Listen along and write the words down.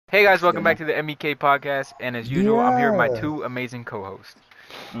Hey guys, welcome Good, back man. to the MEK podcast, and as usual, I'm here with my Yeah. two amazing co-hosts.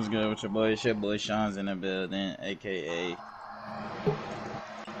 What's good with your boy? It's your boy Sean's in the building, aka.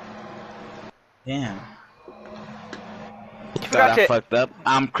 Damn. You Thought forgot I to. fucked up.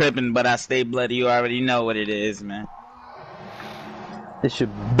 I'm crippin', but I stay bloody. You already know what it is, man. It's your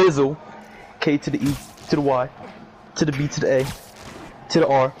Bizzle. K to the E, to the Y, to the B, to the A, to the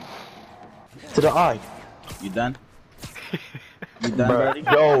R, to the I. You done? You done, Bruh, buddy?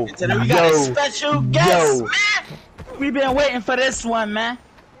 yo, And today we got a yo, special guest, yo. man. We been waiting for this one, man.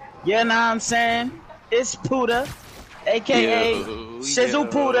 You know what I'm saying? It's Puda, aka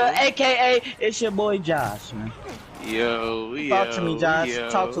Shizzle Puda, aka it's your boy Josh, man. Talk to me, Josh.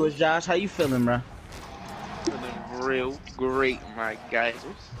 Talk to us, Josh. How you feeling, bro? Feeling real great, my guys.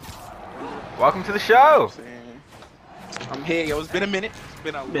 Welcome to the show. I'm here, yo. It's been a minute. It's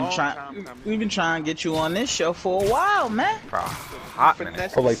been a long time coming. We've been trying to get you on this show for a while, man. For a hot minute.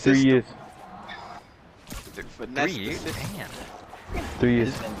 Finesse For like the 3 system. years. Finesse 3 the years? system. Damn. 3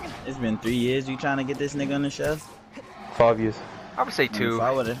 years. It's been 3 years. You trying to get this nigga on the show? 5 years. I would say two. If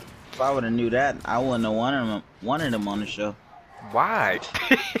I would have knew that, I wouldn't have wanted him on the show. Why?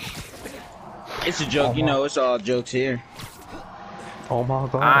 It's a joke, you know. It's all jokes here. Oh my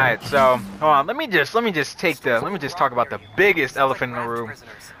god. Alright, so hold on. Let me just talk about the biggest elephant in the room.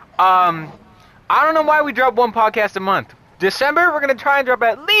 I don't know why we drop one podcast a month. December, we're gonna try and drop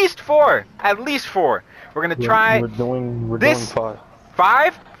at least four. At least four. We're gonna try. We're doing this-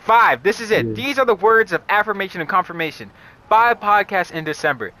 5. Five. This is it. Yeah. These are the words of affirmation and confirmation. 5 podcasts in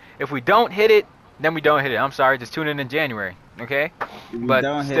December. If we don't hit it, then we don't hit it. I'm sorry. Just tune in January. Okay? If you But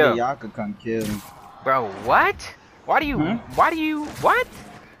don't hit still. it, y'all could come kill me. Bro, what? Why do you? What?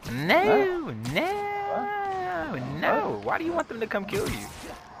 No. Why do you want them to come kill you?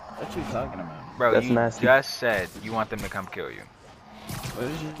 What you talking about? Bro, That's you nasty. just said you want them to come kill you. What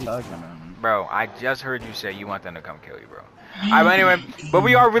is you talking about? Bro, I just heard you say you want them to come kill you, bro. Alright, but anyway, but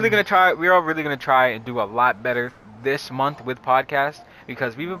we are really gonna try and do a lot better this month with podcasts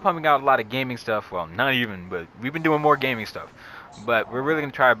because we've been pumping out a lot of gaming stuff. Well, not even, but we've been doing more gaming stuff. But we're really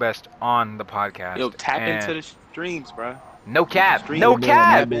gonna try our best on the podcast. Yo, tap And into the streams, bro. no cap, stream. no No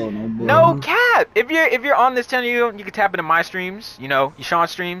cap, No no cap. If you're on this channel, you can tap into my streams. You know, Sean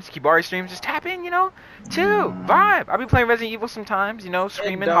streams, Kibari streams. Just tap in, you know, too. Vibe. I'll be playing Resident Evil sometimes. You know,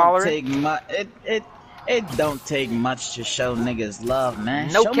 screaming, hollering. It don't take much to show niggas love,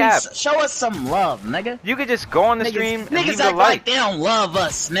 man. No cap. Show us some love, nigga. You could just go on the stream and Niggas leave a act like. like they don't love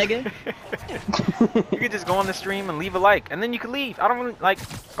us, nigga. You could just go on the stream and leave a like, and then you could leave. I don't really like.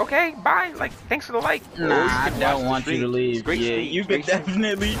 Okay, bye. Like, thanks for the like. Nah, I can watch don't the want you to stream. leave. It's great Yeah, stream. you could Great stream.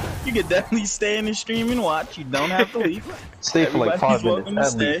 definitely stay in the stream and watch. You don't have to leave. Stay for like 5 Everybody's minutes welcome to at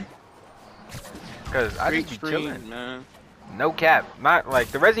stay. least. Cause I Great just be chilling. stream, man. No cap. Not like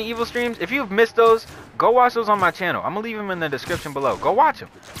the Resident Evil streams. If you've missed those, go watch those on my channel. I'm gonna leave them in the description below. Go watch them.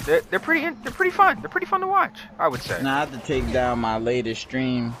 They're pretty fun. They're pretty fun to watch, I would say. Now I have to take down my latest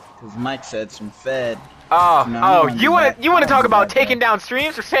stream because Mike said some Fed. Oh, No, I don't you do wanna that. you wanna I talk don't do about that. taking down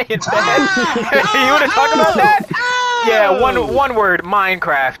streams or saying that? You wanna talk about that? Yeah, one word,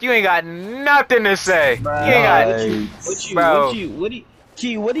 Minecraft. You ain't got nothing to say. You ain't got. Right.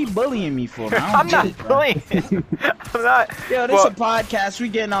 What he bullying me for? Man? I I'm don't not get it, bro. playing. I'm not. Yo, this Well- a podcast. We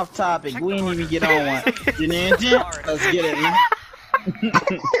getting off topic. We ain't even get on one. Let's get it, man.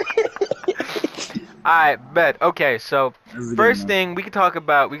 I bet. Okay, so This is first good, man. thing we could talk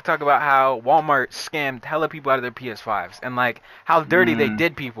about how Walmart scammed hella people out of their PS5s and like how dirty they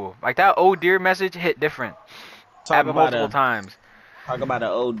did people. Like that "oh dear" message hit different. Talk Happened about multiple times. Talk about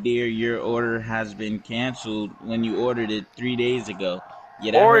oh dear, your order has been canceled when you ordered it 3 days ago.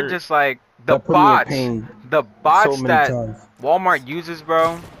 Yeah, that Or hurt. just like the That put me in bots. pain The bots so many that times. Walmart uses,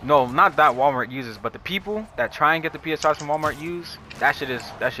 bro. No, not that Walmart uses, but the people that try and get the PS5s from Walmart use. That shit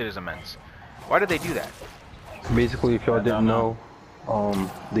is immense. Why did they do that? Basically, if y'all didn't know,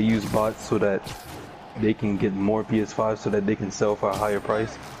 they use bots so that they can get more PS5 so that they can sell for a higher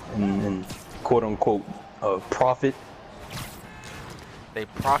price and quote unquote profit. They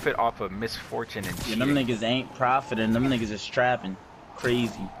profit off of misfortune and Yeah, cheating. them niggas ain't profiting. Them niggas is trapping.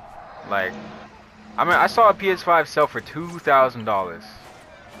 Crazy. Like, I mean, I saw a PS5 sell for $2,000.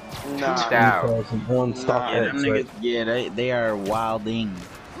 Nah. Down. On stock Nah, Yeah, X, them right? niggas. Yeah, they are wilding.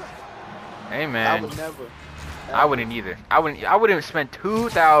 Hey I man, would never. I wouldn't either. I wouldn't spend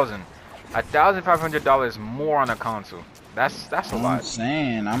 $1,500 more on a console. That's a I'm lot.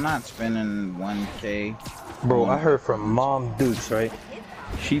 saying, I'm not spending 1K. Bro, I heard from Mom Dukes, right?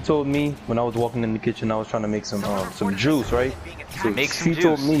 She told me when I was walking in the kitchen, I was trying to make some juice, right? So Make some she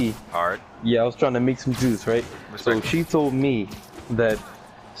told juice. me, Hard. yeah, I was trying to make some juice, right? So Respect. she told me that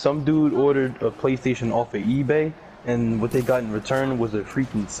Some dude ordered a PlayStation off of eBay, and what they got in return was a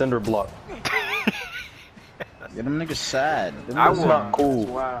freaking cinder block. Yeah, them niggas sad. That's not cool.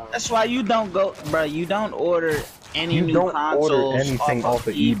 Wow. That's why you don't go, bro. You don't order any You new don't consoles order anything off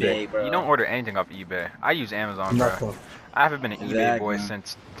of eBay. bro. You don't order anything off eBay. I use Amazon, bro. Nothing. I haven't been an eBay boy Exactly.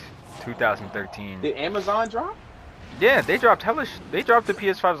 since 2013. Did Amazon drop? Yeah, they dropped they dropped the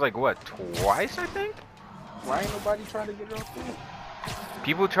PS5s like what, twice I think? Why ain't nobody trying to get it off there?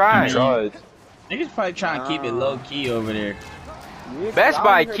 People tried. Tried. Niggas probably trying to keep it low key over there. Yeah, Best 'cause I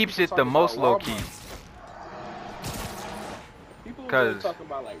Buy only heard keeps people it the talking most about low key. Walmart. People were 'Cause- talking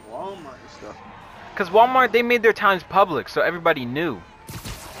about like Walmart and stuff. Cause Walmart, they made their times public, so everybody knew.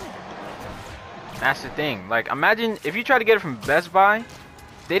 That's the thing. Like, imagine if you try to get it from Best Buy,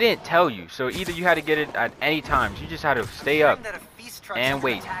 they didn't tell you. So either you had to get it at any times, you just had to stay up and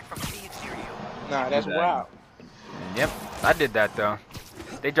wait. Nah, that's Exactly. wild. Yep, I did that though.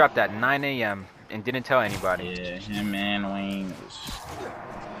 They dropped at 9 a.m. and didn't tell anybody. Yeah, him and Wayne.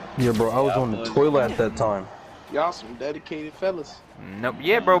 Yeah, bro, I was on the toilet at that time. Y'all some dedicated fellas. Nope.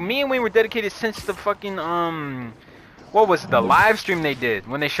 Yeah, bro. Me and Wayne were dedicated since the fucking what was it, the live stream they did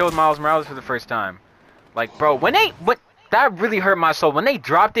when they showed Miles Morales for the first time. Like, bro, that really hurt my soul. When they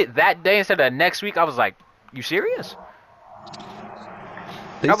dropped it that day instead of next week, I was like, you serious?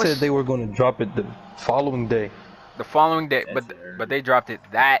 They That was- said they were going to drop it the following day. The following day, That's but they dropped it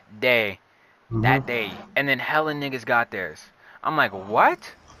that day. Mhm. That day. And then hella niggas got theirs. I'm like, what?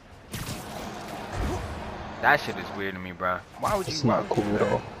 That shit is weird to me, bro. Why would you? It's not cool at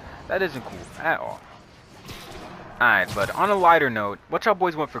all. That isn't cool at all. Alright, but on a lighter note, what y'all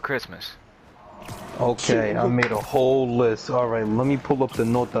boys want for Christmas? Okay, I made a whole list. Alright, let me pull up the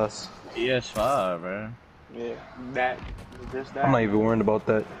notas. PS5, bro. Yeah, that, just that. I'm not even worried about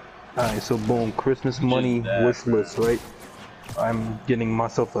that. Alright, so boom, Christmas money that, wish list, right? I'm getting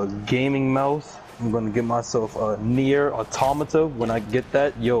myself a gaming mouse. I'm gonna get myself a Nier Automata. When I get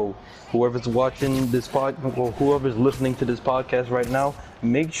that, yo, whoever's watching this or whoever's listening to this podcast right now,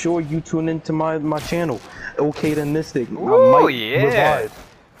 make sure you tune into my channel, OK the Mystic. Ooh, yeah.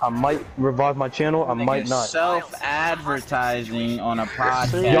 I might revive my channel. I might not. Self-advertising on a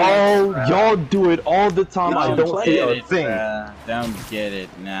podcast. Y'all do it all the time. I don't say a thing. Bruh. Don't get it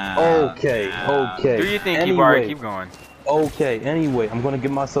now. Okay. Do you think, Anyway. Kibari? Keep going. Okay, anyway, I'm gonna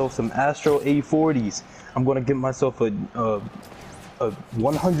get myself some Astro A40s. I'm gonna get myself a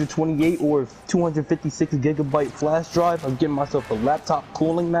 128 or 256 gigabyte flash drive. I'm getting myself a laptop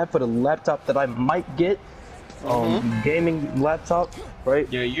cooling mat for the laptop that I might get. Gaming laptop,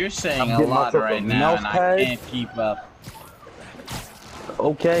 right? Yo, you're saying I'm a getting lot myself a right now, mouse and I pad. can't keep up.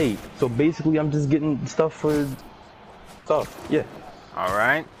 Okay, so basically I'm just getting stuff for stuff. Yeah. All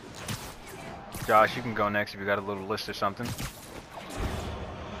right. Josh, you can go next if you got a little list or something.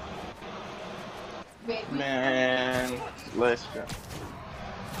 Man, let's go.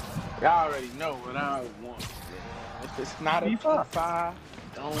 Y'all already know what I want. If it's not a P5,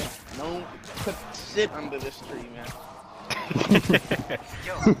 don't put shit under this tree, man. If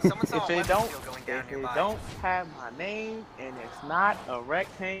it don't have my name and it's not a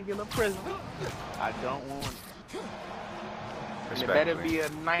rectangular prism, I don't want it. And it better be a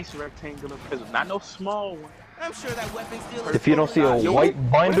nice rectangular prism, not no small one. I'm sure that weapon still If you don't see a Yo, white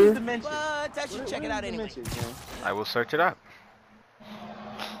what is binder, dimension? But I should check it out anyway. I will search it up.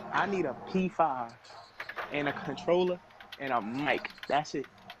 I need a P5 and a controller and a mic. That's it.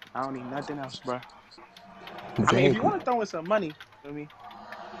 I don't need nothing else, bro. I mean, if you want to throw in some money, I mean,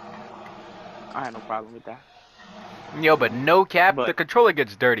 I have no problem with that. Yo, but no cap, But- the controller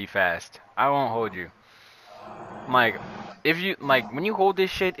gets dirty fast. I won't hold you. Like, if you when you hold this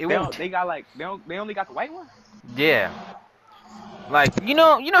shit, it They, won't. they got like they only got the white one. Yeah. Like, you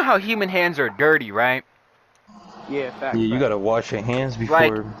know how human hands are dirty, right? Yeah, fact. yeah, you gotta wash your hands before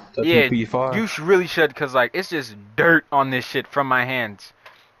Like, touching yeah, P5. you really should, cause like it's just dirt on this shit from my hands.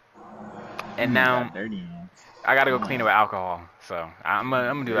 And now Dirty. I gotta go clean it with alcohol. So I'm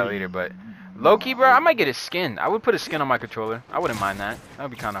gonna do that later. But low key, bro, I might get a skin. I would put a skin on my controller. I wouldn't mind that. That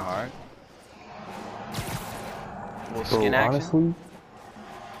would be kind of hard. A little Bro, skin action. honestly,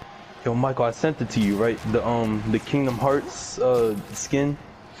 yo, Michael, I sent it to you, right? The Kingdom Hearts skin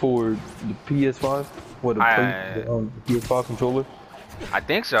for the PS5, or the PS5 controller. I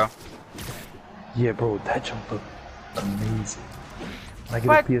think so. Yeah, bro, that jump look amazing. When I get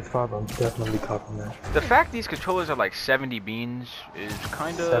But- a PS5, I'm definitely copying that. The fact these controllers are like 70 beans is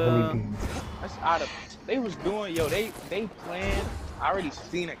kind 70 of. beans. That's out of. They was doing they planned. I already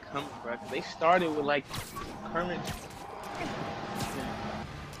seen it coming, bro. They started with like current.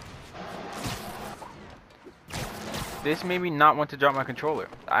 This made me not want to drop my controller.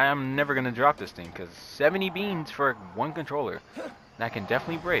 I am never gonna drop this thing because 70 beans for one controller. That can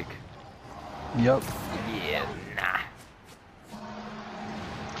definitely break. Yup. Yeah, nah.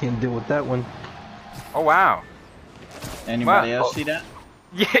 Can't deal with that one. Oh wow. Anybody Wow. else see that?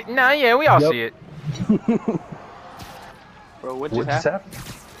 Yeah, nah, yeah, we all Yep. see it. Bro, what What just just happened? happened?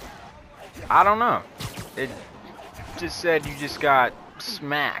 I don't know. It just said you just got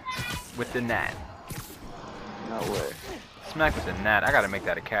smacked with the gnat. No way. Smacked with the gnat. I gotta make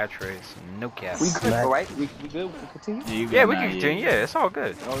that a catchphrase. No cap. We good, Smack. right? We good? We can continue? You Yeah, good we now, can continue. Yeah, it's all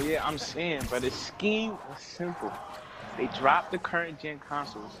good. Oh yeah, I'm saying, but the scheme was simple. They dropped the current gen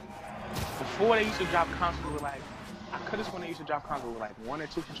consoles. Before they used to drop consoles with like, I could have sworn they used to drop consoles with like 1 or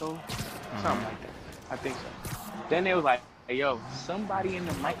 2 controllers, something like that. I think so. Then they was like, hey yo, somebody in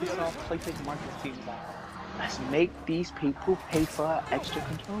the Microsoft PlayStation marketing team was like, let's make these people pay for an extra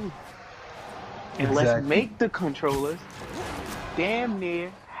controller. And let's Exactly. make the controllers damn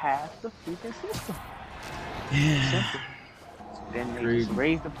near half the freaking system. Simple. Then they just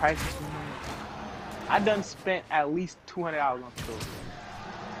raised the prices. I done spent at least $200 on controllers.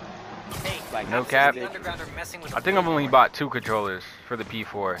 Like No that's cap. ridiculous. I think I've only bought 2 controllers for the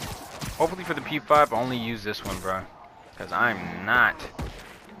P4. Hopefully for the P5, I only use this one, bro. Because I'm not.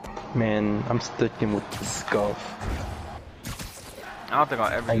 Man, I'm sticking with the scuff. I don't think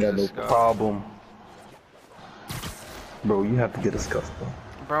I'll ever I use got no this stuff. problem. Bro, you have to get a scuff, bro.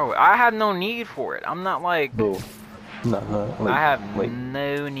 Bro, I have no need for it. I'm not like. Bro, no, like, I have like,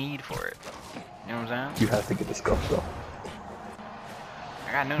 no need for it. You know what I'm saying? you have to get a scuff, though.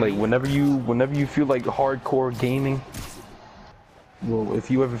 I got no Like, need. whenever you feel like hardcore gaming, well, if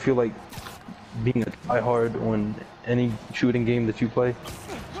you ever feel like being a diehard on any shooting game that you play,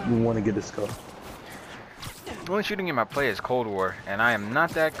 you want to get a scuff. The only shooting game I play is Cold War, and I am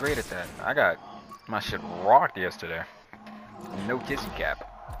not that great at that. I got my shit rocked yesterday. No kissy cap.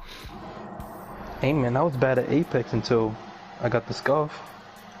 Hey man, I was bad at Apex until I got the scuff.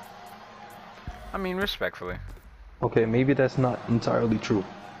 I mean, respectfully. Okay, maybe that's not entirely true.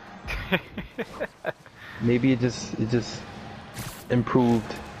 Maybe it just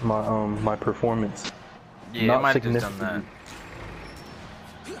improved my my performance. Yeah, Not it might have just done that. significantly.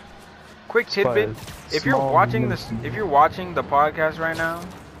 Quick tidbit: By if you're small watching this, minutes. if you're watching the podcast right now,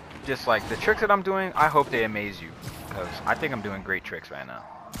 just like the tricks that I'm doing, I hope they amaze you, because I think I'm doing great tricks right now.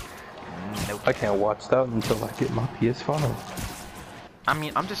 Nope. I can't watch that until I get my PS5. I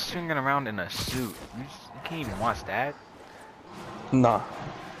mean, I'm just swinging around in a suit. You can't even watch that. Nah,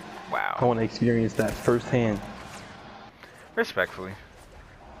 I Wow. want to experience that firsthand. Respectfully.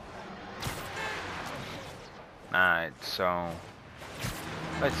 Alright, so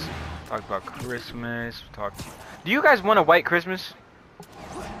let's talk about Christmas. Do you guys want a white Christmas?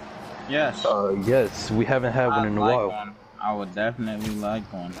 Yes. Yes, we haven't had one in a like while. one. I would definitely like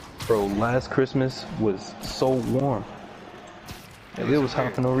one. Bro, last Christmas was so warm. It was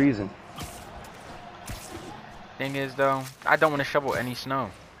hot for no reason. Thing is though, I don't want to shovel any snow.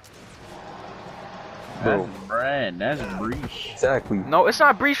 Bro. That's bread. That's breach. Exactly. No, it's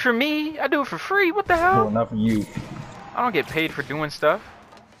not breach for me. I do it for free. What the No, hell? not for you. I don't get paid for doing stuff.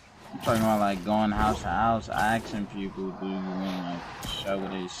 I'm talking about like going house to house, asking people, do you want like shovel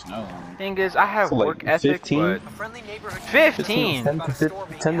their snow? Thing is, I have So, like, work ethic, 15? but Friendly neighborhood 15. 10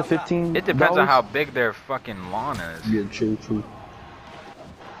 to 15. It depends on how big their fucking lawn is. Yeah, true.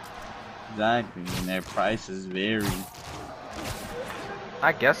 Exactly, and their prices vary.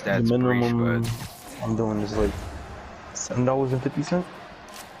 I guess that's the breach, minimum but I'm doing is like $7.50.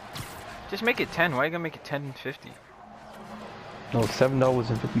 just make it 10. Why are you gonna make it 10.50? No,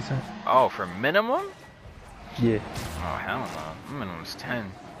 $7.50. Oh, for minimum? Yeah. Oh hell no. Minimum's 10.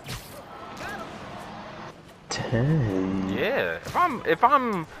 10. Yeah. If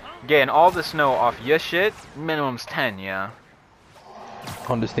I'm getting all the snow off your shit, minimum's 10. Yeah.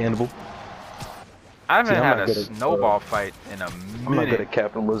 Understandable. I haven't See, I'm had not a good at, snowball fight in a I'm not good minute. at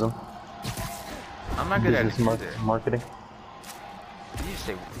capitalism. I'm not good at it Business either. marketing. Did you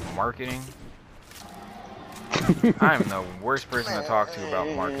say marketing? I am the worst person to talk to about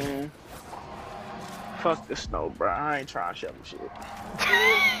marketing. Man, fuck the snow, bro. I ain't trying to shovel shit.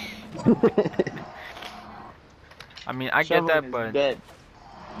 I mean, I get that, Shoveling is but dead.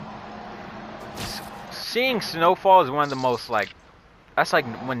 seeing snowfall is one of the most like, that's like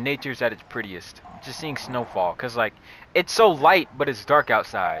when nature's at its prettiest. Just seeing snowfall, cause like it's so light, but it's dark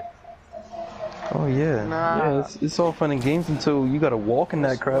outside. Oh yeah. Nah. Yeah, it's all fun and games until you gotta walk in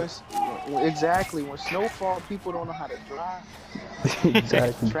that crap. Exactly. When snowfall, people don't know how to drive.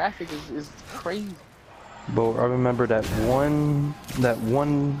 Exactly. Traffic is crazy. But I remember that one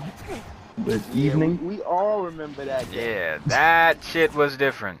the evening. We all remember that day. Yeah, that shit was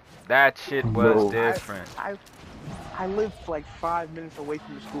different. That shit was Bro. different. I lived like 5 minutes away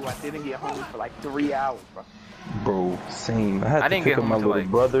from the school. I didn't get home for like 3 hours, bro. Bro, same. I had I to didn't pick get up home my until, little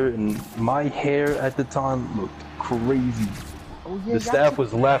like- brother, and my hair at the time looked crazy. Oh, The staff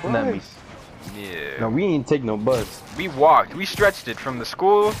was laughing at me. Yeah. No, we ain't take no bus. We walked. We stretched it from the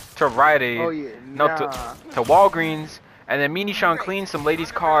school to Rite Aid. Oh yeah, No, nah. to Walgreens. And then me and Nishan cleaned some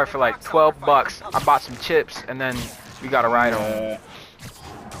lady's car for like $12. I bought some chips, and then we got a ride home.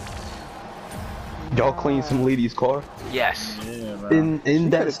 Y'all cleaned some lady's car Yes. Yeah, bro. in She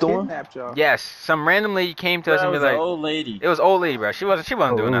that coulda storm. kidnapped y'all. Yes. Some random lady came to us That and be was an like, old lady. it was old lady, bro. She wasn't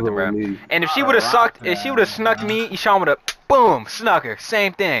Oh, doing nothing, bro. lady. And if she would have sucked, if she would have snuck me, Ishan would have, boom, snuck her.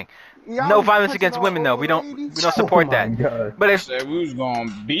 Same thing. Y'all No was violence pushing against on women, though. old We don't ladies? support Oh my that. God. But if, Said we was gonna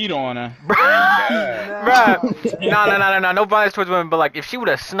beat on her. bruh, no, no violence towards women. But like, if she would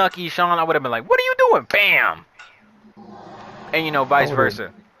have snuck Ishan, I would have been like, what are you doing? Bam. And you know, vice I would've-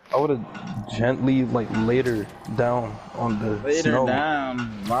 versa. I would have gently like laid her down on the Laid snow. her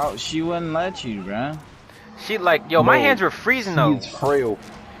down. Wow, she wouldn't let you, bro. She like, yo, my No, hands were freezing though. She's frail.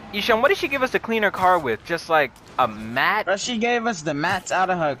 Ishan, what did she give us to clean her car with? Just like a mat? But she gave us the mats out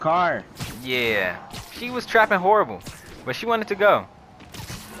of her car. Yeah. She was trapping horrible, but she wanted to go.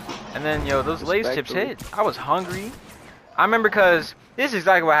 And then, yo, those Lay's chips Respectfully. hit. I was hungry. I remember because this is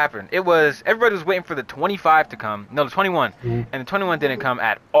exactly what happened. It was, everybody was waiting for the 25 to come. No, the 21. Mhm. And the 21 didn't come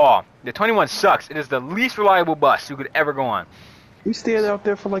at all. The 21 sucks. It is the least reliable bus you could ever go on. We stayed out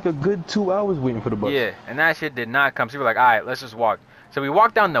there for like a good 2 hours waiting for the bus. Yeah, and that shit did not come. So we were like, all right, let's just walk. So we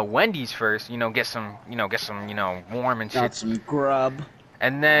walked down to Wendy's first, get some warm and Got shit. some grub.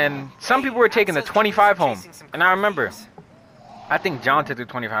 And then some people were taking the 25 home. And I remember, I think John took the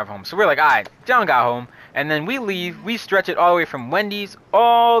 25 home. So we're like, all right, John got home. And then we leave. We stretch it all the way from Wendy's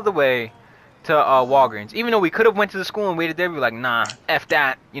all the way to Walgreens. Even though we could have went to the school and waited there, we were like, nah, F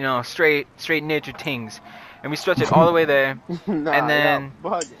that. Straight nature things. And we stretched it all the way there. Nah, And then-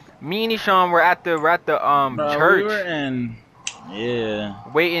 y'all bugging. Me and Ishan were at the Bro, church. we were in. Yeah.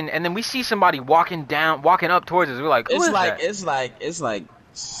 Waiting, and then we see somebody walking up towards us. We're like, who It's is like that? it's like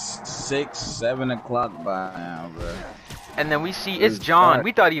 6, 7 o'clock by now, bro. And then we see It it's was John. dark.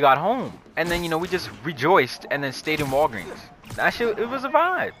 We thought he got home, and then we just rejoiced, and then stayed in Walgreens. That shit, it was a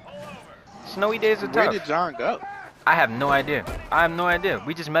vibe. Snowy days are Where tough. did John go? I have no idea.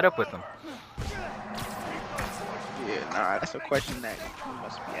 We just met up with him. Yeah, nah, that's a question that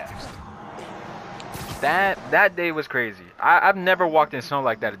must be asked. That day was crazy. I've never walked in snow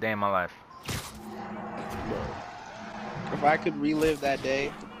like that a day in my life. If I could relive that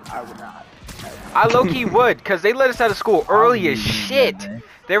day, I would not. I low key would, cause they let us out of school early as shit.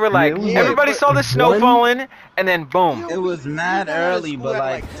 They were like, it was everybody like saw the snow one- falling, and then boom, It was mad You got out of early, school but at,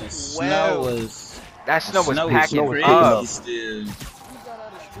 like like, the 12. snow was that snow was snow packing was crazy up. still. We got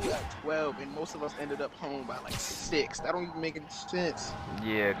out of school at 12, and most of us ended up home by like 6. That don't even make any sense.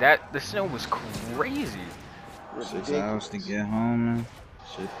 Yeah, the snow was crazy. 6 hours to get home, man.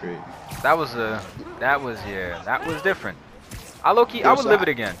 Shit crazy. That was different. I low key, I would live it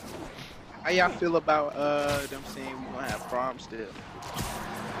again. How y'all feel about them saying we gonna have prom still?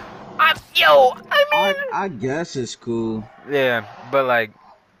 I mean, I guess it's cool. yeah, but like,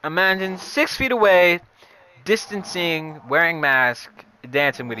 imagine 6 feet away, distancing, wearing masks,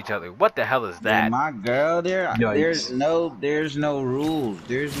 dancing with each other. What the hell is Yeah, that? my girl, Yikes. there's no rules.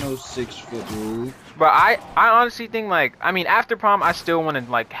 There's no 6-foot rule. But I honestly think like, I mean, after prom, I still want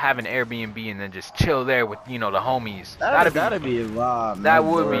to like have an Airbnb and then just chill there with the homies. That'd be a vibe. That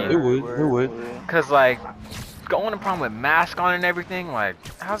man. would be. It would. Cause like, going to prom with mask on and everything, like,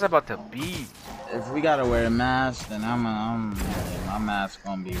 how's that about to be? If we gotta wear a mask, then my mask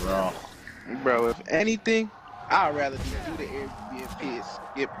gonna be raw. Bro, if anything, I'd rather do the Airbnb and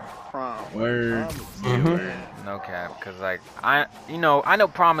skip prom. Word. Prom is- Word. No cap, cause like I know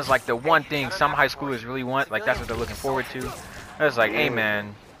prom is like the one thing some high schoolers really want. Like that's what they're looking forward to. It's like, hey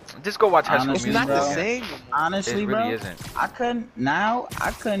man, just go watch High School Honestly, It's Musical. not the bro. same. no more. Honestly, It bro, really isn't. I couldn't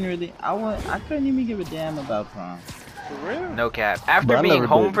even give a damn about prom. For real? No cap. After Bro, I being never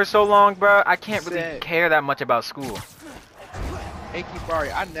home did. for so long, bro, I can't really Sad. care that much about school. Hey,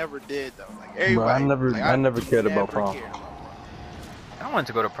 Kibari, I never did though. Like Bro, everybody. I never cared about never prom. cared. I wanted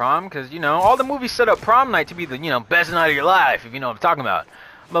to go to prom because all the movies set up prom night to be the best night of your life, if you know what I'm talking about.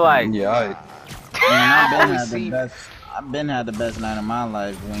 But like, Yeah, I've been had the best night of my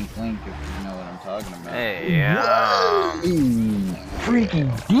life. Wink, wink. If you know what I'm talking about. hey, freaky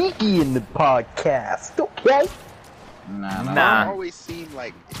deaky in the podcast. Okay. Nah. Nah. Prom always seemed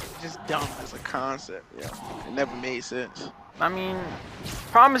like just dumb as a concept. Yeah, it never made sense. I mean,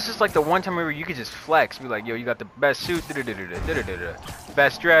 prom is just like the one time where you could just flex. Be like, yo, you got the best suit,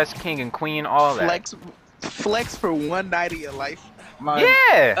 best dress, king and queen, all that. Flex for one night of your life.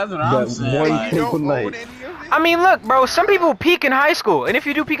 Yeah. That's what I'm saying. one Like, single night. Own any of it? I mean, look, bro. Some people peak in high school, and if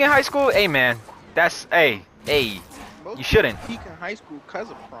you do peak in high school, hey, man, that's hey. Most You shouldn't. people peak in high school because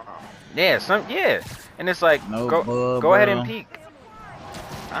of prom. Yeah, and it's like, No go bull, ahead bro. and peak.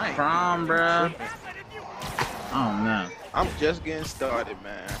 I ain't Prom, bro. Oh man. I'm just getting started,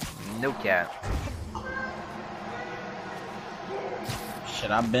 man. No cap.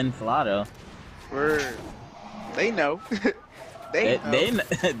 Shit, I've been fly though. Word. They know. they know.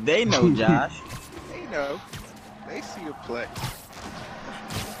 They know, Josh. They know. They see the play.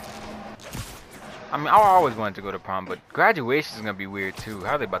 I mean, I always wanted to go to prom, but graduation is gonna be weird too.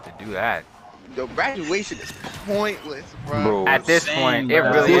 How are they about to do that? Yo, graduation is pointless, bro. Bro. At this Same, point, it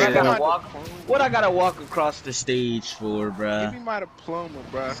bro. really What I is. gotta walk- What I gotta walk across the stage for, Give bruh? me my diploma,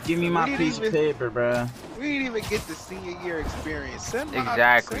 bro. Just give me my piece of paper, bruh. We didn't even get the senior year experience. Send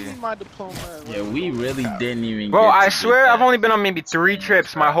Exactly. me my diploma. and Yeah, let me we go really out. didn't even. Bro, get I to swear get I've that only been on maybe 3 experience,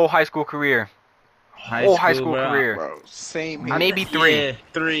 trips my bruh. whole high school career. High high school bruh. career. Bro, same I Maybe think- 3. Yeah,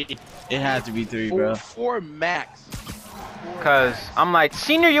 3. It had to be 3, four, bro. 4 max. 4 Cause max. I'm like,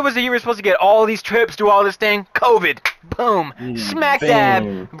 senior year was the year we were supposed to get all these trips, do all this thing. COVID, boom, Mm, smack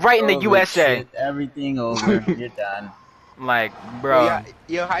bam. dab, right in the Over, USA. shit, everything over. You're done. Like, Yo, bro,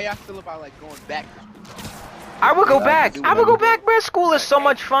 yo, how y'all feel about like going back to school? I would go Yeah, back. do I would go whatever. back, bro. School is so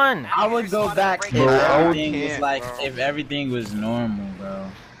much fun. I would go back if Bro, I would- everything was Can't, like bro. if everything was normal, bro.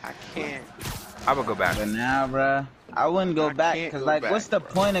 I can't. I would go back. But now, bro, I wouldn't go I back can't because go like, back, what's the bro.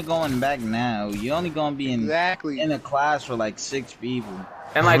 point of going back now? You only gonna be Exactly. in a class for like 6 people.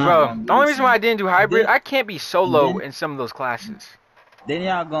 And like, I'm bro, not gonna the only be reason why I didn't do hybrid, Then- I can't be solo then- in some of those classes. Then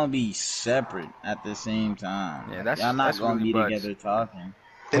y'all gonna be separate at the same time. Yeah, Like, that's- y'all not that's gonna really be bugs. together talking. and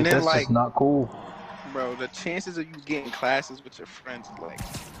Like, then that's like, just not cool. bro, the chances of you getting classes with your friends is like,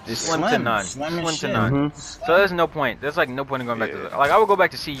 It's Slim to none. Slim, Slim as to shit. none. So there's no point. There's like no point in going back to the, like I would go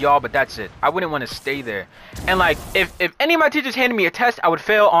back to see y'all, but that's it. I wouldn't want to stay there. And like if any of my teachers handed me a test, I would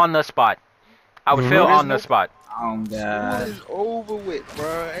fail on the spot. I would fail There's on the no- spot. Oh school god. is over with,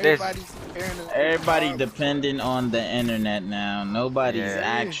 bro. There's- Everybody's comparing to Everybody jobs. dependent on the internet now. Nobody's Yeah.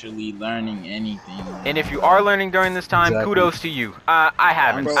 actually learning anything. And if you are learning during this time, Exactly. kudos to you. I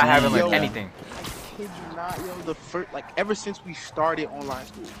haven't. Bro, I haven't yo, learned anything. Kid you not, yo, the first, like, ever since we started online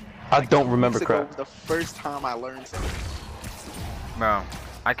school. I like, don't 2 remember weeks ago crap. was the first time I learned something. Bro,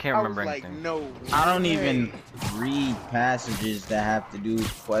 I can't I remember was like, anything. no. I don't way. even read passages that have to do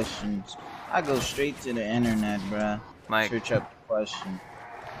with questions. I go straight to the internet, bruh. Like, Search up the question.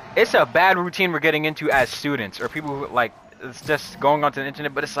 it's a bad routine we're getting into as students, or people who like it's just going onto the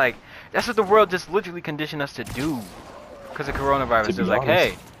internet. But it's like that's what the world just literally conditioned us to do, because of coronavirus. To It's be like, honest.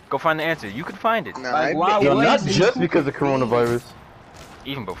 hey, go find the answer. You can find it. Nah, Like, it why be- Yo, would- not Wait, just because of coronavirus.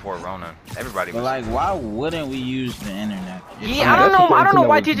 Even before Rona, everybody But was. like, why wouldn't we use the internet? Yeah, I that's don't know. what I don't know internet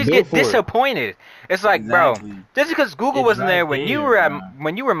why was teachers built get for. disappointed. It's like, Exactly. bro, just because Google It's wasn't right there when you there, were at bro.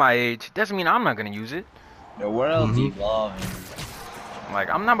 when you were my age, doesn't mean I'm not gonna use it. The world's Mhm. evolving,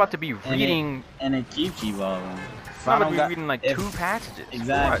 Like, I'm not about to be it- reading. and it keeps evolving. I'm If not I about don't to be got, reading like if- 2 passages.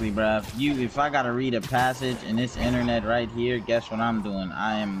 exactly, bruh. If I gotta read a passage in this internet right here, guess what I'm doing?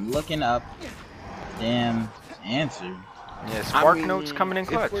 I am looking up damn answer. Yeah, I Spark mean, Notes coming in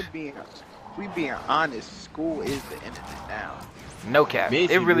clutch. If we being honest, school is the internet now. No cap.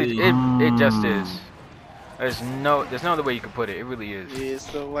 It really, Basically. it just is. There's no other way you could put it. It really is. Yeah,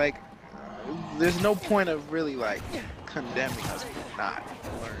 so like, there's no point of really like condemning us for not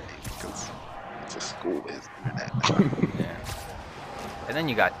learning because the school is the internet. Yeah. And then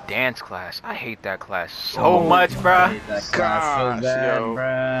you got dance class. I hate that class so Oh, much, I bruh. hate that class so Gosh, bad, yo.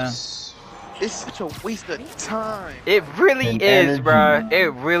 bruh. It's such a waste of time. It really And is, energy. bruh. It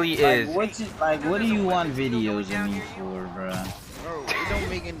really is. What do you want videos of me for, bruh? Bro, it don't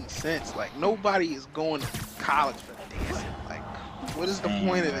make any sense. Like, nobody is going to college for dancing. Like, what is the Dang,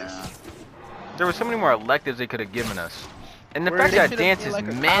 point of bruh. this? There were so many more electives they could have given us. And the Where fact they that should've dance been is like a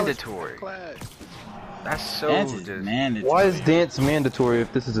college mandatory. class. That's so Dance is just. mandatory. Why is dance mandatory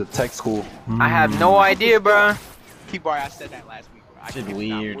if this is a tech school? I have no idea, bruh. People, I said that last week. Bro. I Shit kid you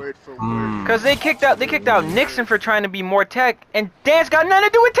weird. not, word for word. Mm. Cause they kicked out Nixon for trying to be more tech, and dance got nothing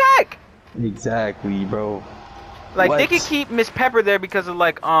to do with tech. Exactly, bro. Like they What? could keep Miss Pepper there because of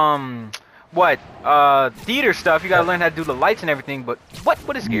like theater stuff. You gotta learn how to do the lights and everything. But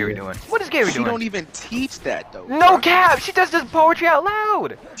what is Gary Yeah. doing? What is Gary She doing? don't even teach that though. No bro. cap. She does this poetry out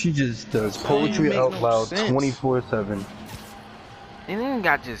loud. She just does That don't poetry make out no loud sense. 24/7. And then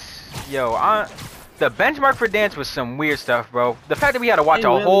got just the benchmark for dance was some weird stuff, bro. The fact that we had to watch Hey,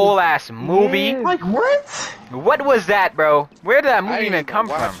 a really? whole ass movie. Yeah. Like what? What was that, bro? Where did that I movie ain't even come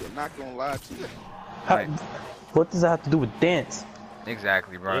watch from? it, not gonna lie to you. Right. What does that have to do with dance?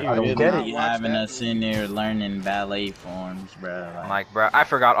 Exactly, bro. I don't get it. You Watch having that us in there learning ballet forms, bro. Like, bro, I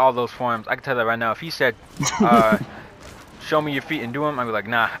forgot all those forms. I can tell that right now. If he said, show me your feet and do them, I'd be like,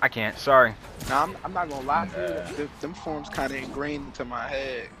 nah, I can't. Sorry, Nah, I'm not gonna lie to you. Them forms kind of ingrained into my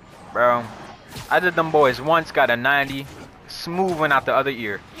head. bro. I did them boys once, got a 90. Smooth went out the other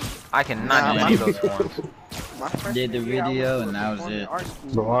ear. I cannot do any of those forms. My freshman Did the year, I video was and that was performing it. art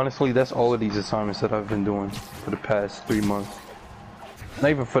school. Bro, honestly, that's all of these assignments that I've been doing for the past 3 months.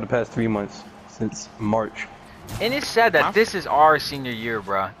 Not even for the past 3 months, since March. And it's sad that this is our senior year,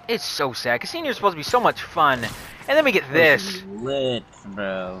 bro. It's so sad, because senior is supposed to be so much fun. And then we get this. Lit,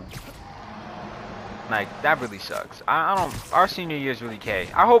 bro. Like, that really sucks. I don't, our senior year is really K.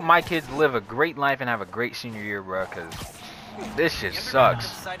 I hope my kids live a great life and have a great senior year, bro, because this shit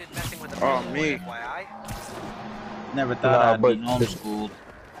sucks. Oh, me. Never thought Nah, I'd be but- homeschooled.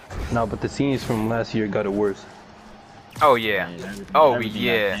 No, but the seniors from last year got it worse. Oh, yeah. Everything- Oh, everything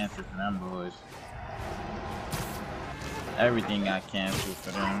yeah. got canceled for them boys. Everything got canceled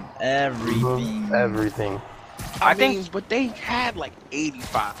for them. Everything. Everything. I think- mean, but they had like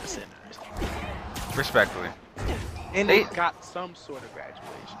 85%. Respectfully. And They- they got some sort of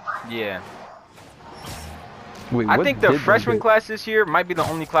graduation. Yeah. Wait, I what think the did they freshman get? class this year might be the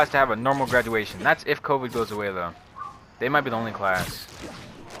only class to have a normal graduation. That's if COVID goes away, though. They might be the only class.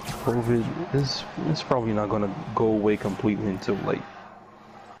 COVID is it's probably not gonna go away completely until like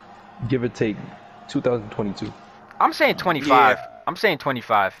give or take 2022. I'm saying 25. Yeah. I'm saying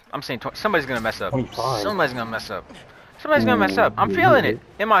 25. I'm saying somebody's gonna mess up. 25. Somebody's gonna mess up. Somebody's gonna mess up. I'm Ooh, feeling yeah. it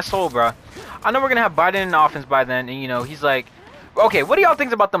in my soul, bro. I know we're gonna have Biden in office by then, and you know he's like, okay, what do y'all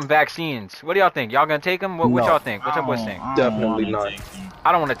think about them vaccines? What do y'all think? Y'all gonna take them? What No. y'all think? What y'all boys think? Definitely not.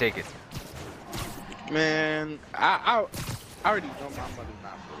 I don't want to take it. Man, I already know my mother's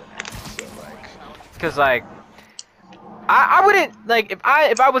not feeling that. So like, Cause like, I wouldn't like if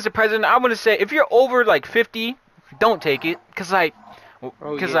I was the president, I wouldn't say if you're over like 50, don't take it. Cause like, yeah,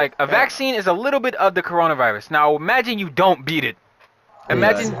 like a that- vaccine is a little bit of the coronavirus. Now imagine you don't beat it.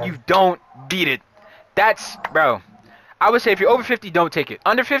 Imagine Yeah. you don't beat it. That's bro. I would say if you're over 50, don't take it.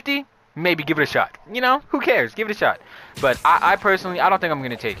 Under 50, maybe give it a shot. You know, who cares? Give it a shot. But I personally, I don't think I'm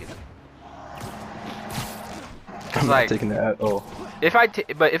gonna take it. I'm like- not taking that at all. If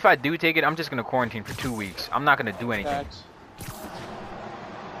I do take it, I'm just gonna quarantine for 2 weeks. I'm not gonna do anything. Facts.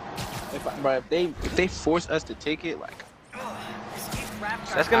 If they force us to take it, like,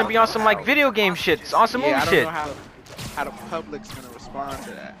 That's gonna be on some like video game shit. It's on some yeah, I movie don't shit. know how the public's gonna respond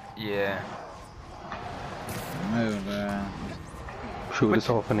to that. Yeah. Move, bro. Shoot us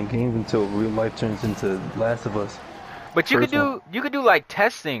off in the games until real life turns into Last of Us. But you could First do like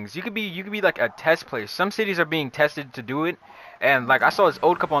test things. You could be like a test place. Some cities are being tested to do it, and like I saw this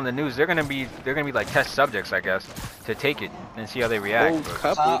old couple on the news. They're gonna be like test subjects, I guess, to take it and see how they react. Old But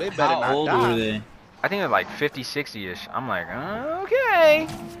couple, they better How not old die. were they? I think they're like 50, 60ish. I'm like, okay,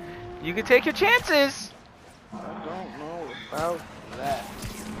 you can take your chances. I don't know about that.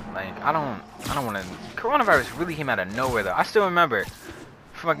 Like I don't want to. Coronavirus really came out of nowhere though. I still remember,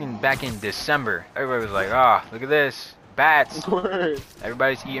 fucking back in December, everybody was like, ah, look at this, bats. Word.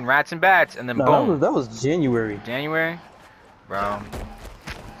 Everybody's eating rats and bats, and then No, boom. that was January. January? Bro.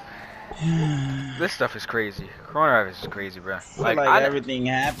 This stuff is crazy. Coronavirus is crazy, bro. I feel like I, everything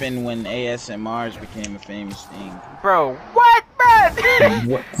happened when ASMRs became a famous thing. bro, what, bro?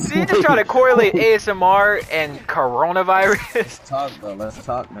 What? See, you just try to correlate ASMR and coronavirus. Let's talk though. Let's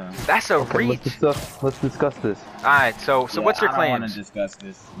talk though. That's a Okay, reach. let's discuss this. Alright, so Yeah, what's your I don't want claims? to discuss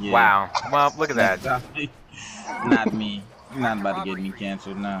this. Yeah. Wow. Well, look at that. Not me. You're not about to get me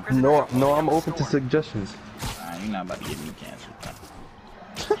canceled now. No, I'm open to suggestions. You're not about to get me canceled,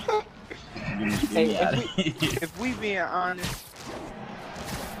 bro. Get Hey, me out of here. If we being honest,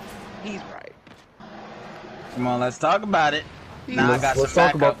 he's right. Come on, let's talk about it. Now I Let's- got let's some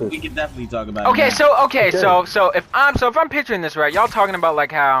talk about backup. this. We can definitely talk about it. Okay, now. so if I'm picturing this right, y'all talking about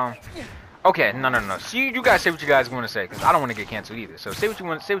like how okay, no. So you guys say what you guys want to say, because I don't want to get canceled either. So say what you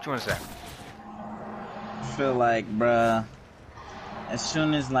want to say. I feel like, bruh, as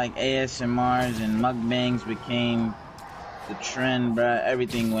soon as like ASMRs and mukbangs became the trend, bruh,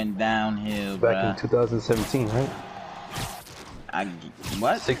 everything went downhill, Back in bruh. 2017, right?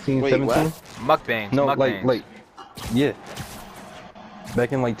 What? 16, Wait, 17? what? Mukbangs. No, mukbangs. like, yeah.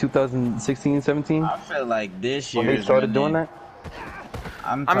 Back in like 2016, 17, I feel like this year when they started doing that.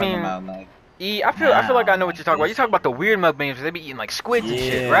 I'm I talking mean, about like I feel like I know what you're talking about. You talk about the weird mukbangs where they be eating like squids and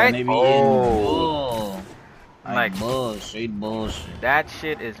shit, yeah, right? and they be Oh. eating Like bullshit, bullshit. that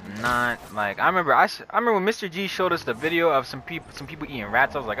shit is not like. I remember when Mr. G showed us the video of some people eating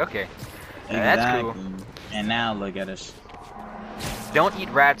rats. I was like, okay, yeah, that's cool. And now look at us. Don't eat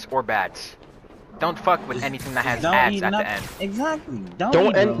rats or bats. Don't fuck with anything that has ads at the end. Exactly.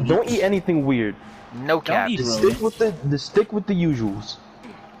 Don't eat anything weird. No cap. Just stick with the usuals.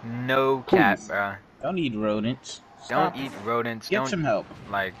 No cap, bro. Don't eat rodents. Don't eat rodents. Get some help.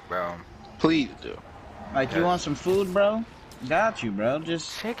 Like, bro. Please do. Like, you want some food, bro? Got you, bro.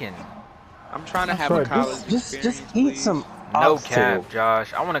 Just chicken. I'm trying to have a college experience. Just eat some. No cap,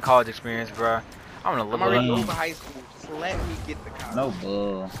 Josh. I want a college experience, bro. I want to live. I'm already over high school. Just let me get the college. No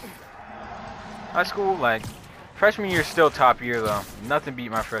bull. High school, like, freshman year still top year though. Nothing beat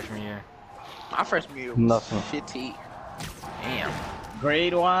my freshman year. My freshman year was shitty. Damn.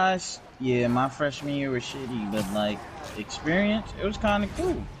 Grade wise, yeah, my freshman year was shitty, but like experience, it was kind of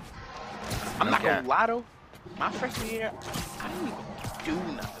cool. I'm not gonna lie though. My freshman year, I didn't even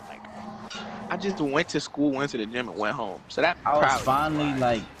do nothing. Like, I just went to school, went to the gym, and went home. So that I was finally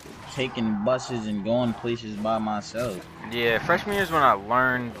like taking buses and going places by myself. Yeah, freshman year is when I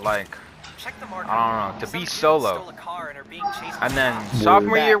learned like. I don't know, to be solo. And then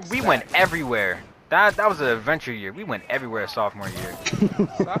sophomore year, we went everywhere. That was an adventure year. We went everywhere sophomore year.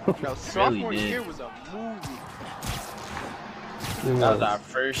 Sophomore year was a movie. That was our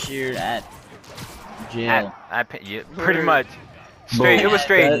first year at jail. Yeah, pretty much. Straight. It was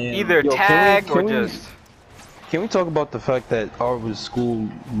straight. Either tag or just. Can we talk about the fact that our school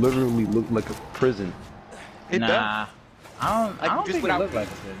literally looked like a prison? Nah. I don't think it looked like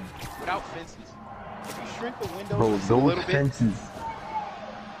a prison. Without fences. If you shrink the windows Bro, a little fences. bit.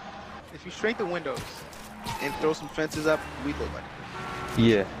 If you shrink the windows and throw some fences up, we look like it.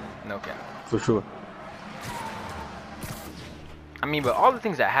 Yeah. No cap. For sure. I mean, but all the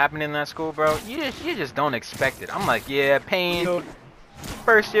things that happen in that school, bro, you just don't expect it. I'm like, yeah, pain.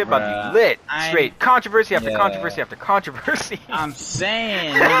 First year about to be lit. Straight controversy after controversy after controversy. I'm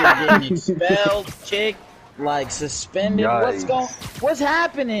saying, niggas getting expelled, kicked. Like suspended. Yikes. What's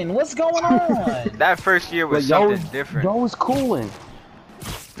happening? What's going on? That first year was something different. Y'all was cooling.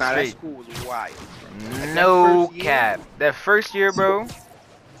 Nah, that school was wild. No cap. That first year, bro.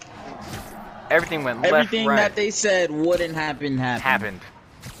 Everything went left, Everything right. that they said wouldn't happen happened.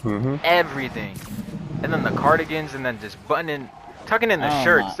 Everything. And then the cardigans, and then just tucking in the Oh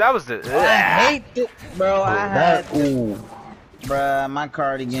shirts. That was the. I hate it, bro. Ooh. Bruh, my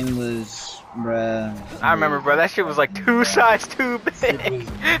cardigan was, bruh. I remember, bro. That shit was like 2 sizes too big. It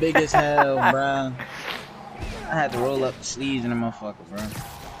was big as hell, bruh. I had to roll up the sleeves in the motherfucker, bro.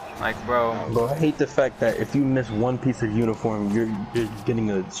 Like, bro. Bro, I hate the fact that if you miss one piece of uniform, you're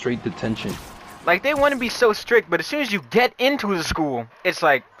getting a straight detention. Like, they want to be so strict, but as soon as you get into the school, it's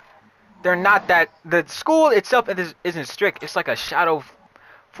like they're not that. The school itself isn't strict. It's like a shadow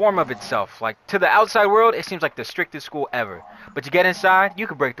form of itself. Like, to the outside world, it seems like the strictest school ever. But you get inside, you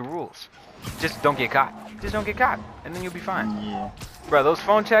could break the rules. Just don't get caught. Just don't get caught, and then you'll be fine. Yeah. Bro, those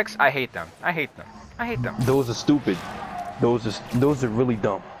phone checks, I hate them. I hate them. I hate them. Those are stupid. Those are really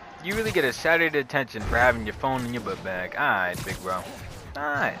dumb. You really get a Saturday detention for having your phone in your book bag. Alright, big bro.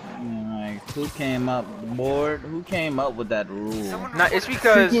 Alright. Like, who came up with that rule? No, it's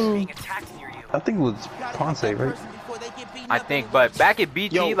because I think it was Ponce, right? I think, but back at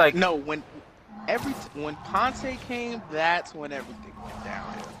BT, Yo, like no, when Ponce came, that's when everything went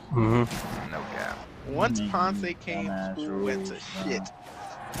downhill. no cap. Once Ponce came, school went to shit.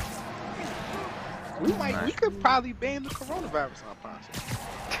 We could probably ban the coronavirus on Ponce.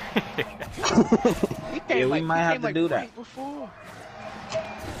 We might have to do that. Before.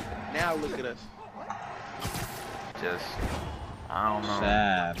 Now look at us. Just, I don't know.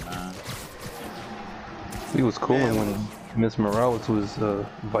 Sad, man. We was cooling when Miss Morales was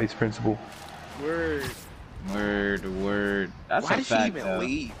vice principal. Word. That's Why a did fact, she even though.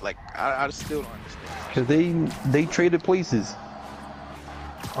 leave? Like, I still don't understand. Cause they traded places.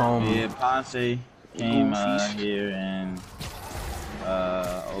 Yeah, Ponce came here and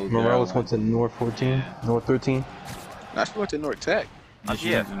Morales went to North 14, North 13. No, she went to North Tech.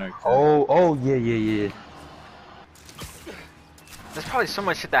 Yeah. Oh yeah. There's probably so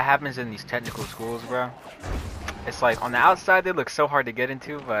much shit that happens in these technical schools, bro. It's like on the outside they look so hard to get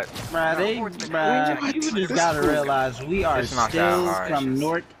into, but you just gotta realize we are It's not that still hard. from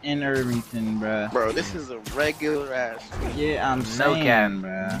North and Irvington, bruh. Bro, this is a regular ass. Yeah, I'm no saying, cap.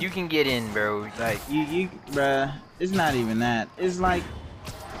 bruh. You can get in, bro. Like Bruh, it's not even that. It's like,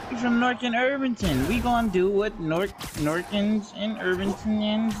 we from North and Irvington. We gonna do what Norkins and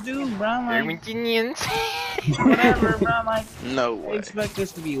Irvingtonians do, bruh. Like, Irvingtonians. whatever, bruh. Like, No they way. expect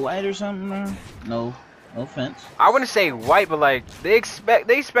us to be white or something, bruh? No. No offense. I wouldn't say white, but like they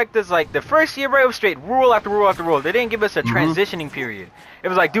expect us like the first year, bro. It was straight rule after rule after rule. They didn't give us a transitioning period. It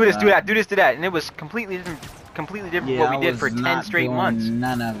was like do this, do that, do this, do that, and it was completely different Yeah, what we did for 10 straight months.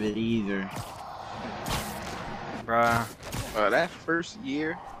 None of it either. Bruh. That first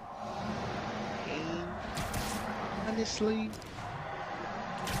year, honestly,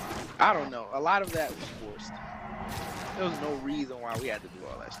 I don't know. A lot of that was forced. There was no reason why we had to do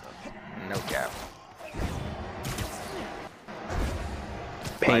all that stuff. No cap.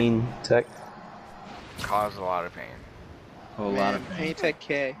 Pain tech. Caused a lot of pain. Whole lot of Pain Tech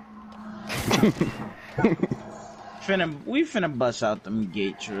K. We finna bust out them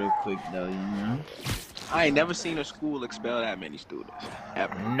gates real quick though, you know. I ain't never seen a school expel that many students.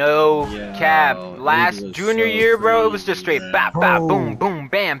 Ever. No cap. Yo, Last it was junior so year, bro, it was just straight crazy, bap, bap, boom, boom,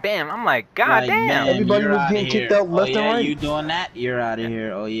 bam, bam. I'm like, god damn. man, Everybody you're was outta getting kicked here. out left oh, and yeah, right. You doing that? You're out of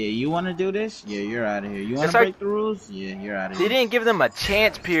here. Oh yeah, you want to do this? Yeah, you're out of here. You want It's to like- break the rules? Yeah, you're out of They here. didn't give them a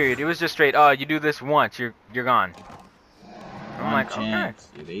chance period. It was just straight, oh, you do this once, you're gone. I'm One like, chance.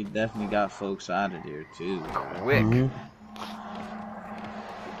 Yeah, they definitely got folks out of there too. okay. Quick.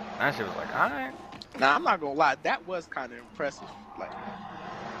 That shit was like, alright. Now I'm not gonna lie, that was kind of impressive. Like,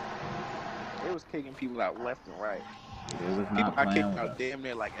 it was kicking people out left and right. They was People not got playing kicked with out us. damn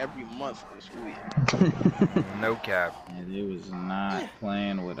near like every month for the school year. No cap. Yeah, they was not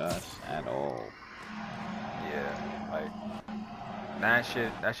playing with us at all. Yeah, like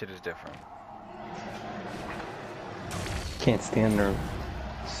that shit is different. Can't stand their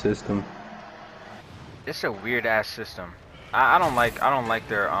system. It's a weird ass system. I don't like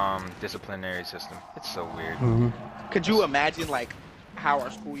their disciplinary system. It's so weird. Could you imagine like how our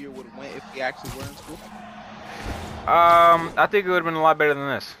school year would have went if we actually were in school? I think it would have been a lot better than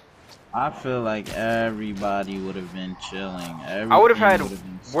this. I feel like everybody would have been chilling. I would have had Everything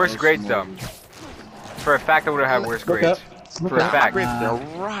would've been worse so grades though. smooth. For a fact, I would have had worse grades. For a Nah, my fact. grades are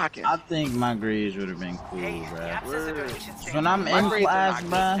rocking. I think my grades would have been cool, bro. Word. When I'm My in grades are class,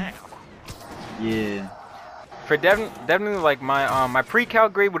 not bro. Yeah. For definitely like my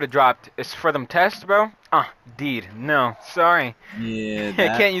pre-calc grade would have dropped. It's for them tests, bro. Deed. No, sorry. Yeah. I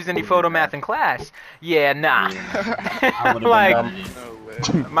that can't use any would've photo been- math in class. Yeah, nah. I would've been Like out of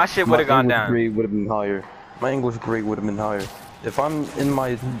there. No way. my shit would have gone English down. grade would have been higher. My English grade would have been higher. If I'm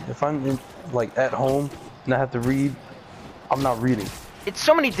like at home and I have to read, I'm not reading. It's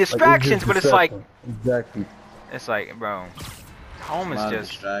so many Like, it's distractions, just but it's like distraction. Exactly. bro, home A is lot of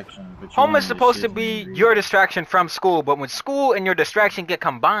just. distractions, but you Home wanna is supposed to sit be and your distraction from school, but when school and your distraction get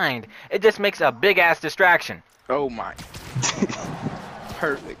combined, it just makes a big ass distraction. Oh my.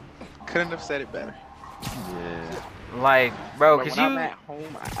 Perfect. Couldn't have said it better. Yeah. Like, bro, But cause when I'm you at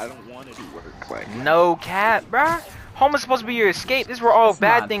home, I don't want to do work. Like, no cap, bro. Home is supposed to be your escape. This is where all It's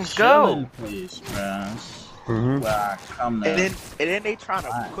bad not things chilling go. Place, bro. Mhm. Where I come and to. then they trying to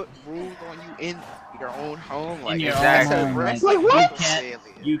Right. put rules on you in your own home. Like, In your Exactly. own home, That's like, like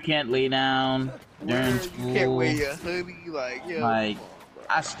what? You can't lay down during You school. can't wear your hoodie. Like, yo, Like, come on, bro.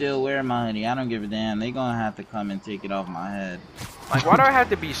 I still wear my hoodie. I don't give a damn. They gonna have to come and take it off my head. Like, why do I have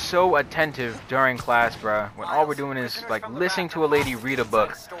to be so attentive during class, bro? When all we're doing is like listening to a lady read a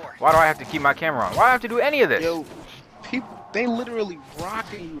book. Why do I have to keep my camera on? Why do I have to do any of this? Yo, people, they literally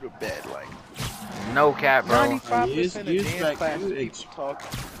rocking you to bed. Like, No cap, bro. 95% You of dance expect- class you people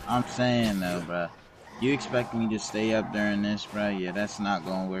talking. I'm saying though, bro. You expect me to stay up during this, bro? Yeah, that's not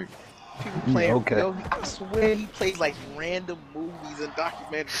gonna work. People playing. Okay. Yo, I swear he plays like random movies and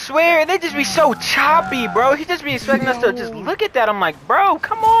documentaries. Swear, they just be so choppy, bro. He just be expecting us to just look at that. I'm like, bro,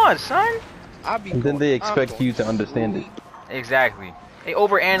 come on, son. I be And then going- they I'm expect going you to understand it. sleep. Exactly. They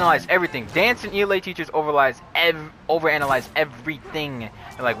overanalyze everything. Dance and ELA teachers overanalyze everything.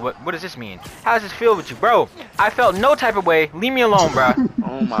 They're like, what does this mean? How does this feel with you, bro? I felt no type of way. Leave me alone, bro.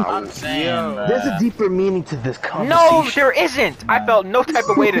 Oh my. I'm saying, bro. There's a deeper meaning to this conversation. No, there isn't. I felt no type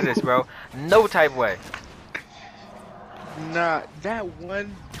of way to this, bro. No type of way. Nah, that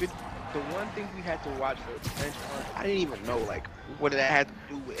one good. The one thing we had to watch for the benchmark, I didn't even know like what that had to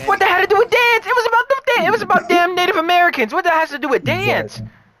do with. What that had to do with dance? It was about the dance. It was about damn Native Americans. What that has to do with dance?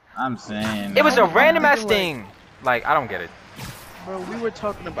 I'm saying. It was a I'm random ass thinking, thing. Like, I don't get it. Bro, we were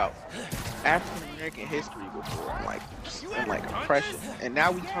talking about African American history before, and like oppression, and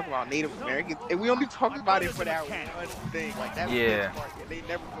now we talk about Native Americans, and we only talk about it for that one thing, like that. Yeah. benchmark, and they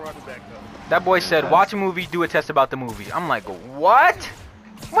never brought it back up. That boy said, watch a movie, do a test about the movie. I'm like, what?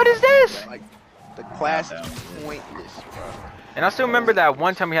 What is this? Like the class is pointless, bro. And I still remember that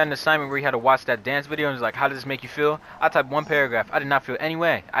one time we had an assignment where he had to watch that dance video and was like, how does this make you feel? I typed one paragraph. I did not feel any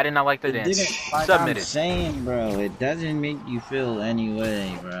way. I did not like the It dance. didn't, like I'm Submitted. saying, bro, it doesn't make you feel any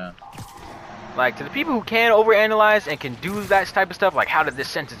way, bro. Like, to the people who can overanalyze and can do that type of stuff, like, how did this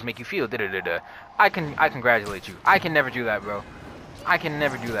sentence make you feel? Da-da-da-da. I congratulate you. I can never do that, bro. I can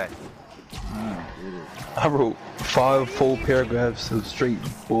never do that. I wrote 5 full paragraphs of straight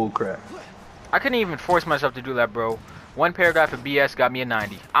bull crap. I couldn't even force myself to do that, bro. 1 paragraph of BS got me a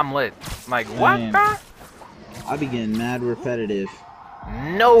 90. I'm lit. Like, what, Damn. bro? I be getting mad repetitive.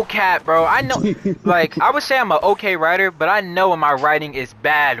 No cap, bro. I know, like, I would say I'm an okay writer, but I know when my writing is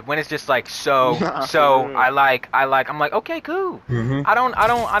bad when it's just like I like. I'm like, okay, cool. I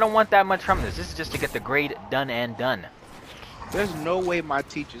don't want that much from this. This is just to get the grade done and done. There's no way my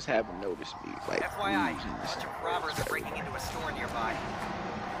teachers haven't noticed me. Like, FYI, robbers are breaking into a store nearby.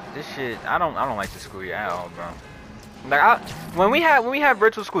 This shit, I don't like this school year at all, bro. Like, when we had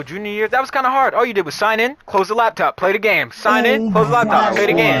virtual school junior year, that was kind of hard. All you did was sign in, close the laptop, play the game. Sign in, close the laptop, play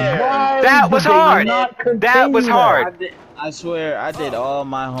the game. That was hard. That was hard. I swear, I did all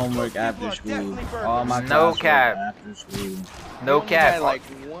my homework after school. All my No classwork cap. after school. No we only had, cap. like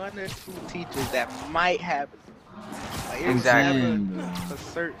 1 or 2 teachers that might have it. Like, it was Exactly. never a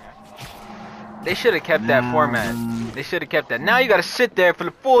certain. They should have kept that format. They should have kept that. Now you gotta sit there for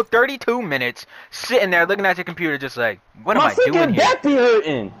the full 32 minutes, sitting there looking at your computer, just like, what am I doing freaking here? back be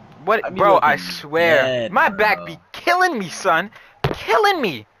hurting. What, I be bro? I looking swear, dead, my bro. back be killing me, son, killing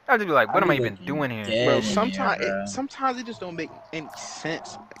me. I would be like, what I am I be even looking doing here? dead. Bro, Yeah, sometimes bro. sometimes it just don't make any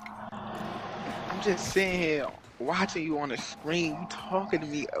sense. Like, I'm just sitting here watching you on the screen, you talking to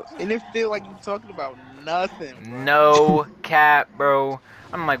me, and it feel like you talking about nothing. Bro. No cap, bro.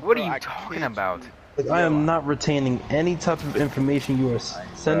 I'm like, what Bro, are you I talking kid about? you. Like, I am not retaining any type of information you are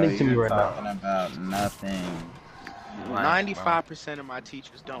sending to me You're right now. talking about nothing. 95% of my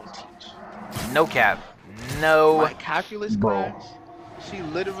teachers don't teach. No cap. No. My calculus Bro. class, she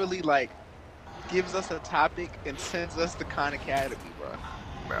literally like gives us a topic and sends us to Khan Academy, bro.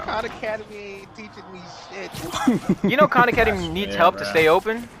 Bro. Khan Academy ain't teaching me shit. You know Khan Academy needs Yeah, help to bro. stay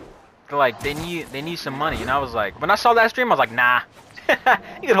open? Like, they need some money. And I was like, when I saw that stream, I was like, nah.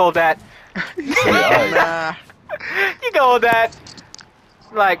 You can hold that. Nah. You can hold that.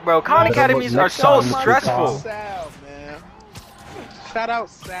 Like, bro, Khan But Academies are next so time, stressful. Sal, man. Shout out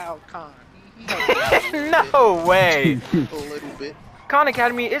Sal Khan. He helped me No way. a little bit. Khan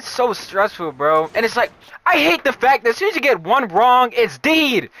Academy, it's so stressful, bro. And it's like, I hate the fact that as soon as you get 1 wrong, it's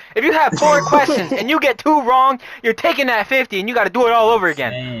deed. If you have 4 questions and you get 2 wrong, you're taking that 50 and you got to do it all over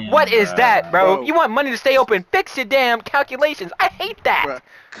again. Damn, What is bro. that, bro? Bro. You want money to stay open? Fix your damn calculations. I hate that. Bruh,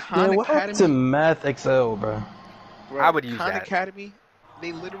 Khan Man, what happened to Academy, Math XL, bro? bruh, I would use Khan that. Academy,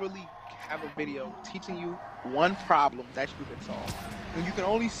 they literally have a video teaching you 1 problem that you can solve. And you can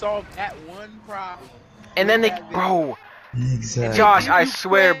only solve that 1 problem. And then they, with that video. bro, Exactly. Josh, Give I you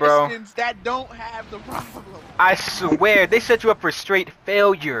swear, bro. questions that don't have the problem. I swear, they set you up for straight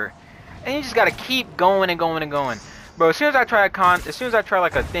failure. And you just gotta keep going and going and going. Bro, as soon as I try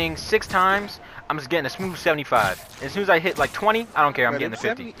like a thing 6 times, I'm just getting a smooth 75. As soon as I hit like 20, I don't care, I'm Bruh, getting the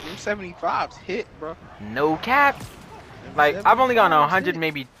them 50. 70 them 75s hit, bro. No cap. Like, I've only gone 100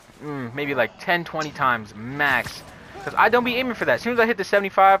 maybe like 10, 20 times max. Because I don't be aiming for that. As soon as I hit the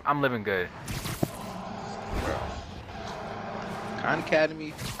 75, I'm living good. Khan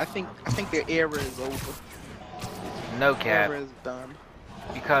Academy, I think their era is over. No Their cap. era is done.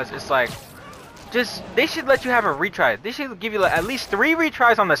 Because it's like, they should let you have a retry. They should give you like at least 3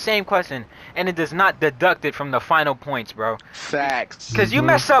 retries on the same question, and it does not deduct it from the final points, bro. Facts. Because you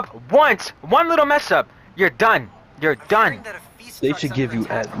mess up once, one little mess up, you're done. You're done. They should give you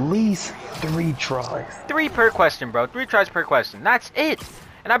at least 3 tries. 3 per question, bro. 3 tries per question. That's it.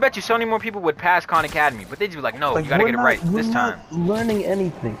 And I bet you so many more people would pass Khan Academy, but they'd just be like, no, Like, you gotta we're get it not- right we're this not time. learning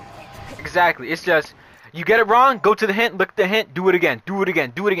anything. Exactly. It's just, you get it wrong, go to the hint, look at the hint, do it again, do it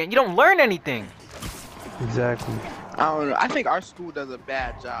again, do it again. You don't learn anything. Exactly. I don't know. I think our school does a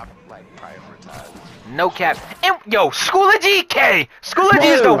bad job of like prioritizing. No cap. And yo, Schoology K! Schoology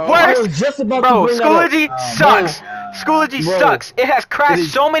is the Bro, I worst! was just about Bro, to bring that up. Schoology sucks! Schoology Bro, sucks! It has crashed it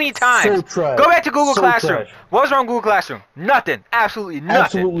is so many times! so trash. Go back to Google So Classroom. trash. What was wrong with Google Classroom? Nothing. Absolutely nothing.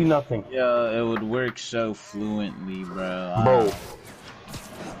 Absolutely nothing. Yeah, it would work so fluently, bro. Bro,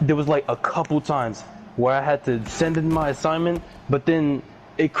 there was like a couple times where I had to send in my assignment, but then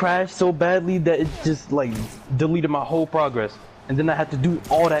it crashed so badly that it just like deleted my whole progress. And then I had to do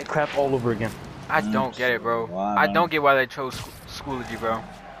all that crap all over again. I don't get it, bro. Wow. I don't get why they chose Schoology, bro.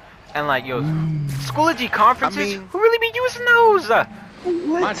 And like, yo, Schoology conferences? I mean- who really be using those?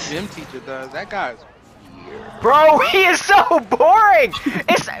 My gym teacher does. That guy's weird. Bro, he is so boring.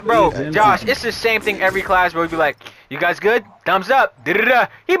 It's bro, Josh. It's the same thing every class, bro. He'd be like, "You guys good? Thumbs up." Da-da-da.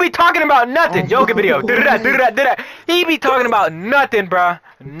 He be talking about nothing. Yoga video. Da-da-da, da-da-da, da-da. He be talking about nothing, bro.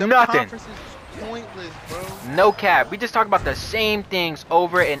 Them Nothing. conferences pointless, bro. No cap. We just talk about the same things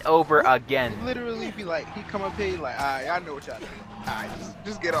over and over again. He literally be like, he come up here like, alright, I know what y'all do. Alright,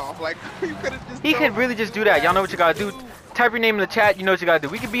 just get off. Like, you could have just. He could really just do that. Y'all know what you gotta do. Type your name in the chat. You know what you gotta do.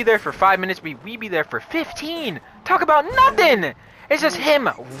 We could be there for 5 minutes. We be there for 15. Talk about nothing. It's just him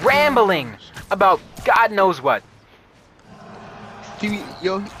rambling about God knows what.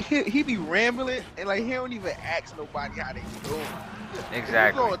 He be rambling and like he don't even ask nobody how they doing.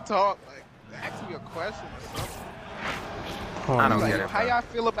 Exactly. He gonna talk like ask me a question or something. I don't Like, get it, how bro. y'all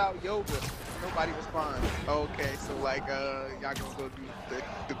feel about yoga? Nobody responds. Okay, so like y'all gonna go do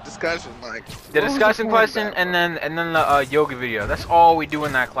the discussion like The what was discussion point of question that, and bro? then the yoga video. That's all we do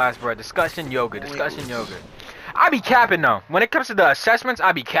in that class, bro. Discussion yoga. Discussion yoga. I be capping though. When it comes to the assessments,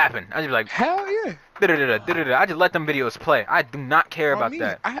 I be capping. I just be like, Hell yeah. da-da-da-da-da-da. I just let them videos play. I do not care On about me,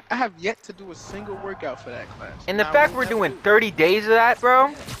 that. I have yet to do a single workout for that class. And the Not fact one we're ever doing do. 30 days of that,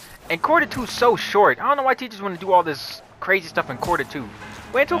 bro, and quarter 2 is so short. I don't know why teachers want to do all this crazy stuff in quarter 2.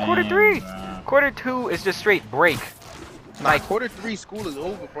 Wait until quarter 3. Bro. Quarter 2 is just straight break. Like quarter 3, school is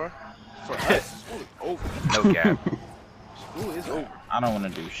over, bro. For us, school is over. No cap. School is over. I don't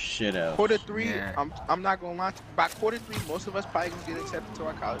want to do shit else. Quarter 3, Yeah. I'm not gonna lie. By quarter 3, most of us probably gonna get accepted to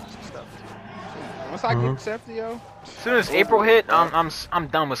our colleges and stuff. Once I get accepted, yo. As soon as April hit, I'm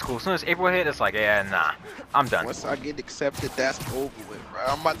done with school. As soon as April hit, it's like, yeah, nah, I'm done. Once I get accepted, that's over with, bro.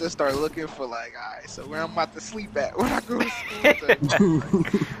 I'm about to start looking for like, alright, so where I'm about to sleep at when I go to school.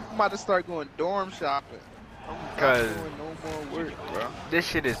 I'm about to start going dorm shopping. I'm not 'Cause- doing no more work, bro. This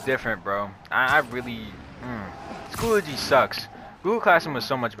shit is different, bro. I really, Schoology sucks. Google Classroom was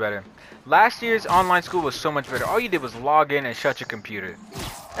so much better. Last year's online school was so much better. All you did was log in and shut your computer.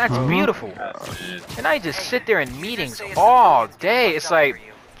 That's beautiful. And I just sit there in meetings all day. It's like,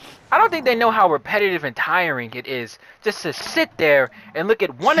 I don't think they know how repetitive and tiring it is just to sit there and look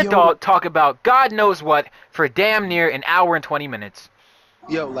at one Yo. adult talk about God knows what for damn near an hour and 20 minutes.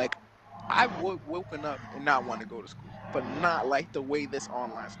 Yo, like, I've woken up and not want to go to school, but not like the way this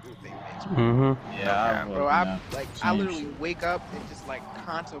online school thing makes me. Mm-hmm. Yeah, Bro, I literally wake up and just like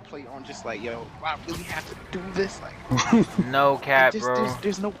contemplate on just like, yo, do I really have to do this? Like, No cap, just, bro.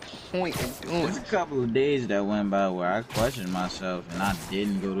 there's no point in doing There's a it. couple of days that went by where I questioned myself and I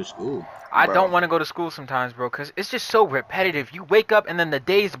didn't go to school. I Bro. don't want to go to school sometimes, bro, because it's just so repetitive. You wake up and then the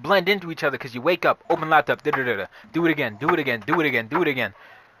days blend into each other because you wake up, open laptop, da-da-da-da, do it again, do it again, do it again, do it again.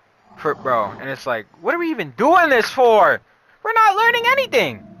 Bro, and it's like, what are we even doing this for? We're not learning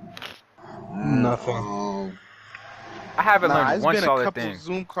anything. Nothing. Oh, I haven't Nah, learned it's one been a solid couple thing. of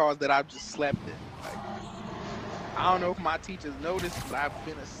Zoom calls that I've just slept in. Like, I don't know if my teachers noticed, but I've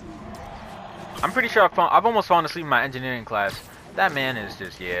been asleep. I'm pretty sure I've almost fallen asleep in my engineering class. That man is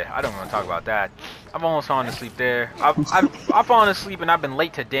just, yeah, I don't want to talk about that. I've almost fallen asleep there. I've fallen asleep and I've been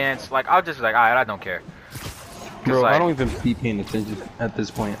late to dance. Like, I'll just be like, alright, I don't care. Bro, like- I don't even be paying attention at this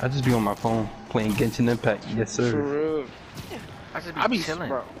point. I just be on my phone playing Genshin Impact. Yes, For sir. real. I just I be be chilling.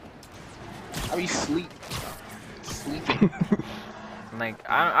 bro. I be sleeping. Like,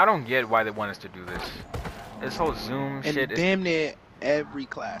 I don't get why they want us to do this. This whole Zoom And shit is damn near every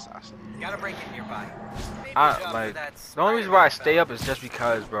class I see. Got a break in nearby. Maybe I, a job for like, that the only reason why I Spider-Man stay stuff. up is just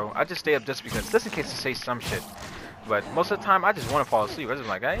because, bro. I just stay up just because, just in case to say some shit. But most of the time, I just want to fall asleep. I just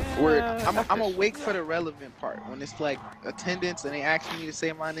like, Word. yeah, I'm fuck this. awake for the relevant part. When it's like attendance and they asking me to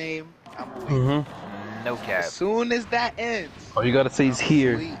say my name, I'm awake. Mm-hmm. No cap. As soon as that ends, All you gotta say is I'm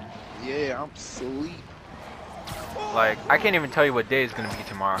here. asleep. Yeah, I'm asleep. Like, I can't even tell you what day is gonna be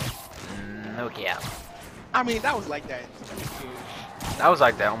tomorrow. No cap. I mean, that was like that in school too. I was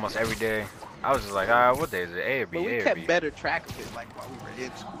like that almost every day. I was just like, what day is it? A or B? But we A or kept B? better track of it like while we were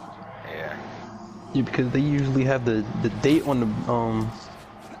in school. Yeah. Yeah, because they usually have the date on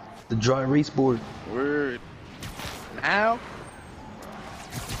the dry erase board. Word. Now,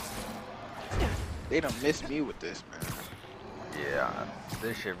 they done missed me with this, man. Yeah.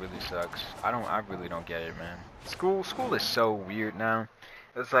 This shit really sucks. I really don't get it, man. School is so weird now.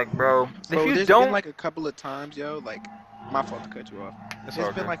 It's like, bro, Bro, if you there's don't, been like a couple of times, yo, like, my fault to cut you off. it's There's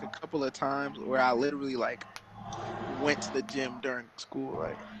all been good. like a couple of times where I literally like went to the gym during school,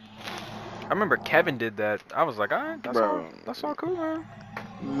 like, I remember Kevin did that. I was like, alright, Bro. that's all cool, man.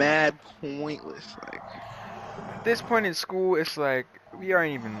 mad pointless, like. At this point in school, it's like we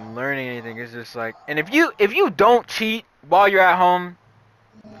aren't even learning anything. It's just like, and if you don't cheat while you're at home,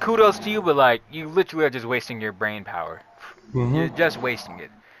 kudos to you, but like you literally are just wasting your brain power. Mm-hmm. You're just wasting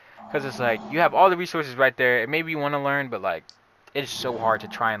it, because it's like you have all the resources right there, and maybe you want to learn, but like it's so hard to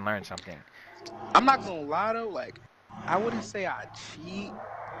try and learn something. I'm not gonna lie though, like, I wouldn't say I cheat,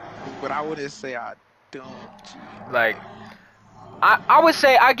 but I wouldn't say I don't cheat. Like I would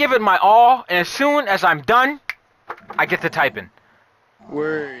say I give it my all, and as soon as I'm done, I get to typing.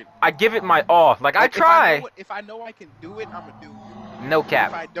 Word. I give it my all. Like I Like, try. If I know I can do it, I'm gonna do it. No If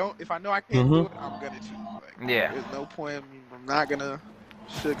cap. I don't, if I know I can't do it, I'm gonna cheat. Like, Yeah. there's no point. I'm not gonna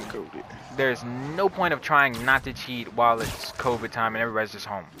sugarcoat it. There's no point of trying not to cheat while it's COVID time and everybody's just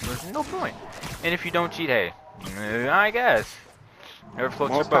home. There's no point. And if you don't cheat, hey, I guess. Never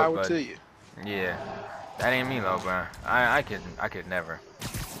floats your Most boat, power bud. to you. Yeah. That ain't me though, bro. I could never.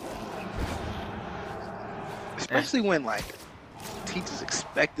 Especially when like teachers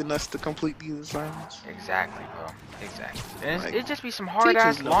expecting us to complete these assignments. Exactly, bro. Exactly. And Like, it'd just be some hard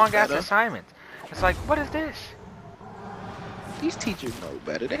ass, teachers know long ass better. assignments. It's like, what is this? These teachers know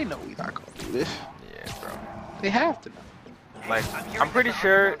better. They know we're not gonna do this. Yeah, bro. They have to know. Like, I'm pretty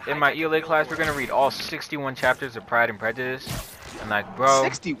sure in my ELA class we're gonna read all 61 chapters of Pride and Prejudice. And like, bro.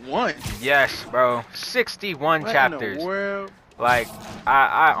 61. Yes, bro. 61 What chapters. in the world? Like,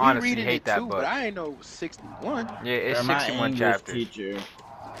 I We honestly reading hate it that too, book. I ain't know it was 61. Yeah, it's My 61 English chapters. teacher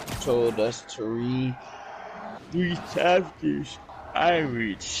told us to read 3 chapters. I ain't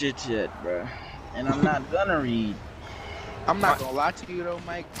read shit yet, bro. And I'm not gonna read. I'm not gonna lie to you though,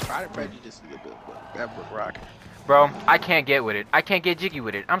 Mike. Pride and Prejudice is a good book. That book rocking. Bro, I can't get with it. I can't get jiggy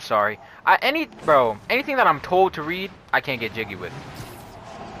with it. I'm sorry. Anything that I'm told to read, I can't get jiggy with.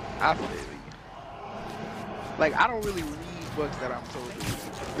 I feel you. Like, I don't really read books that I'm told to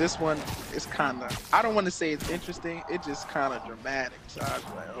read. This one is kind of, I don't want to say it's interesting, it's just kind of dramatic. So I was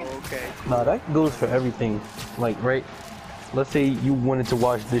like, oh, okay. Nah, that goes for everything. Like, right? Let's say you wanted to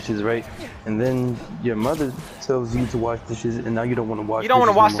wash dishes, right? And then your mother tells you to wash dishes, and now you don't want to wash. You don't want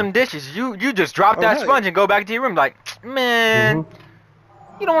to wash no some more. dishes. You just drop Oh, that hell sponge and go back to your room. Like, man,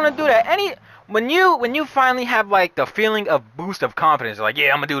 you don't want to do that. When you finally have like the feeling of boost of confidence, like,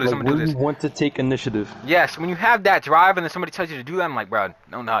 yeah, I'm gonna do this. Like, I'm gonna do when this. you want to take initiative. Yes, when you have that drive and then somebody tells you to do that, I'm like, bro,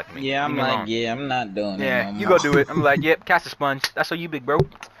 don't knock me. Yeah, I'm Leave me like, alone. yeah, I'm not doing it. Yeah, no you more. go do it. I'm like, yep, cast a sponge. That's all you, big bro.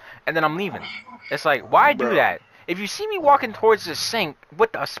 And then I'm leaving. It's like, why do Bro. that? If you see me walking towards the sink with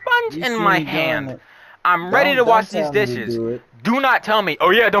a sponge You in see my me doing hand, it. I'm ready to wash these Don't tell me to dishes. do it. Do not tell me,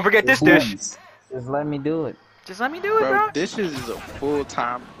 oh yeah, don't forget this dish. Just let me do it. Just let me do it, bro. Bro, dishes is a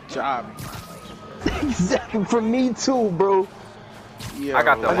full-time job. Exactly, for me too, bro. Yo, I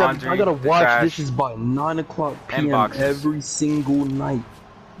got the laundry, I gotta the wash trash, dishes by 9 o'clock and p.m. boxes. every single night.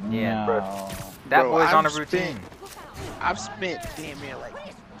 Yeah, No. That Bro, boy's on a I've routine. I've spent damn near like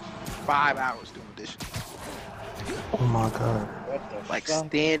 5 hours doing dishes. Oh my god. What the Like fuck?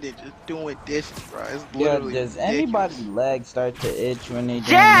 standing, just doing dishes, bro. It's Yo, literally does ridiculous. anybody's legs start to itch when they doing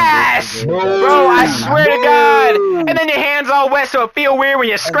Yes! the dishes? Bro, I swear to God. And then your hands all wet, so it feel weird when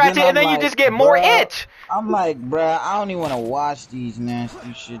you scratch it, and then I'm you like, just get more bruh, itch. I'm like, bruh, I don't even want to wash these nasty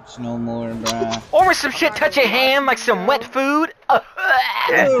shits no more, bruh. Or when some shit touch your hand, like some wet food.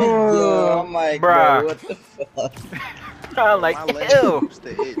 Yo, I'm like, Bruh. bruh, what the fuck? I'm like, My legs ew. used to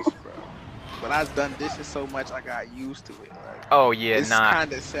itch, bro. But I've done dishes so much, I got used to it. Like, Oh yeah, it's nah.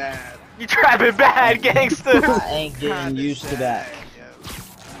 kind of sad. You trapping bad, gangster. I ain't getting Kinda used to that. sad,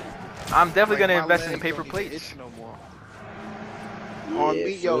 yo. I'm definitely Like, gonna my invest in the legs paper don't even plates. itch no more. On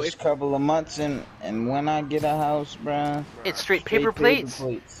me, yo, first it's couple of months and when I get a house, bruh, It's straight straight paper plates.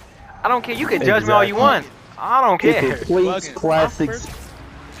 plates. I don't care. You can judge me all you want. I don't care. Paper plates, Bugging. plastics,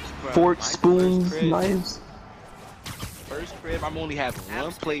 Bro, forks, my spoons, first crib- knives. First crib, I'm only having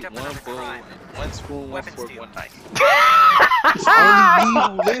one plate, one bowl, and one spoon, one Weapons fork, deal. one knife. It's only me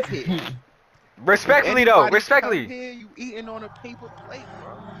who live here. Respectfully though, Anybody respectfully, come here, you eating on a paper plate,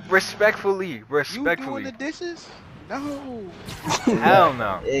 bro. respectfully, You doing respectfully. the dishes? No, Hell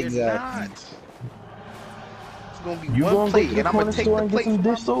no. you're Exactly. not. It's gonna be You one gonna go plate, to the and I'm gonna corner take store the and get plate some from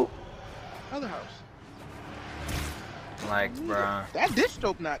dish my soap? other house. Like, bruh. That dish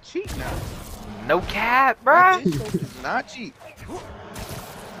soap not cheap now. No cap, That bruh. dish soap is not cheap.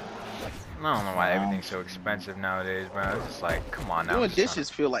 I don't know why everything's so expensive nowadays, bro. It's just like, come on now. Doing I'm just dishes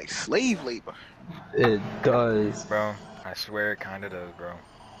feel like slave labor. It does. bro. I swear it kinda does, bro.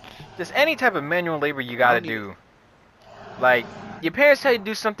 Just any type of manual labor you gotta don't do. Like, your parents tell you to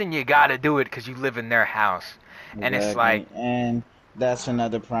do something, you gotta do it because you live in their house. And it's like, and that's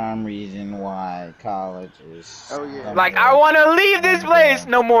another prime reason why college is. Oh, yeah. like I want to leave this place.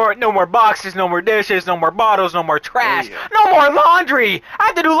 No more boxes, no more dishes, no more bottles, no more trash, yeah. no more laundry. I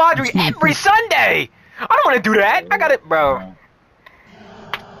have to do laundry every Sunday. I don't want to do that. I got it, bro.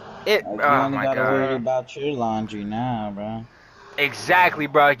 It. Like, you Oh only my gotta worry god. about your laundry now, bro. Exactly,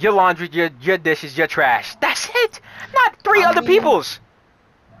 bro. Your laundry, your dishes, your trash. That's it. Not three I other mean- people's.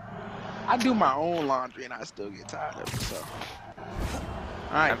 I do my own laundry and I still get tired of it, so.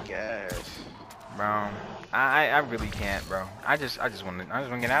 I guess. Bro, I really can't, bro. I just want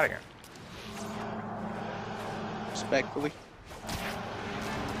to get out of here. Respectfully.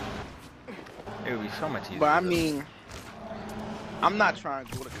 It would be so much easier. But I mean, I'm not trying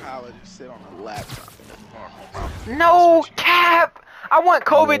to go to college and sit on a laptop. No cap. I want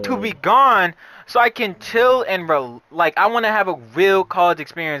COVID to be gone so I can chill and like I want to have a real college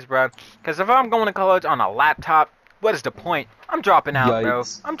experience, bro. Because if I'm going to college on a laptop, what is the point? I'm dropping out, bro.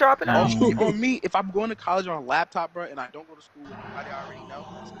 I'm dropping out. On me, if I'm going to college on a laptop, bro, and I don't go to school with nobody I already know,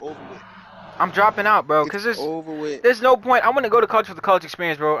 it's over with. I'm dropping out, bro, because there's no point. I want to go to college for the college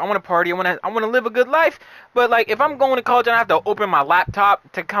experience, bro. I want to party. I want to live a good life. But like, if I'm going to college and I have to open my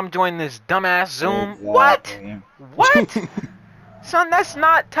laptop to come join this dumbass Zoom, Exactly. what? Son, that's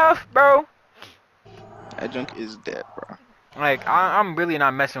not tough, bro. That junk is dead, bro. Like, I'm really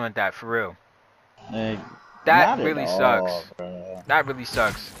not messing with that for real. Like, That not really at sucks. all, bro. That really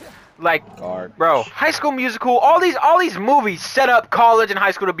sucks. Like, Garbage. bro, High School Musical, all these movies set up college and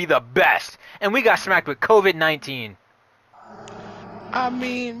high school to be the best, and we got smacked with COVID-19. I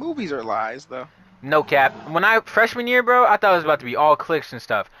mean, movies are lies, though. No cap. When freshman year, bro, I thought it was about to be all cliques and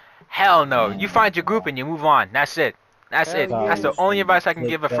stuff. Hell no. You find your group and you move on. That's it. That's it. That's the only advice I can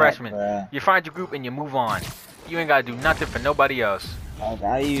give a freshman. You find your group and you move on. You ain't gotta do nothing for nobody else. Like,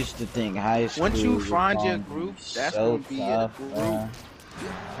 I used to think high school. Once you was find your gonna group, be that's so gonna be tough, a group. bro.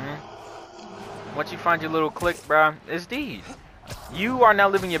 Once you find your little clique, bro, it's these. You are now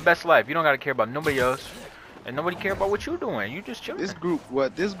living your best life. You don't gotta care about nobody else, and nobody care about what you doing. You just chilling. This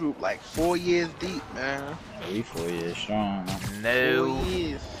group like 4 years deep, man. 3-4 years strong. No 4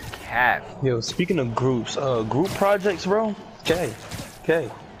 years. cap. Yo, speaking of groups, group projects, bro. Okay,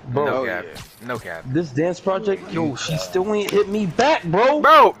 bro. No Oh, cap. yeah. No cap. This dance project, yo, she still ain't hit me back, bro.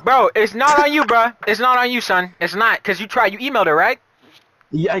 Bro, it's not on you, bro. It's not on you, son. It's not, cause you emailed her, right?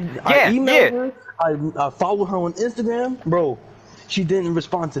 Yeah, I emailed her. I followed her on Instagram, bro. She didn't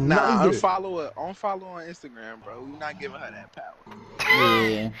respond to Nah, nothing. unfollow her on Instagram, bro. We're not giving her that power.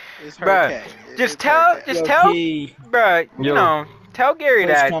 Yeah. It's her Bruh, cat. just It's her tell, cat. just Yo, tell, Key, bro. You Yo. know, tell Gary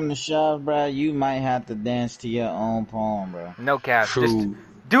first that. come to shove, bro, you might have to dance to your own poem, bro. No cap. Just True.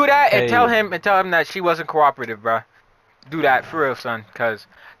 do that and Hey. tell him that she wasn't cooperative, bro. Do that for real, son, cause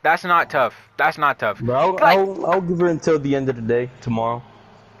that's not tough. That's not tough. Bro, Like- I'll give her until the end of the day tomorrow.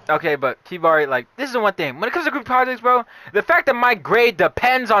 Okay, but Kivari, like, this is the one thing. When it comes to group projects, bro, the fact that my grade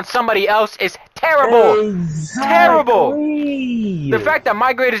depends on somebody else is terrible. Terrible. The fact that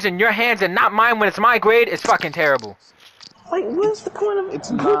my grade is in your hands and not mine when it's my grade is fucking terrible. like, what's the point of It's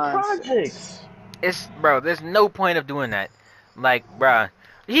group nonsense. projects? Bro, there's no point of doing that. Like, bruh,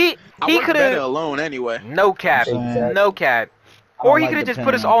 he I work could better have alone anyway. no cap, Exactly. no cap. I don't Or he like could have just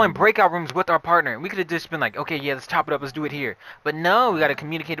put depending us on all in people. breakout rooms with our partner. We could have just been like, okay, yeah, let's chop it up, let's do it here. But no, we gotta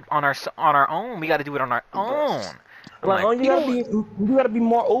communicate on our own. We gotta do it on our own. I'm Like, like, you gotta be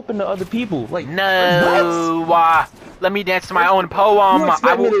more open to other people. Like, no, let me dance to my own poem.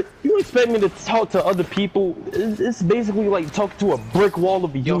 you expect me to talk to other people? It's basically like talking to a brick wall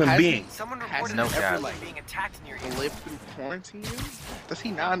of a human has being. Someone Has reported no this cap. like being attacked near you. Lived through quarantine? Does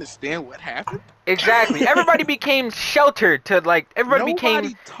he not understand what happened? Exactly. Everybody became sheltered to like. Everybody Nobody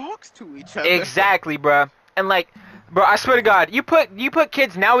became talks to each other. exactly, bruh. And like, bro, I swear to God, you put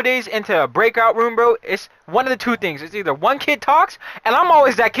kids nowadays into a breakout room, bro. It's one of the two things. It's either one kid talks, and I'm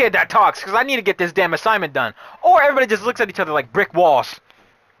always that kid that talks because I need to get this damn assignment done, or everybody just looks at each other like brick walls.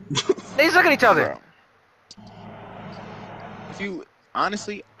 They just look at each other. Bro. If you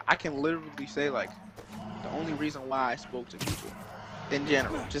honestly, I can literally say like the only reason why I spoke to people in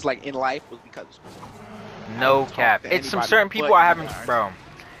general, just like in life, was because of school. No talk cap. to It's some anybody certain people but I you haven't, guys. bro.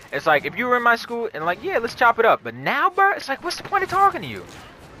 It's like if you were in my school and like, yeah, let's chop it up. But now, bro, it's like, what's the point of talking to you?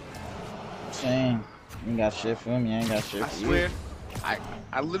 Saying, you ain't got shit for me, I ain't got shit I for swear, you.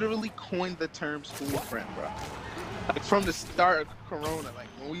 I literally coined the term school friend, bro. Like from the start of Corona, like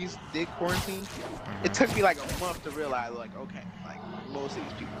when we did quarantine, it took me like a month to realize, like, okay, like most of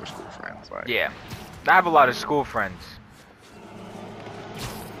these people were school friends. Like, Yeah, I have a lot of school friends.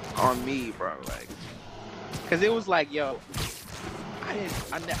 on me, bro. Like, cause it was like, yo, I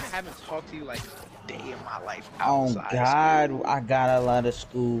haven't talked to you like a day in my life Oh outside. God, School. I got a lot of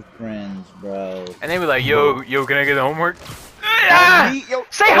school friends, bro. And they were like, yo, can I get the homework? Ah! Me, yo,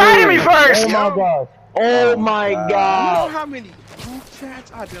 Say hi to me first! Oh my god. Oh my you know god. how many group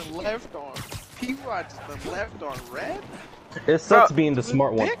chats I just left on? People I just been left on red? It sucks Bro, being the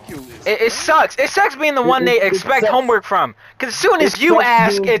smart one. Ridiculous. It sucks. It sucks being the one they it expect sucks. homework from. Cause as soon as It you sucks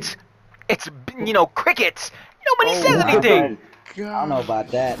ask, being- it's crickets. Nobody Oh says my anything. I don't know about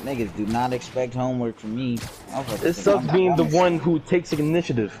that. Niggas do not expect homework from me. It sucks being the one who takes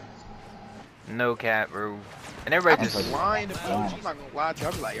initiative. No cap, bro. And everybody I'm just lying to people. I'm not gonna lie to you.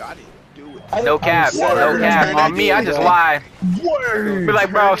 I'm like, yo, I didn't do it. no cap, no cap. On me, I just lie. Word. Be like,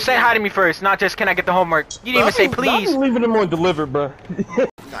 bro, say hi to me first, not just can I get the homework. You didn't even say please. I'm leaving them on delivered, bro.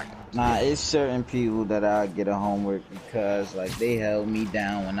 Nah, it's certain people that I get a homework because like they held me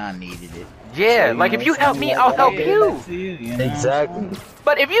down when I needed it. Yeah, So, like if you help something me, like I'll that, help give you. that to you know Exactly.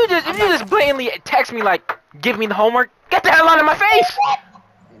 But if you just blatantly text me like, give me the homework, get the hell out of my face.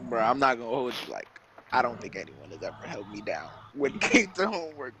 Bro, I'm not gonna hold you. Like, I don't think anyone has ever held me down when it came to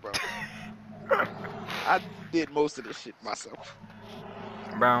homework, bro. I did most of this shit myself.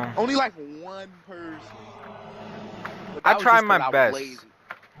 Bro, Only like one person. But I that was try just 'cause my I was best. lazy.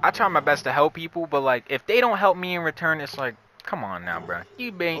 I try my best to help people, but like if they don't help me in return, it's like, come on now, bro.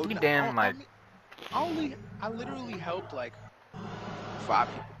 You Oh, no, damn like. I literally helped like 5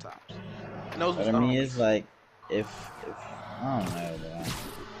 people tops. And those was But I mean, homies. it's like if I don't know, bro.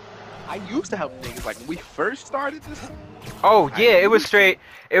 I used to help niggas like when we first started this. Oh yeah, it was straight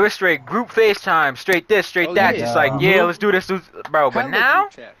group FaceTime, straight this, straight Oh, that, yeah. just like yeah, let's do this, bro. But Hella now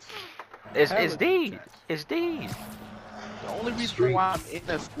group chats. it's Hella group these, chats. it's these. The only reason why I'm in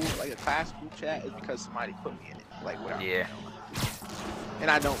a school, like a class group chat, is because somebody put me in it, like without Yeah, and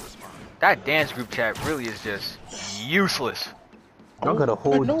I don't respond. that dance group chat really is just useless. Y'all got a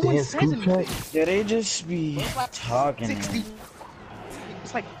whole But no one dance says group chat? anything. Yeah, they just be It's like talking. 60.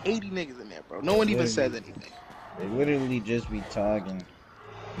 It's like 80 niggas in there, bro. No one even says anything. They literally just be talking.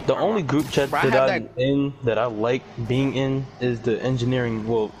 The only group chat Bro, I that have I'm in, that I like being in, is the engineering,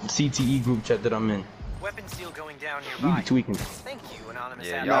 well, CTE group chat that I'm in. Weapon seal going down You nearby. be tweaking. Thank you, anonymous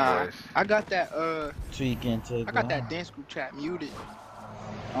Yeah, admin. y'all boys. I got that Tweaking to. I got that dance group chat muted.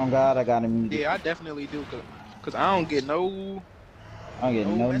 Oh God, I got him. Yeah, I definitely do, cause I don't get no. I don't get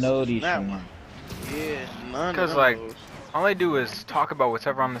no no message notice from from that them. Yeah, none. Cause of like, those. all I do is talk about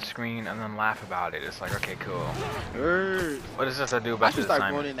whatever on the screen and then laugh about it. It's like, okay, cool. Word. What is this I do I about should this start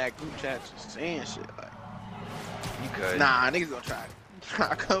going assignment? in that group chat just saying shit like, You could. nah, niggas gonna try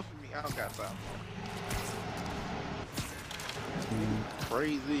it. Come for me, I don't got time.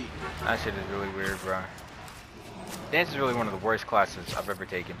 Crazy. That shit is really weird, bro. Dance is really one of the worst classes I've ever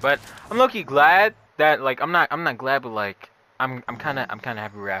taken. But I'm low-key glad that like I'm not glad, but like I'm kind of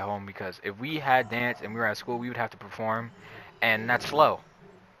happy we're at home, because if we had dance and we were at school, we would have to perform, and that's slow.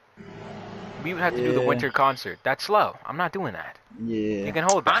 We would have to do the Yeah. winter concert. That's slow. I'm not doing that. You Yeah. can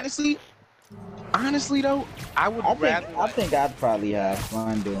hold that. Honestly though, I would rather. I think I'd probably have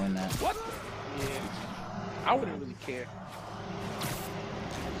fun doing that. What? Yeah. I wouldn't really care.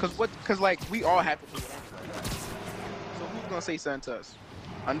 Cause like we all have to do it anyway, right? So who's gonna say something to us?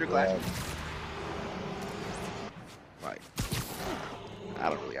 Underclassmen? Like, I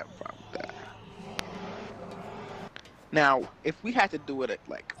don't really have a problem with that. Now, if we had to do it at,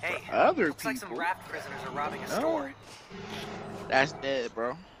 like for Hey, other looks like some people, raft prisoners are robbing a No. store. that's dead,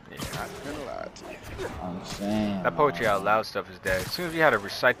 bro. Yeah. Not gonna lie to you. I'm saying. That poetry out loud stuff is dead. As soon as we had to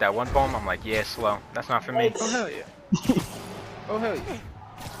recite that one poem, I'm like, yeah, slow. That's not for me. Oh hell yeah. Oh hell yeah.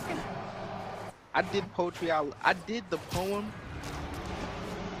 I did poetry out. I did the poem.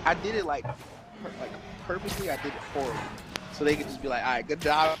 I did it like purposely. I did it horribly, so they could just be like, "All right, good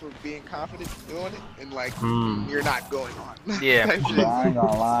job for being confident in doing it," and like you're not going on. Yeah. Type shit. Bro, I ain't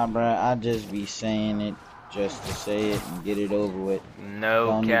gonna lie, bro. I just be saying it just to say it and get it over with. No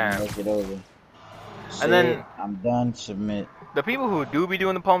Don't even cap. look it over. Say And then- it, I'm done. Submit. The people who do be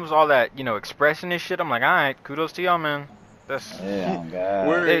doing the poems, all that, expressing this shit, I'm like, alright, kudos to y'all, man. That's, Yeah, oh God.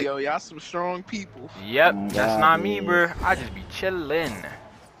 Word, Hey. yo, y'all some strong people. yep, Oh, that's God, not me, dude. bro. I just be chillin'.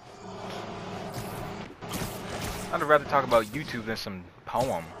 I'd rather talk about YouTube than some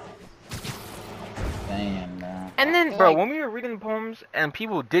poem. Damn, man. And then, bro, Like- when we were reading the poems and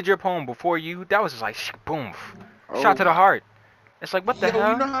people did your poem before you, that was just like, boom, Oh shot to the my- heart. It's like, what the Yo,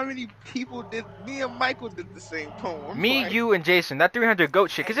 hell? you know how many people did? Me and Michael did the same poem. Me, Like, you, and Jason, that 300 goat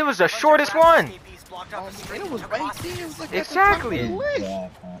shit, because it was the Bunch of shortest raft one. escapees blocked off the street it was and took right hostages. there. It was like Exactly. At the top of the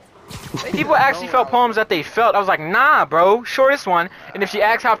list. Exactly. People actually felt poems that they felt. I was like, nah, bro, shortest one. And if she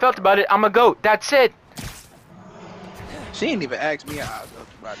asked how I felt about it, I'm a goat. That's it. She didn't even ask me how I felt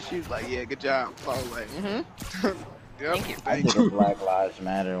about it. She was like, "Yeah, good job." I was like, "Mm-hmm." Yep, Thank you. I did a Black Lives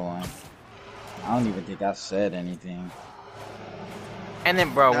Matter one. I don't even think I said anything. And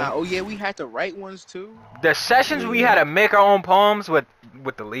then, bro, Nah, oh yeah, we had to write ones too. the sessions we had to make our own poems with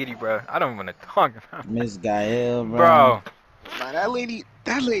the lady, bro. I don't even want to talk about it. Miss Gael, bro. Bro, Nah, that lady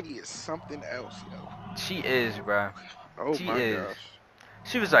is something else, yo. she is, bro. Oh She my is. gosh.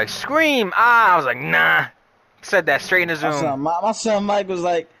 She was like, scream, ah. I was like, nah. Said that straight in the My Zoom. son, my son Mike was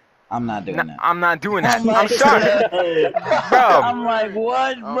like, I'm not doing that. I'm not doing that. I'm like, sorry, bro. I'm like,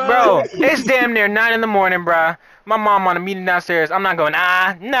 what, bro? Bro, it's damn near 9 in the morning, bro. My mom on a meeting downstairs. I'm not going.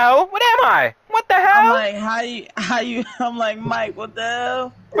 No. What am I? What the hell? I'm like, how you? I'm like, Mike, what the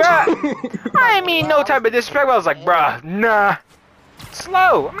hell? Bruh, I ain't mean no type of disrespect. But I was like, bruh, nah.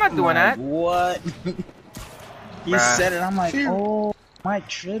 Slow. I'm not doing like, that. What? You Bruh. said it. I'm like, oh, Mike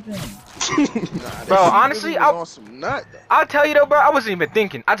tripping. Bro, honestly, on some nut. I'll tell you though, bro. I wasn't even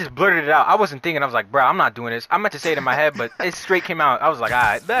thinking. I just blurted it out. I wasn't thinking. I was like, bro, I'm not doing this. I meant to say it in my head, but it straight came out. I was like,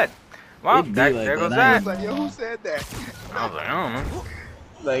 alright, bet. Well, It be there like goes that. I that. was like, yo, who said that? I was like, I don't know.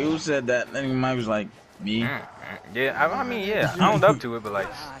 Like, who said that? Then Mike was like, me. Yeah, I mean, yeah, I owned up to it, but like,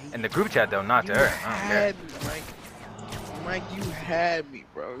 in the group chat though, not to her. I don't care. Had me, Mike, you had me,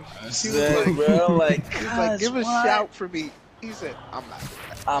 bro. She was Said, like, bro, like, he was like, give a what? shout for me. He said, I'm not doing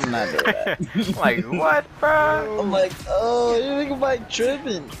that. I'm not doing that. Like, what, bro? I'm like, oh, you nigga Mike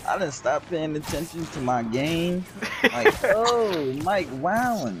tripping. I didn't stop paying attention to my game. Like, oh, Mike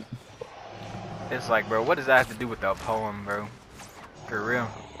wowing. It's like, bro, what does that have to do with the poem, bro? For real.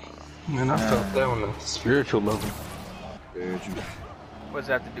 Man, I felt that on a spiritual level. What does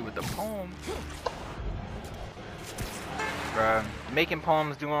that have to do with the poem? Bruh, making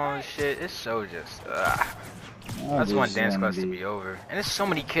poems, doing all this shit, it's so just, I just want dance class to be over. And there's so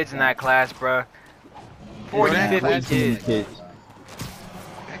many kids in that class, bruh. 40, that 50 class kids.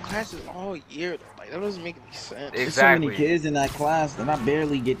 That class is all year, though. Like, that doesn't make any sense. There's so many Exactly. kids in that class that I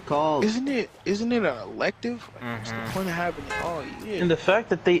barely get called. Isn't it an elective? Like, what's the point of having it all year? And the fact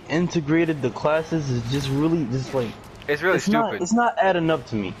that they integrated the classes is just really, just like, It's really stupid. It's not adding up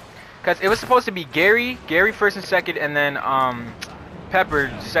to me. Cause it was supposed to be Gary first and second, and then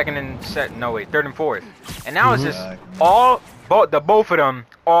Pepper second and third and fourth. And now it's just both of them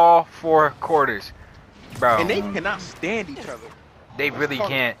all 4 quarters, bro. And they cannot stand each other. They really Fuck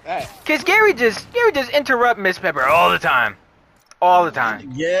can't. that. Cause Gary just interrupt Miss Pepper all the time, all the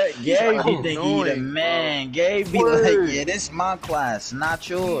time. Yeah, Gary be so thinking he the annoying, man. Gary be Word. like, yeah, this my class, not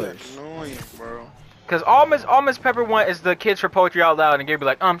yours. Annoying, bro. Cause all Miss Pepper want is the kids for poetry out loud, and Gary be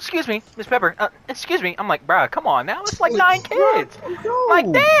like, excuse me, Miss Pepper, excuse me. I'm like, bruh, come on now, it's like 9 kids.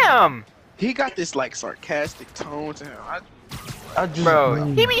 Like, damn, He got this like sarcastic tone to him. I just, bro.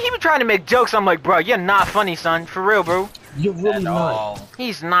 He be trying to make jokes. I'm like, bro, you're not funny, son, for real, bro. you're really At not. all.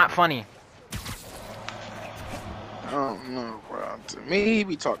 He's not funny. I don't know, bro. To me, he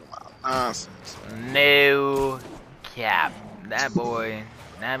be talking about nonsense. No cap. That boy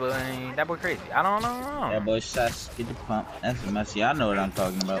crazy. I don't know. That boy shots, get the pump. That's messy. I know what I'm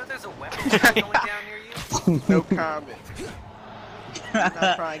talking You know about. there's a weapon shop going down near you? No comment. I'm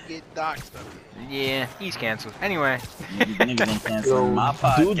not trying to get doxxed up here. Yeah, he's canceled. Anyway, Nigga done canceled Yo, my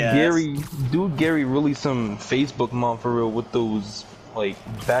podcast. dude Gary really some Facebook mom for real with those like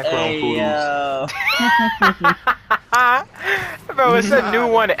background photos. bro, it's a new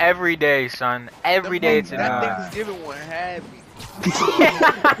one every day, son. Every day it's a new That one. Thanksgiving one had me.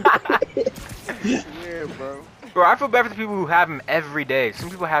 Swear, bro. Bro, I feel bad for the people who have him every day. Some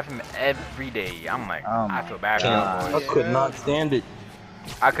people have him every day. I'm like, Oh I my feel bad for God. them I boys. could not stand it.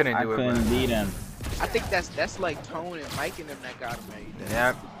 I couldn't I do it, couldn't bro. beat him. I think that's like Tone and Mike and them that got him every day.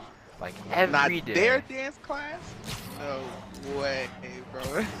 Yep. Like Not every day. their dance class? No way, bro.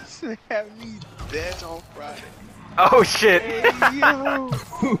 Should have me dead on Friday. Oh shit. Hey, yo.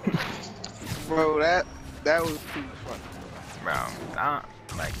 Bro, that was too funny. Bro,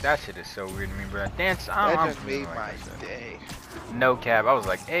 like that shit is so weird to me, bro. Dance, That I'm just feeling made like my that shit. day. No cap. I was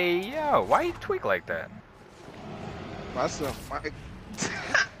like, hey yo, why you tweak like that? My son Mike.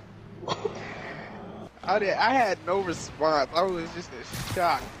 I had no response. I was just in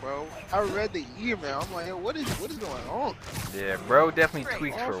shock, bro. I read the email. I'm like, yo, what is going on? Yeah, bro, definitely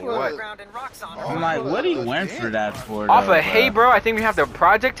tweaks for what? Ground and rocks on I'm it. like, what he went for that for? Off though, of hey bro, I think we have the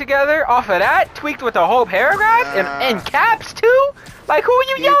project together. Off of that, tweaked with the whole paragraph and caps too. Like who are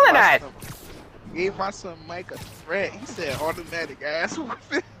you yelling at? Gave my son Mike a threat. He said automatic ass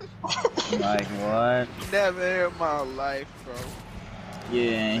whooping. Like what? Never in my life, bro.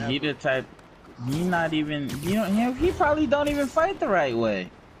 Yeah, and he the type. He not even. He probably don't even fight the right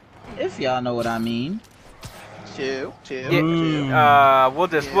way. If y'all know what I mean. Chill. Yeah, we'll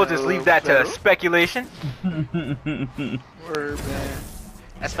just leave that to speculation. Word, man.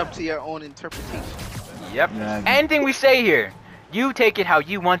 That's up to your own interpretation. Yep. Exactly. Anything we say here, you take it how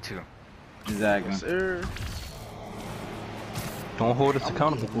you want to. Exactly. Sir. Don't hold us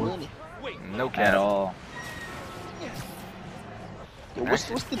accountable for it. No At cap. all. Yo, what's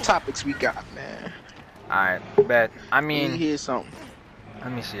the topics we got, man? Alright, bet. I Let me mean, hear something.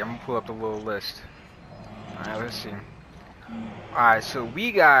 let me see. I'm gonna pull up the little list. Alright, let's see. All right, so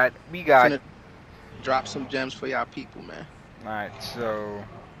we got. Finna drop some gems for y'all people, man. All right, so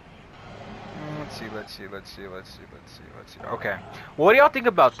let's see. Okay, well, what do y'all think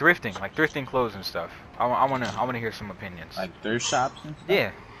about thrifting, like thrifting clothes and stuff? I wanna hear some opinions. Like thrift shops and stuff?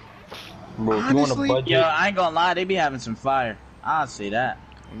 Yeah. Bro, if you want a Honestly, budget, Yo, I ain't gonna lie, they be having some fire. I'll say that.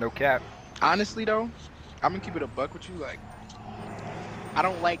 No cap. Honestly though, I'm gonna keep it a buck with you. Like, I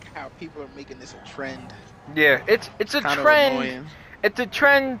don't like how people are making this a trend. Yeah, it's a Kind of trend. annoying. It's a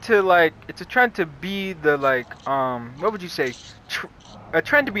trend to be the what would you say? A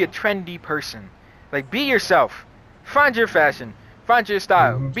trend to be a trendy person. Like, be yourself. Find your fashion. Find your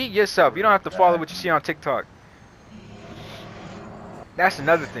style. Be yourself. You don't have to follow what you see on TikTok. That's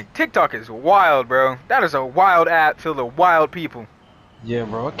another thing. TikTok is wild, bro. That is a wild app filled with wild people. yeah,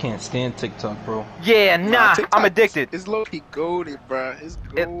 bro, I can't stand TikTok, bro. Yeah, nah, TikTok I'm addicted. It's low key goaded, bro. It's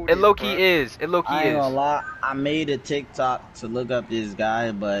goaded. It low key bruh. is. It low key I ain't gonna is. lie, I made a TikTok to look up this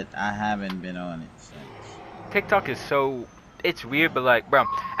guy, but I haven't been on it since. TikTok is so, it's weird, but like, bro,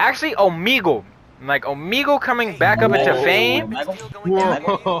 actually Omegle, like Omegle coming back up into Whoa. fame. Still going down near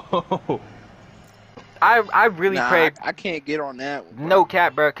you. Whoa. I really Nah, pray. I can't get on that one. Bro. No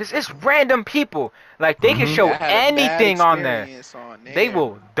cap, bro, cause it's random people. Like, they can show I had a bad anything on there. experience on there. They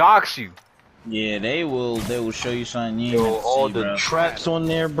will dox you. Yeah, they will show you something you ain't Yo, meant to all see, the bro. traps on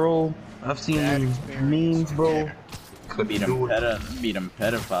there, bro. I've seen Bad them experience memes, on bro. there. Be them, be them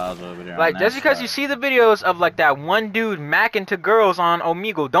pedophiles over there. Like, on just that because you side. see the videos of like that one dude macking to girls on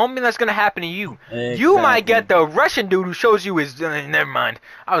Omegle, don't mean that's gonna happen to you. You might get the Russian dude who shows you his. Never mind.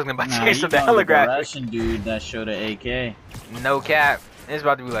 I was gonna Nah, change you some the gonna get the holographic. Russian dude that showed the AK. No cap. It's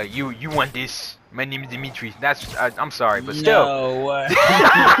about to be like, you want this? My name is Dimitri. That's I'm sorry, but still. No way.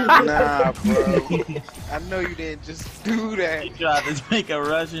 Nah, bro. I know you didn't just do that. He tried to make a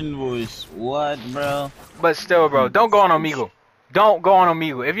Russian voice. What, bro? But still, bro, don't go on Omegle. Don't go on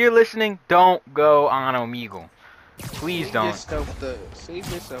Omegle. If you're listening, don't go on Omegle. Please don't.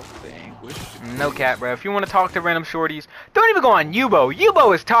 Save yourself the anguish. No cap, bro. If you want to talk to random shorties, don't even go on Yubo.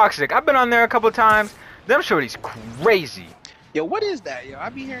 Yubo is toxic. I've been on there a couple times. Them shorties crazy. Yo, what is that, yo? I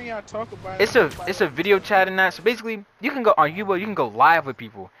be hearing y'all talk about it. It's a video chat in that. So basically, you can go on Yubo. You can go live with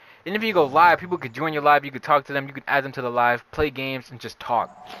people. And if you go live, people could join your live. You could talk to them. You could add them to the live, play games, and just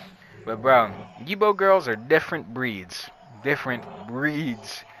talk. But bro, Yubo girls are different breeds. Different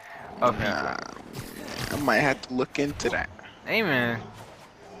breeds of people. I might have to look into that. Hey man,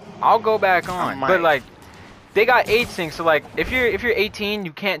 I'll go back on. might. But like, they got age sync, so like, if you're 18,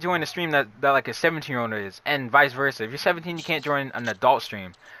 you can't join a stream that like a 17-year-old is, and vice versa. If you're 17, you can't join an adult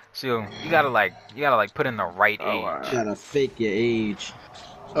stream. So you gotta put in the right age. Try to fake your age.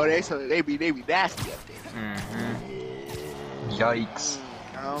 Oh, they be nasty up there. Yikes.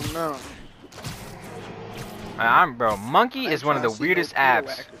 I don't know. Bro, Monkey is one of the weirdest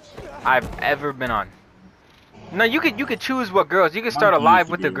apps I've ever been on. No, you could choose what girls. You could start a Monkey live used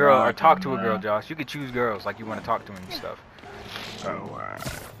to with be the girl or rocking, talk to a man. girl, Josh. You could choose girls like you want to talk to and stuff.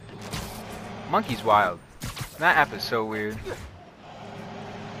 Monkey's wild. That app is so weird.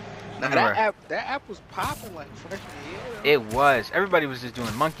 Now, that app was popping like freshman year. It was. Everybody was just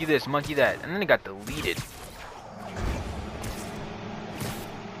doing monkey this, monkey that, and then it got deleted.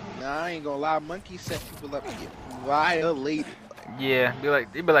 Nah, I ain't gonna lie. Monkey set people up to get violated. Yeah,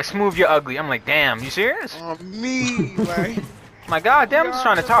 they'd be like, smooth, you're ugly. I'm like, damn, you serious? On me, like. My God, damn, I'm just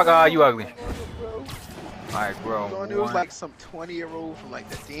trying to talk. Ah, you ugly. Alright, bro. It was like some 20-year-old from like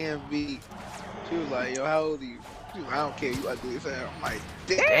the DMV. She was like, yo, how old are you? She was like, I don't care, you ugly as hell. I'm like,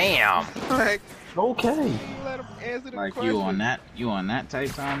 damn. Like, Okay. you let him answer the Like question. you on that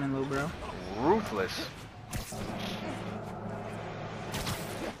type timing, little bro? Ruthless.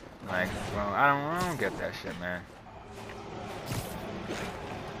 Like, bro, I don't get that shit, man.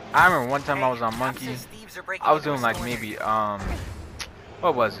 I remember one time I was on Monkey. I was doing like maybe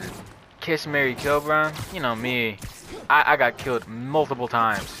what was it? Kiss, Marry, Kill, bro. You know me. I got killed multiple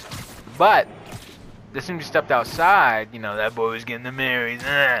times. But as soon as you stepped outside, you know that boy was getting the marries.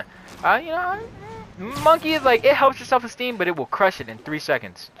 You know, Monkey is like, it helps your self-esteem, but it will crush it in 3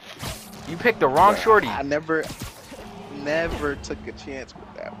 seconds. You picked the wrong shorty. I never took a chance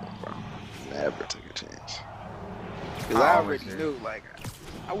with that one, bro. Never took a chance. Cause I already knew, like,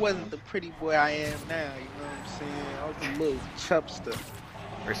 I wasn't the pretty boy I am now. You know what I'm saying? I was a little chubster.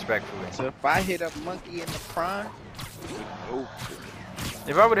 Respectfully. So if I hit a Monkey in the prime,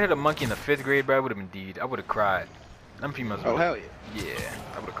 If I would have hit a Monkey in the 5th grade, bro, I would have been deed. I would have cried. Them females. oh hell yeah. Yeah,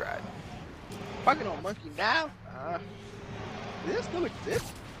 I would have cried. Fucking on Monkey now? Does it still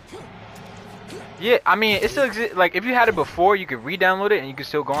exist? Yeah, I mean, it still exists. Like, if you had it before, you could re-download it and you could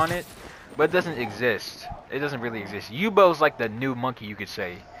still go on it. but it doesn't exist. It doesn't really exist. Yubo's like the new monkey, you could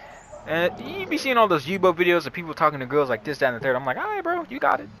say. And you be seeing all those Yubo videos of people talking to girls like this, that, and the third. I'm like, alright, bro, you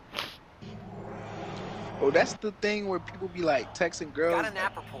got it. Oh, that's the thing where people be like texting girls. Got an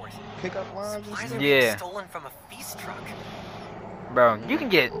app report. Pick up lines and Supplies stuff. are Yeah. stolen from a feast truck. Bro, you can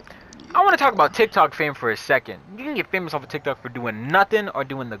get... I want to talk about TikTok fame for a second. You can get famous off of TikTok for doing nothing or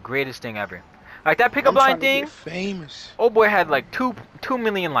doing the greatest thing ever. Like that pickup I'm line trying to thing. get famous. Old boy had like 2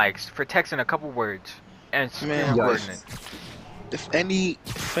 million likes for texting a couple words and screen Man, recording guys. it.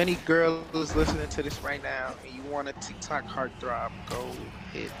 If any girl is listening to this right now and you want a TikTok heartthrob, go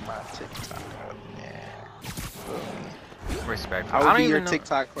hit my TikTok up, man. Respect. I I will don't be your even know.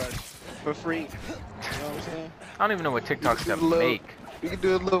 TikTok crush for free. You know what I'm saying? I don't even know what TikTok do stuff a little- make. We can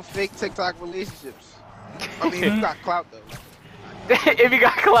do a little fake TikTok relationships. I mean, if you got clout though. If you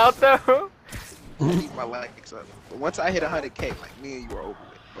got clout though. Keep my likes up. But once I hit 100K, like me and you are over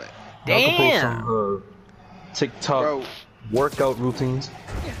with. But Y'all can post Damn. some TikTok bro, workout routines.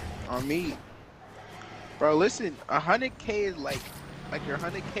 on me, bro. Listen, 100K is like your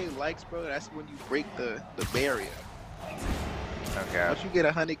 100K likes, bro. That's when you break the barrier. Okay. Once you get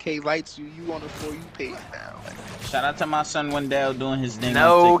 100K likes, you on the For You page now. Like, Shout out to my son Wendell doing his thing.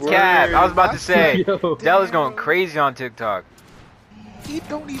 No on TikTok. cap. I was about to say. Yo. Della's going crazy on TikTok. he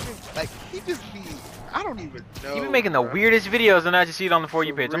don't even like. He just be. I don't even know. You be making the bro. weirdest videos and I just see it on the For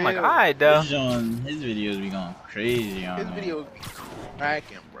You For page. I'm like, real. alright, Dell. His videos be going crazy on His there. videos be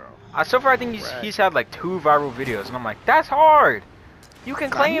cracking, bro. So far, I think Right. he's had like 2 viral videos, and I'm like, that's hard. You can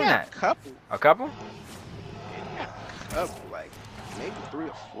Nah, claim he had that. A couple. A couple? Couple, like maybe 3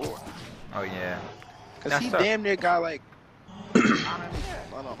 or 4. Oh yeah. Cause That's he tough. damn near got like, no,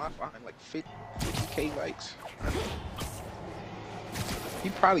 not 500, like 50K likes. He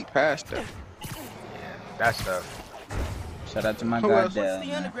probably passed that. That's tough. Shout out to my Who guy else? Dell. The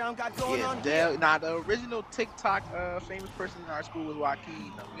man. underground got going Yeah, on Dell. Nah, the original TikTok famous person in our school was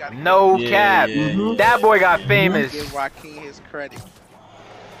Joaquin. We gotta No Yeah, cap. yeah. That boy got famous. give Joaquin his credit.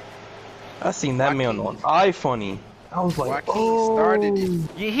 I seen that man on iFunny. I was like, Joaquin oh. started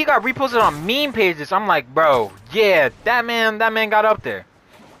it. He got reposted on meme pages. I'm like, bro, yeah, that man got up there.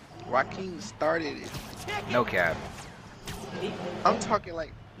 Joaquin started it. No cap. I'm talking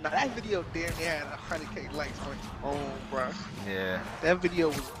like, now that video damn near had 100K likes on its own, bro. Yeah. That video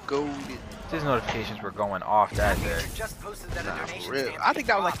was golded. His notifications were going off that day. You just posted that a Nah, donation for real. stamp I think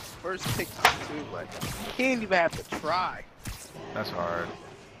that was like dropped. his first TikTok too. Like, he didn't even have to try. That's hard.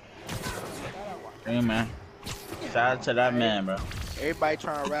 Hey, man. Shout out to that man, bro. Everybody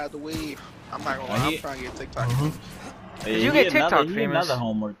trying to ride the wave. I'm not gonna Well, lie, I'm he- trying to get TikTok. Hey, You he get TikTok another, he famous. Another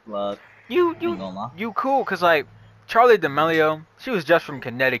homework plug. You Ain't gonna lie. you cool, cause like Charlie D'Amelio, she was just from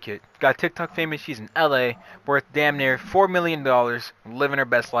Connecticut, got TikTok famous. She's in LA, worth damn near $4 million, living her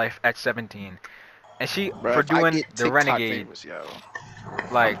best life at 17, and she Bruh, for if I doing get the TikTok Renegade, famous, yo,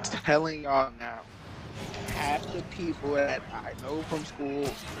 like I'm telling y'all now, half the people that I know from school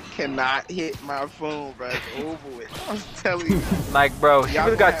cannot hit my phone, bro. It's over with. I'm telling you. like bro, she Y'all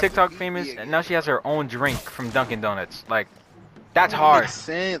really gonna got have to TikTok beat me famous, again. and now she has her own drink from Dunkin' Donuts. Like that's That hard. makes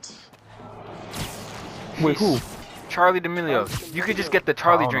sense. Wait, who? Charlie D'Amelio, you could just get the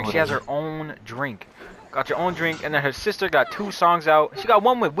Charlie I don't drink. know She what has that her own drink. Got your own drink, and then her sister got 2 songs out. She got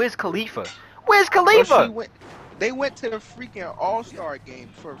one with Wiz Khalifa. Wiz Bro, Khalifa. they went to the freaking All-Star game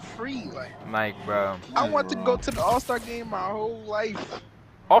for free. Like bro. I want to go to the All-Star game my whole life.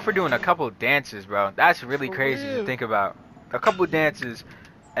 All for doing a couple dances, bro. That's really For crazy to real. think about. A couple dances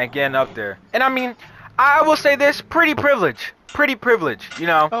and getting up there. And I mean, I will say this, pretty privilege. Pretty privilege, you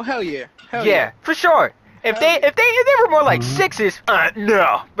know. Oh hell yeah. Hell Yeah, for sure. If Hell they were more like Mhm. 6s,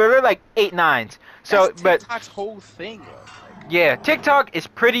 no. But they're like 8, 9s. So That's but TikTok's whole thing, yo. Like, yeah, TikTok is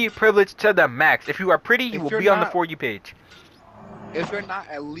pretty privileged to the max. If you are pretty, you If will you're be on the not- For You page. if you're not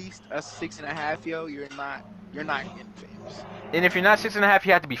at least a 6.5, yo, you're not getting famous. And if you're not 6.5,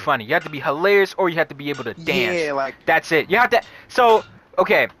 you have to be funny. You have to be hilarious, or you have to be able to dance. Yeah, like That's it. You have to. So,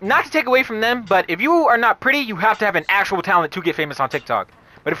 okay, not to take away from them, but if you are not pretty, you have to have an actual talent to get famous on TikTok.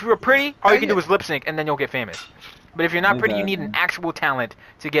 But if you are pretty, all you can do is lip sync, and then you'll get famous. But if you're not pretty, you need an Exactly. actual talent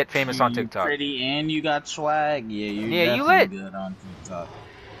to get famous on You TikTok. pretty and you got swag. Yeah, you Yeah, you definitely good on TikTok.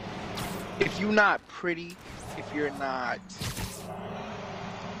 if you're not pretty, if you're not,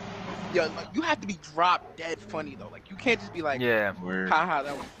 yo, like, you have to be drop dead funny though. Like you can't just be like, Yeah. Word. haha,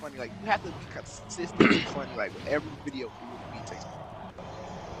 that was funny. Like you have to be consistently funny. Like with every video you would be TikTok.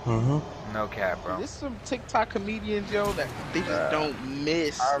 Mm-hmm. No cap, bro. There's some TikTok comedians, yo, that they just don't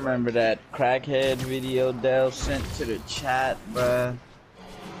miss. I remember that crackhead video Dell sent to the chat, bruh.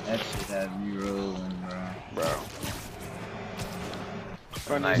 That shit had me rolling, bruh. bro.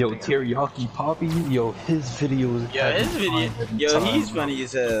 funny. Yo, Teriyaki Poppy, yo, his videos. Yo, his video. Yo, he's time, funny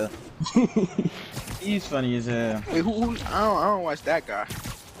as hell. He's funny as hell. Wait, who? I don't watch that guy.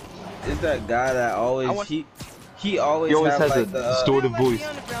 Is that guy that always he always He always have has like a the distorted voice.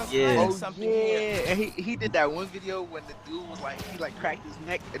 Yeah. Oh yeah, and he did that one video when the dude was like he like cracked his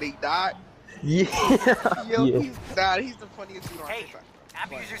neck and he died. Yeah. Yo, Yeah. he's the funniest dude on Hey, TikTok.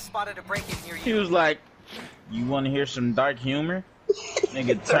 app user spotted a break-in near He you. was like, "You want to hear some dark humor?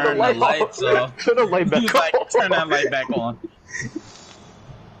 Nigga, turn the lights off." Turn the light back He was like, on. "Turn that light back on."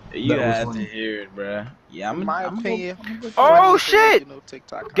 You That was had to funny. hear it, bruh. Yeah, In my opinion. Oh, funniest shit! original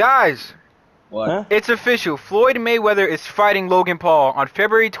TikTok. Guys, What? Huh? it's official. Floyd Mayweather is fighting Logan Paul on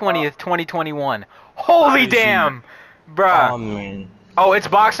February 20th, 2021. Holy damn, bruh. Oh man. Oh, it's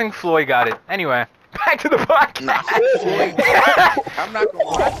boxing. Floyd got it. Anyway, back to the podcast. Nah, Floyd, I'm not gonna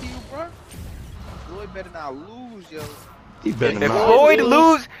lie to you, bro. Floyd better not lose, yo. He better If not. Floyd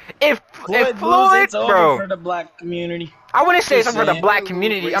lose, if Floyd, it's over bro, for the black community. I wouldn't say it's Just over the saying. black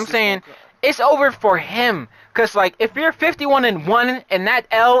community. I'm saying it's over for him. Cause like if you're 51-1 and that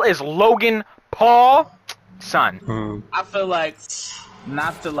L is Logan Paul, son. Mm. I feel like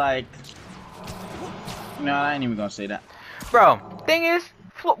not to like. No, I ain't even gonna say that. Bro, thing is,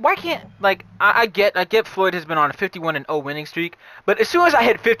 why can't like I get Floyd has been on a 51-0 winning streak, but as soon as I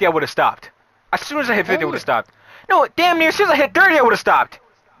hit 50, I would have stopped. As soon as I hit 50, I would have stopped. No, damn near as soon as I hit 30, I would have stopped.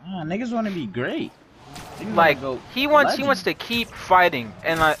 Yeah, niggas want to be great. They wanna Like go he wants legend. to keep fighting,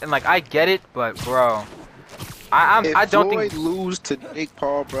 and like I get it, but bro, I don't Floyd think lose to Jake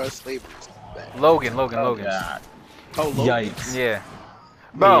Paul, bro, slavery's back. Logan. Oh, God. Oh, Logan. Yikes. Yeah,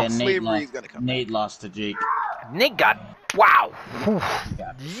 bro, Yeah, Nate slavery lost, is gonna come. Nate lost to Jake. Nick got wow. So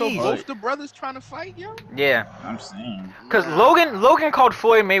Jeez. both the brothers trying to fight, yo? Yeah, I'm saying. because Logan called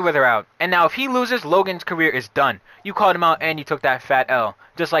Floyd Mayweather out, and now if he loses, Logan's career is done. You called him out and you took that fat L,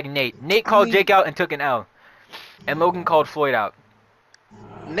 just like Nate. Nate called Jake out and took an L, and Logan called Floyd out.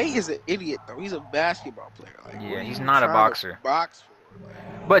 Nate is an idiot, though. He's a basketball player. Like, Yeah, what are he's you not a trying to boxer. Box for?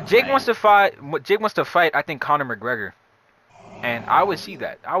 Like, But Jake wants to fight. Jake wants to fight. I think Conor McGregor, and I would see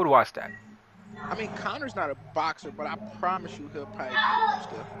that. I would watch that. I mean, Conor's not a boxer, but I promise you he'll probably beat him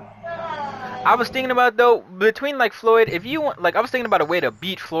still. I was thinking about though between like Floyd, if you want, like I was thinking about a way to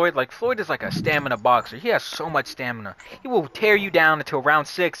beat Floyd. Like Floyd is like a stamina boxer. He has so much stamina. He will tear you down until round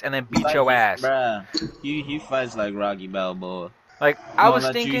 6 and then beat your ass. Bruh, he fights like Rocky Balboa. Like I was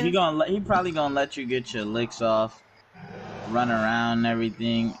thinking. He probably gonna let you get your licks off, run around and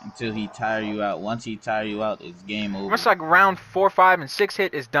everything until he tire you out. Once he tire you out, it's game over. Once like round 4, 5, and 6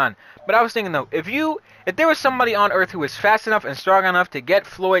 hit is done. But I was thinking though, if there was somebody on Earth who was fast enough and strong enough to get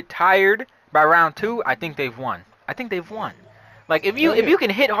Floyd tired by round 2, I think they've won. Like if you can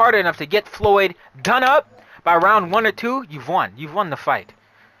hit hard enough to get Floyd done up by round 1 or 2, you've won. You've won the fight.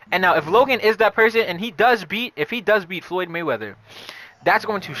 And now if Logan is that person and if he does beat Floyd Mayweather, that's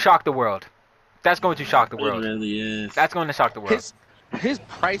going to shock the world. That's going to shock the It world. really is. That's going to shock the world. His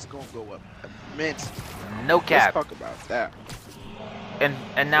price gonna go up immensely. No Let's cap. talk about that. And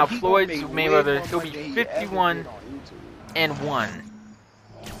now He gonna Floyd's make way Mayweather, more he'll money be than he ever did on YouTube.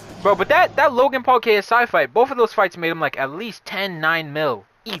 51-1. Bro, but that Logan Paul KSI fight, both of those fights made him like at least 10-9 mil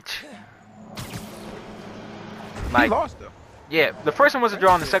each. He Like, lost though. yeah, the first one was a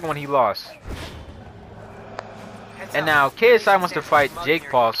draw and the second one he lost. And now KSI wants to fight Jake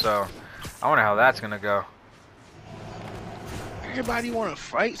Paul, so I wonder how that's gonna go. Everybody want to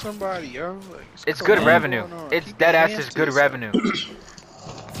fight somebody, yo. Like, It's come good on, revenue. going on. It's Keep dead your ass hands is to good yourself. revenue.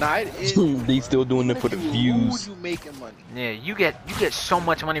 Nah, it is. They still doing it for the If you views. lose, you making money. Yeah, you get so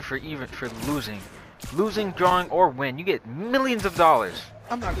much money for losing, drawing, or win. You get millions of dollars.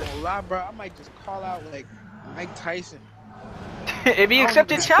 I'm not gonna lie, bro. I might just call out like Mike Tyson. If he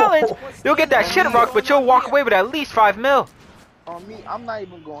accepted challenge, you'll get that shit rocked, but you'll walk away with at least 5 mil. On me, I'm not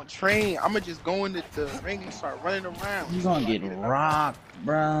even going to train. I'm gonna just go into the ring and start running around. You gonna get rocked,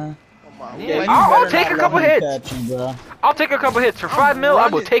 bruh. Oh my Yeah, life. I'll better take not a couple let him hits. catch you, bruh. I'll take a couple hits for 5 mil. I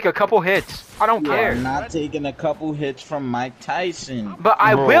will running. take a couple hits. I don't You are care. not taking a couple hits from Mike Tyson. But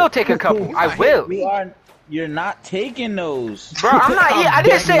I Bro. will take a couple. I will. You're not taking those. Bro, I'm not. I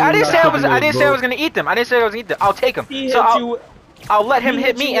didn't say I was bro. gonna eat them. I didn't say I was gonna eat them. I'll take them. He So hit you. I'll let him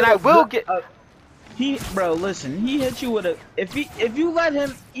hit me, and I will get. Bro, listen. He hit you with a. If you let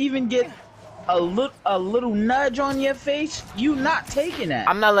him even get a little nudge on your face, you not taking that.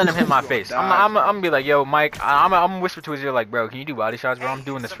 I'm not letting him hit my face. I'm gonna be like, yo, Mike. I'm gonna whisper to his ear like, bro, can you do body shots, bro? I'm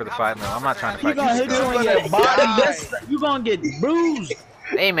doing this for the 5 mil. I'm not trying to He fight gonna you. hit you bro. in your body. You gonna get bruised.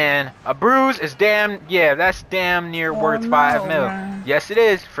 Hey man, a bruise is that's damn near worth 5 mil. Man. Yes, it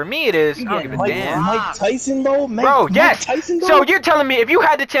is. For me, it is. I don't give a damn. Mike Tyson though, Bro, yes. Tyson, though? So you're telling me if you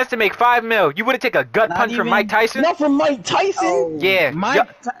had the chance to make $5 million, you wouldn't take a gut Not punch from even- Mike Tyson? Not from Mike Tyson. Oh, Yeah. Mike,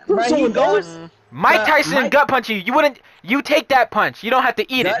 From bro, he someone goes. else? Mike Tyson Mike- gut punch you. You wouldn't. You take that punch. You don't have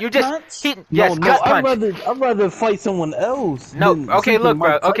to eat it. Gut You just punch? yes, gut punch. I'd rather fight someone else. No, than okay, simply look, bro.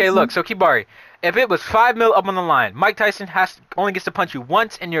 Mike Okay, Tyson. look. So Kibari, if it was $5 million up on the line, Mike Tyson only gets to punch you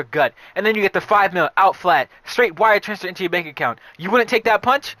once in your gut, and then you get the $5 million out flat, straight wire transfer into your bank account. You wouldn't take that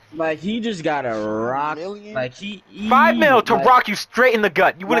punch? Like he just got a rock. million? Like he $5 million to like, rock you straight in the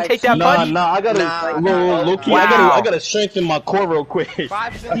gut. You wouldn't like take that he- punch? Nah, I gotta low key. Wow. I gotta strengthen my core real quick.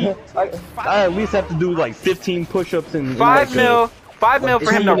 5 million. I at least have to do like 15 push-ups and $5 million. $5 million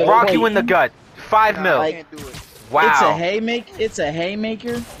for him to It's rock you in the like- gut. $5 Nah, million. I can't do it. Wow. It's a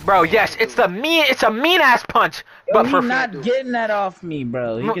haymaker. Bro, yes, it's a mean ass punch, but Yo, for he not getting that off me,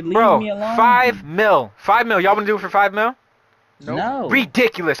 bro. He could leave bro, me alone. $5 million. $5 million. Y'all wanna do it for $5 million? Nope. No.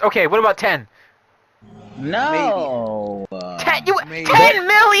 Ridiculous. Okay, what about 10? No. 10 you maybe. 10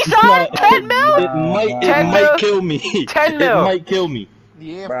 milli, son? 10 mil? It 10 might mil? kill me. 10 It mil. might kill me.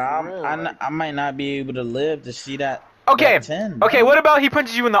 Yeah, Bro, for real. I might not be able to live to see that. Okay. that 10, bro. Okay, what about he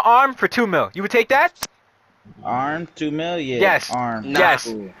punches you in the arm for $2 million? You would take that? Arm, 2 million. Yes. Arm. Yes.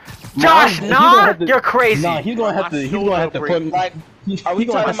 Cool. Josh, He's nah, gonna have to- you're crazy. Nah, he's gonna have to. He's gonna have to put. Like, are we He gonna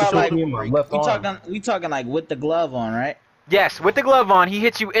talking have to about shoot like me in my left arm. we talking like with the glove on, right? Yes, with the glove on, he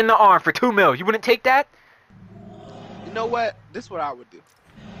hits you in the arm for $2 million. You wouldn't take that? You know what? This is what I would do.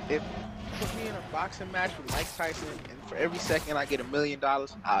 If put me in a boxing match with Mike Tyson, and for every second I get $1 million,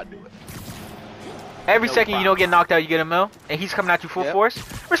 I'll do it. Every No second you problem. don't get knocked out, you get $1 million, and he's coming at you full Yep. force.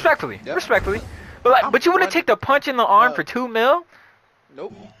 Respectfully, Yep. respectfully. But like, I'm but you wouldn't running- take the punch in the arm No. for $2 million?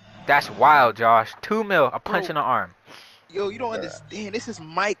 Nope. That's wild, Josh. $2 million, a punch Bro. in the arm. Yo, you don't understand. This is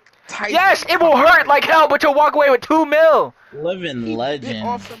Mike Tyson. Yes, it will hurt like hell, but you'll walk away with $2 million, Living He legend. bit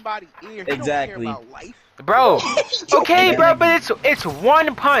off somebody's ear. He Exactly. Don't care about life. bro. Okay, Yeah. bro, but it's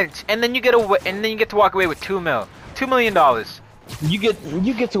one punch, and then you get to walk away with $2 million, $2 million.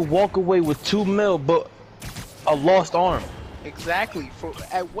 You get to walk away with 2 mil, but a lost arm. Exactly. For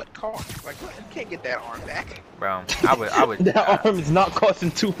at what cost? Like you can't get that arm back. Bro, I would. That arm is not costing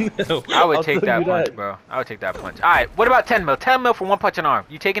 2 mil. I would I'll take tell that you punch, bro. I would take that punch. All right, what about 10 mil? 10 mil for one punch an arm.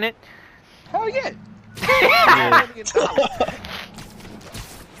 You taking it? Hell yeah. $10 million.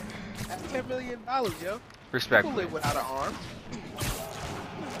 That's $10 million, yo. People Respectfully. live without an arm.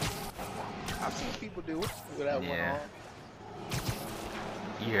 I've seen people do it without Yeah. one arm.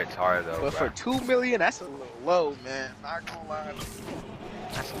 You hit hard though, But bro. for $2 million, that's a little low, man. Not gonna lie.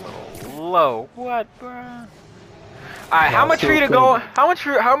 That's a little low. What, bro? All right, how Yeah, much for still you to go? crazy.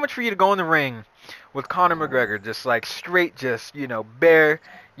 How much for you to go in the ring with Conor McGregor, just like straight, just bare,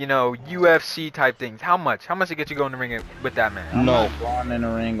 UFC type things? How much? How much to get you go in the ring with that man? I'm No. not going in the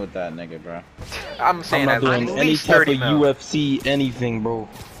ring with that nigga, bro. I'm I'm saying not at doing any least type 30 of mil. UFC anything, bro.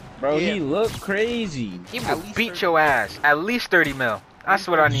 Bro, Yeah. he look crazy. He At will least beat 30 your ass. At least 30 mil. That's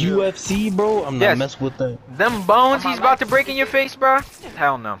what I need. UFC, bro. I'm not Yes. messing with that. Them bones On my he's about to life. break in your face, bro.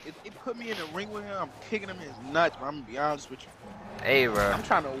 Hell no. It put me in the ring with him. I'm kicking him in his nuts, bro. I'm gonna be honest with you. Hey, bro. I'm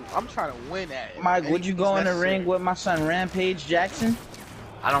trying to win at it. Mike, would you go in the Necessary. ring with my son Rampage Jackson?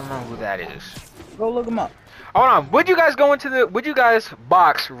 I don't know who that is. Go look him up. Hold on. Would you guys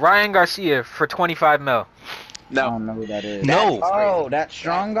box Ryan Garcia for 25 mil? I No. don't know who that is. No. Oh, that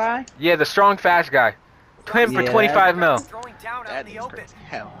strong guy? Yeah, the strong, fast guy. Him for Yeah. 25 mil. Throwing down out That in the is open. crazy.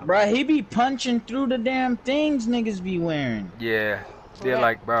 Hell. Bro, he be punching through the damn things niggas be wearing. Yeah. They're Yo,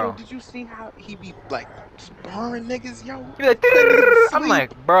 like, bro. did you see how he be like sparring niggas, yo? He be like, I'm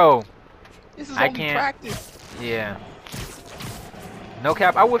like, bro. This is I only can't- practice. Yeah. No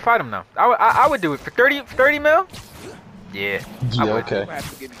cap. I would fight him though. I would do it for 30 mil. Yeah. I Yeah, would. okay. You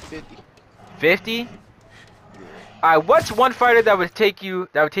have to give me 50. 50. Alright, what's one fighter that would take you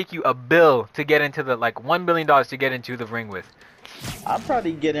a bill to get into the $1 billion to get into the ring with? I'll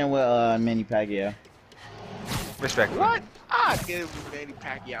probably get in with Manny Pacquiao. Respect. What? I'd give Manny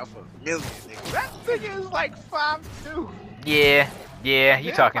Pacquiao for $1 million, nigga. That nigga is like 5'2". Yeah. Yeah. You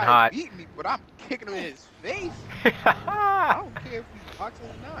Yeah, talking might hot. Beat me, but I'm kicking him in his face. I don't care if he's boxing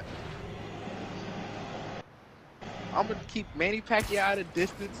or not. I'm gonna keep Manny Pacquiao at a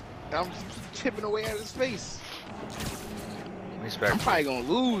distance. And I'm just chipping away at his face. I'm Respect. probably gonna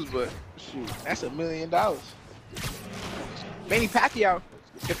lose, but shoot, that's $1 million. Manny Pacquiao,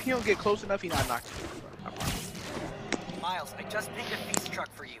 if he don't get close enough, he not knocking you. I promise. Miles, I just pinged a feast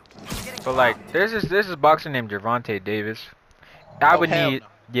truck for you. It's getting But like, robbed. there's this boxer named Gervonta Davis. I Oh, would hell need. no.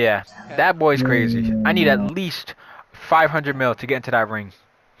 Yeah. That boy's crazy. I need at least 500 mil to get into that ring.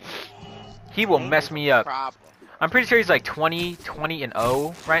 He will mess me up. Problem. I'm pretty sure he's like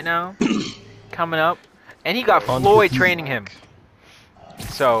 20-0 right now, coming up, and he got Floyd Undefeated. training him.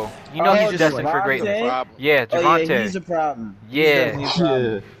 So you know he's destined for Javante? greatness. Problem. Yeah, Oh Javante. yeah, he's a problem. Yeah. He's definitely a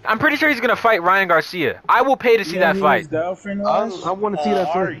problem. I'm pretty sure he's gonna fight Ryan Garcia. I will pay to see You know that who fight, his girlfriend was? I want to see that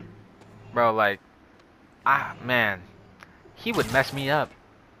Ari. fight. bro. Like, man, he would mess me up.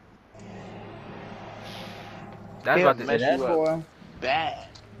 That's He'll about to mess That you up. boy, Bad.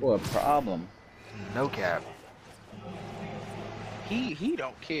 boy, a problem. no cap. He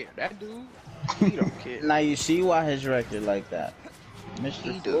don't care. That dude, he don't care. Now you see why his record like that. Mr.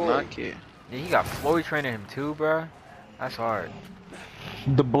 He does Floyd. not care. Yeah, he got Floyd training him too, bro. That's hard.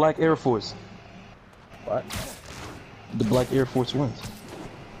 The Black Air Force. What? The Black Air Force wins.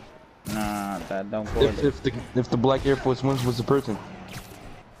 Nah, that don't correlate. If the Black Air Force wins was the person.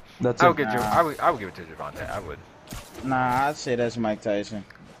 That's I it. would give Nah. I would give it to Javante. I would. Nah, I'd say that's Mike Tyson.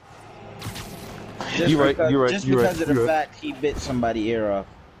 Just You're right, because- you're right, Just you're because right, of the you're right. fact he bit somebody's ear off.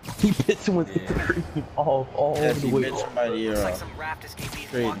 He bit him with the cream all Yes, the he way. bit somebody's ear Looks like off. some raft escapees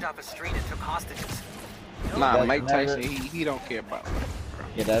Crazy. walked off a street and took hostages. Nah, That's Mike never- Tyson, he don't care about it.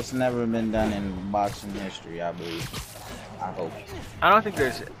 Yeah, that's never been done in boxing history, I believe. I hope. I don't think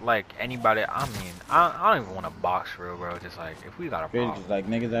there's like anybody. I mean, I don't even want to box for real, bro. Just like if we got a Really, problem, just like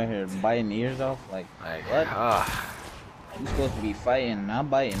niggas out here biting ears off. Like, like what? uh, You supposed to be fighting, not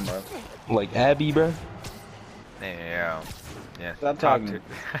biting, bro. Like Abby, bro. yeah, yeah. Stop talk talking.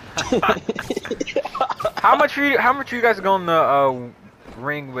 to- How much are you guys going to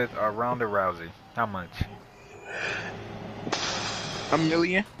ring with Ronda Rousey? How much? $1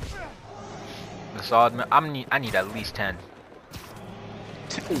 million? I need at least 10.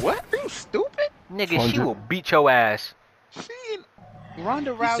 What? Are you stupid? Nigga, she 100. will beat your ass. She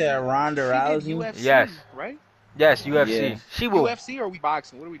Ronda You Rousey. said Ronda she did Rousey? UFC, Yes. Right? Yes, UFC. Yeah. She will. UFC or are we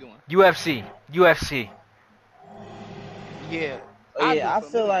boxing? What are we doing? UFC. UFC. Yeah. Oh, I'd yeah, do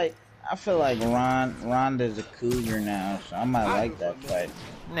I feel like Ronda's a cougar now, so I might like that fight.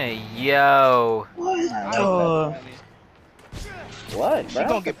 Nah, yo. I might like I that. do it. What, She bro?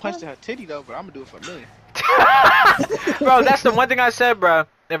 gonna get punched in her titty though, but I'm gonna do it for $1 million. Bro, that's the one thing I said, bro.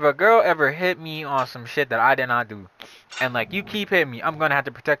 If a girl ever hit me on some shit that I did not do, and like you keep hitting me, I'm gonna have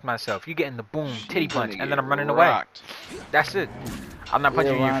to protect myself. You getting the boom, titty She's gonna punch, and then get I'm running away. rocked. That's it. I'm not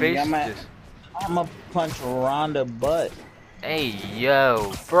punching you in your Ron, face. yeah, man. Just, I'm gonna punch Ronda butt. hey,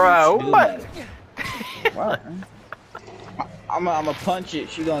 yo, bro. Do What? that. What? I'm gonna punch it.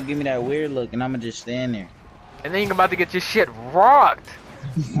 She gonna give me that weird look, and I'm gonna just stand there. And then you're about to get your shit rocked.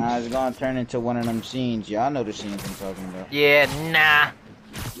 Nah, it's gonna turn into one of them scenes. Y'all know the scenes I'm talking about. Yeah, nah.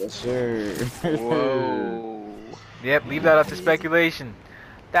 Yes, sir. Whoa. Yep, leave that up to speculation.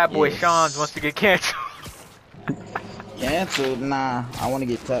 That boy Yes. Sean's wants to get canceled. Canceled? Nah, I want to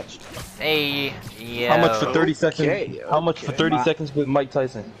get touched. Hey, yo. How much for 30 seconds? Okay, How much for okay. 30 seconds with Mike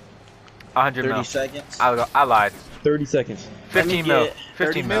Tyson? 100 30 mil. seconds. I lied. 30 seconds. 15 mil. 30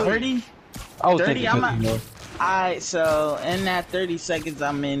 15 mil. 30? I was 30, thinking I'm 50 mil. Alright, so in that 30 seconds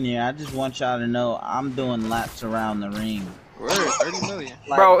I'm in there, I just want y'all to know I'm doing laps around the ring. Word, $30 million.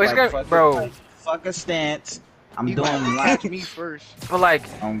 Like, Bro, it's gonna- fuck bro. like, fuck a stance. I'm You doing gonna laps. catch me first. But like,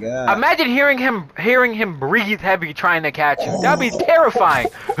 Oh God. imagine hearing him breathe heavy trying to catch you. That'd be terrifying.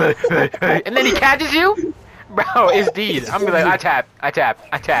 And then he catches you? Bro, it's deed. I'm gonna be like, I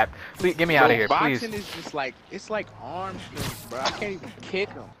tap. Please, get me out of here, Boxing please. is just like, it's like arm strength, bro. I can't even kick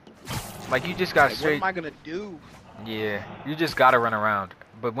him. Like, you just got Like, what straight. am I gonna do? Yeah, you just gotta run around.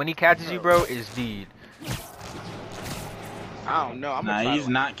 But when he catches you, bro, it's deed. I don't know. I'm Nah, gonna try he's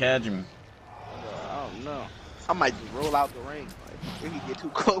to- not catching me. I don't know. I might just roll out the ring. Like, if he get too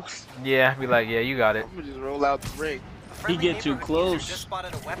close, Yeah, be like, yeah, you got it. I'm gonna just roll out the ring. A friendly get too neighborhood close. user just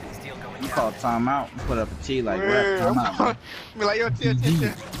spotted a weapons deal going You down. call timeout. Put up a T like rap. Word, I'm Timeout. man. be like, yo, chill.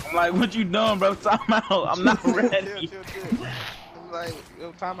 I'm like, what you doing, bro? Timeout. I'm not ready. Chill. I'm like,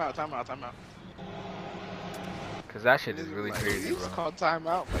 yo, time out. Cause that shit is really Like, crazy, it's bro. called time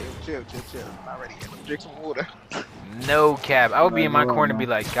out. Like, yo, chill. I'm not ready yet. Drink some water. No cap. I would be in my Like, corner and bro. be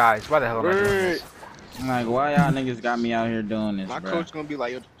like, guys, why the hell am I doing Word. this? I'm like, why y'all niggas got me out here doing this, My bro? coach gonna be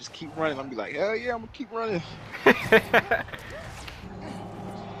like, yo, just keep running. I'm gonna be like, hell yeah, I'm gonna keep running.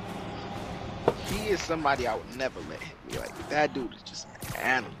 He is somebody I would never let hit me. Like, that dude is just an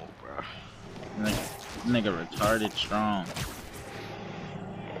animal, bro. Nigga retarded strong.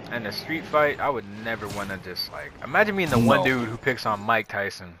 In a street fight, I would never want to just like imagine being the one dude who picks on Mike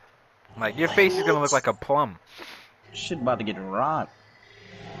Tyson. Like your face is gonna look like a plum. Shit about to get rocked.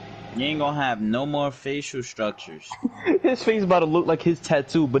 You ain't gonna have no more facial structures. His face about to look like his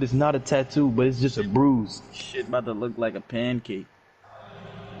tattoo, but it's not a tattoo, but it's just a bruise. Shit about to look like a pancake.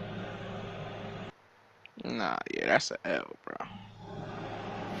 Nah, yeah, that's an L, bro.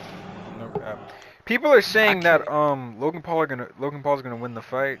 No cap. People are saying that can't- Logan Paul's gonna win the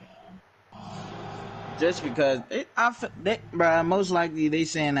fight. Just because bruh, most likely they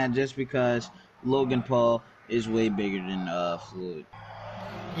saying that just because Logan Paul is way bigger than Floyd.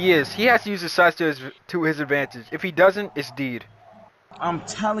 He is. He has to use his size to his advantage. If he doesn't, it's deed. I'm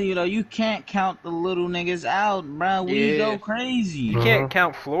telling you though, you can't count the little niggas out, bruh. We Yeah. go crazy. You can't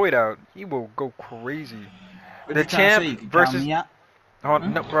count Floyd out. He will go crazy. What The you trying to say? You champ can count versus me out? oh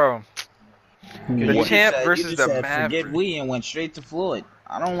no, bro. The You champ just versus the said, Maverick. forget we and went straight to Floyd.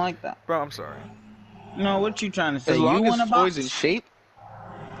 I don't like that. Bro, I'm sorry. No, what you trying to say? As long you as want to Floyd's box? in shape,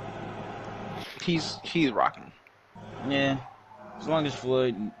 he's rocking. Yeah. As long as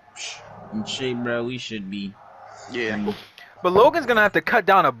Floyd in shape, bro, we should be. Yeah. But Logan's gonna have to cut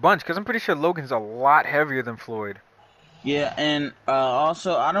down a bunch because I'm pretty sure Logan's a lot heavier than Floyd. Yeah, and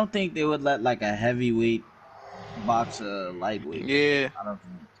also I don't think they would let like a heavyweight box a lightweight. Yeah. I don't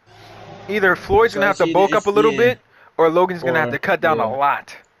think. Either Floyd's gonna have to bulk up a little bit, or Logan's gonna have to cut down a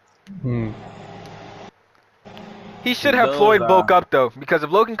lot. He should have Floyd bulk up though, because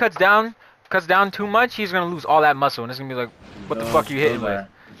if Logan cuts down too much, he's gonna lose all that muscle, and it's gonna be like, what the fuck you hitting with?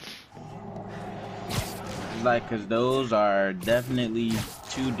 Like, cause those are definitely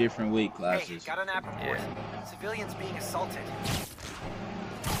two different weight classes. Hey, got an app report. Civilians being assaulted.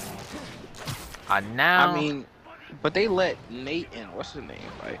 Now. I mean, but they let Nate in. What's his name?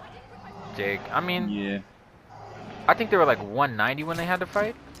 Like Jake. I mean, yeah. I think they were like 190 when they had to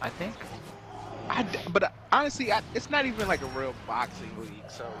fight. I think. But honestly, it's not even like a real boxing league,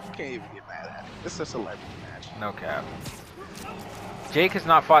 so you can't even get mad at it. It's a celebrity match. No cap. Jake has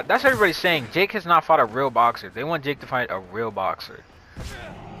not fought. That's what everybody's saying. Jake has not fought a real boxer. They want Jake to fight a real boxer.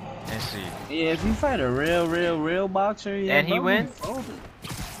 And see. Yeah, if you fight a real boxer, yeah, and he wins.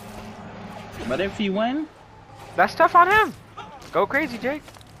 But if he win, that's tough on him. Go crazy, Jake.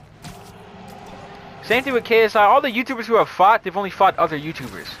 Same thing with KSI. All the YouTubers who have fought, they've only fought other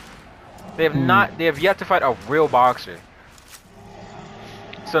YouTubers. They have not. They have yet to fight a real boxer.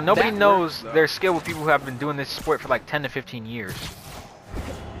 So nobody knows their skill with people who have been doing this sport for like 10 to 15 years.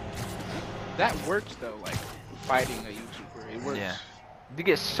 That works though, like fighting a YouTuber. It works. Yeah. You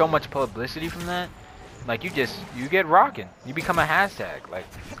get so much publicity from that. Like you get rocking. You become a hashtag. Like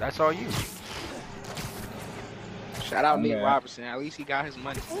that's all you. Shout out Nate Robertson. At least he got his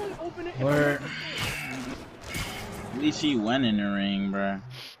money. Word. At least he went in the ring, bro.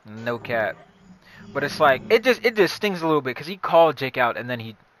 No cap. But it's like it just stings a little bit because he called Jake out and then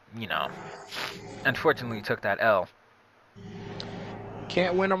he, you know, unfortunately took that L.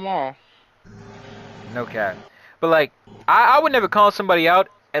 Can't win them all. No cap. But like I would never call somebody out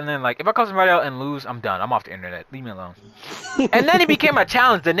and then like if I call somebody out and lose, I'm done. I'm off the internet. Leave me alone. And then it became a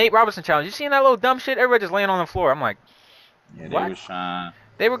challenge, the Nate Robinson challenge. You seen that little dumb shit? Everybody just laying on the floor. I'm like, yeah, what? Trying.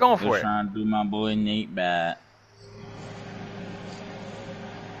 They were going for it. Trying to do my boy Nate bad.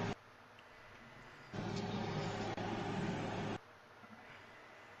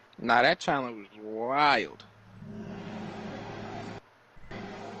 Nah, that challenge was wild.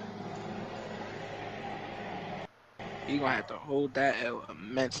 You gonna have to hold that L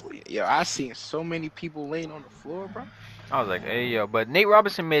immensely. Yo, I seen so many people laying on the floor, bro. I was like, hey yo, but Nate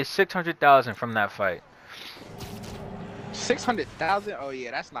Robinson made $600,000 from that fight. 600,000? Oh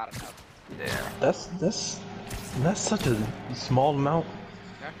yeah, that's not enough. Yeah. That's such a small amount.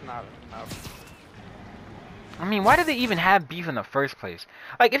 That's not enough. I mean, why did they even have beef in the first place?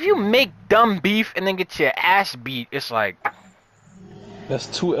 Like, if you make dumb beef and then get your ass beat, it's like... That's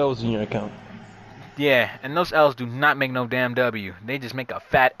 2 L's in your account. Yeah, and those L's do not make no damn W. They just make a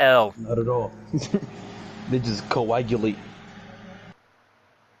fat L. Not at all. They just coagulate.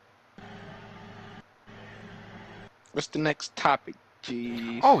 What's the next topic?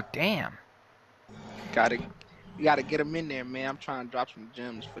 Jeez. Oh, damn. You gotta get them in there, man. I'm trying to drop some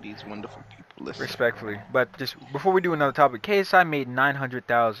gems for these wonderful people. Listen. Respectfully. But just before we do another topic, KSI made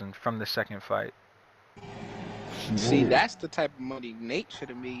 $900,000 from the second fight. See, that's the type of money Nate should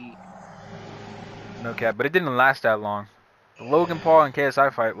have made. No cap, but it didn't last that long. The Logan Paul and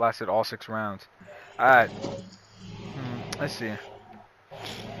KSI fight lasted all 6 rounds. Alright. Let's see.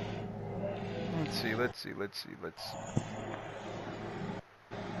 Let's see.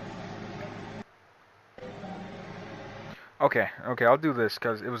 Okay, I'll do this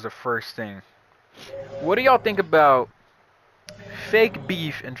because it was the first thing. What do y'all think about fake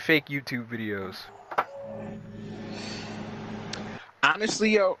beef and fake YouTube videos? Honestly,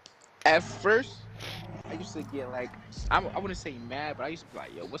 yo, at first, I used to get like, I wouldn't say mad, but I used to be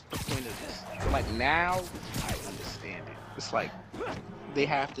like, yo, what's the point of this? But like now, I understand it. It's like, they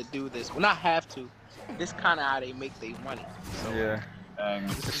have to do this. Well, not have to, this kind of how they make their money. So, Yeah.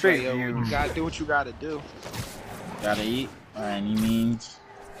 it's just Straight like, yo, views. you gotta do what you gotta do. Gotta eat by any means.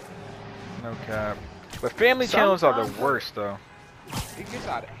 No cap. But family channels are the Sometimes, worst though. It gets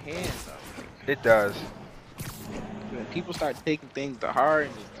out of hand though. It does. When people start taking things to heart,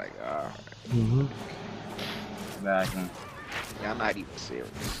 and it's like, Exactly. y'all not even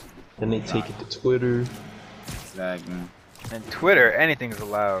serious. Then they take it to Twitter. Exactly. And Twitter, anything's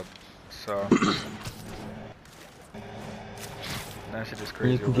allowed. So that shit is And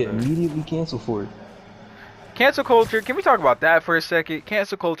crazy. you can over get there. immediately canceled for it. Cancel culture. Can we talk about that for a second?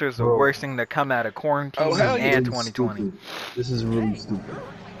 Cancel culture is the Bro. worst thing to come out of quarantine Oh, hell yeah. and Really 2020. stupid. This is really stupid.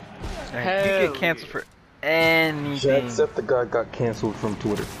 And Hell you get canceled yeah. for anything. Jacksepticeye got canceled from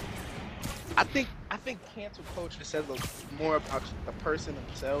Twitter. I think cancel culture says more about the person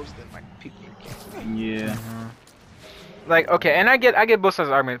themselves than like people you cancel. Yeah. Like, okay, and I get both sides of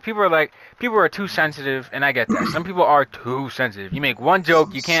the argument. People are too sensitive, and I get that. Some people are too sensitive. You make one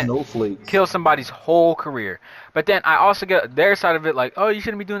joke, you can't Snowflakes. kill somebody's whole career. But then I also get their side of it, like, oh, you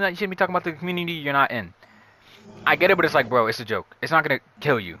shouldn't be doing that. You shouldn't be talking about the community you're not in. I get it, but it's like, bro, it's a joke. It's not gonna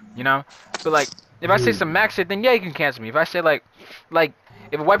kill you, you know? But like, if I say some max shit, then yeah, you can cancel me. If I say like,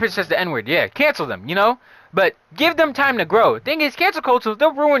 if a white person says the N-word, yeah, cancel them, you know? But give them time to grow. Thing is, cancel culture,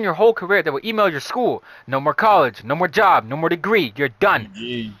 they'll ruin your whole career. They will email your school. No more college, no more job, no more degree. You're done.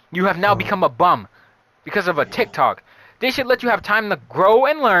 You have now become a bum because of a TikTok. They should let you have time to grow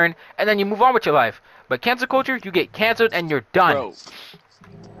and learn, and then you move on with your life. But cancel culture, you get canceled and you're done. Bro,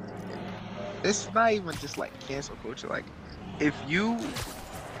 it's not even just like cancel culture. Like, if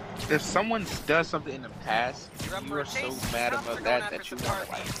someone does something in the past, you are so mad about that you want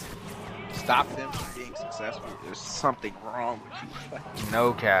to like stop them from being successful. There's something wrong with you.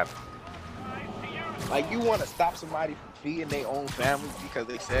 No cap. Like you want to stop somebody from feeding their own family because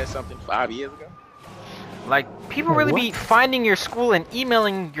they said something 5 years ago. Like, people really be finding your school and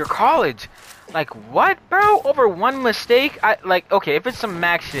emailing your college. Like, what, bro? Over one mistake? Okay, if it's some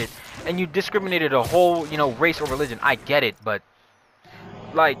max shit and you discriminated a whole, race or religion, I get it, but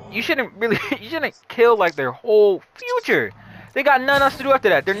like, you shouldn't kill like their whole future. They got nothing else to do after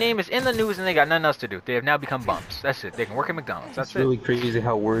that. Their name is in the news and they got nothing else to do. They have now become bums. That's it. They can work at McDonald's. That's It's really crazy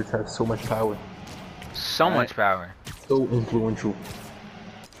how words have so much power. So much power. So influential.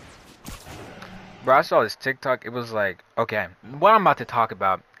 Bro, I saw this TikTok. It was like, okay, what I'm about to talk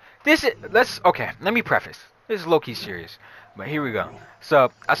about. Let me preface. This is low-key serious, but here we go.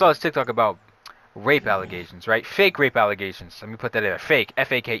 So, I saw this TikTok about rape allegations, right? Fake rape allegations. Let me put that in there. Fake,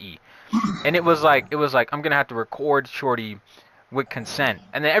 F-A-K-E. And it was like, I'm gonna have to record Shorty with consent.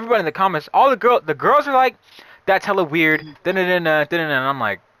 And then everybody in the comments, the girls are like, that's hella weird. And I'm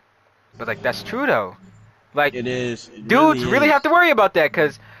like, but like, that's true though. Like, It is. It dudes really is. have to worry about that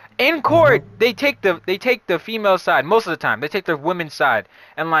because in court they take the female side most of the time. They take the women's side,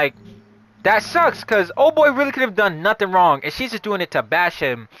 and like, that sucks because old boy really could have done nothing wrong, and she's just doing it to bash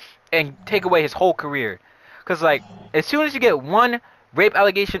him and take away his whole career. Because like, as soon as you get one rape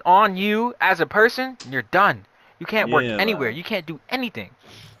allegation on you as a person, you're done. You can't work anywhere. You can't do anything.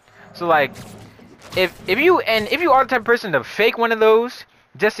 So like, if you are the type of person to fake one of those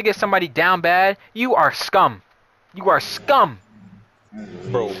just to get somebody down bad, you are scum. You are scum.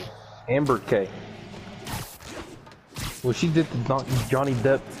 Bro, Amber K. What she did to Johnny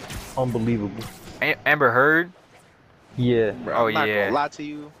Depp, unbelievable. Amber Heard. Yeah. Bro, Oh, I'm not yeah. gonna lie to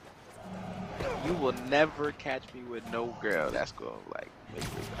you. You will never catch me with no girl that's gonna like make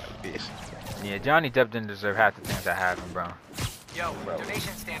me like this. Yeah, Johnny Depp didn't deserve half the things that happened, bro. Yo,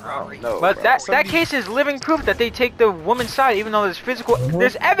 donation stand robbery. No, But bro. that case is living proof that they take the woman's side, even though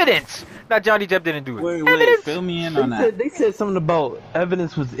there's evidence that Johnny Depp didn't do it. Wait, Evidence. fill me in on that. They said something about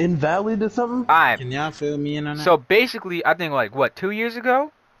evidence was invalid or something. Alright, Can y'all fill me in on that? so basically, I think like, what, 2 years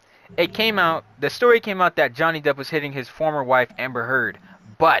ago? The story came out that Johnny Depp was hitting his former wife, Amber Heard.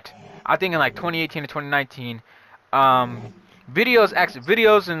 But, I think in like 2018 to 2019,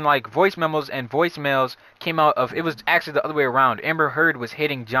 videos and like voice memos and voicemails came out of, it was actually the other way around. Amber Heard was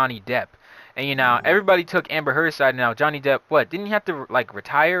hitting Johnny Depp. And everybody took Amber Heard's side now. Johnny Depp, what, didn't he have to like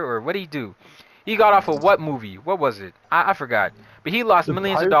retire or what did he do? He got off of what movie? What was it? I forgot. But he lost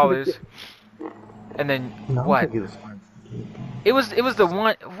millions of dollars. And then, what? It was the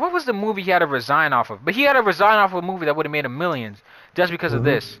one, what was the movie he had to resign off of? But he had to resign off of a movie that would have made him millions just because of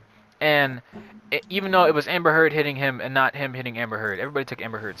this. And even though it was Amber Heard hitting him and not him hitting Amber Heard, everybody took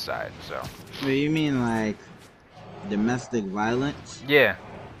Amber Heard's side. So Wait, you mean like domestic violence? yeah.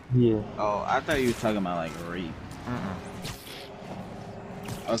 Yeah. Oh, I thought you were talking about like rape.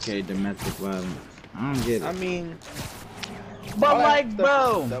 Okay, domestic violence. I don't get it. I mean, But all that like, stuff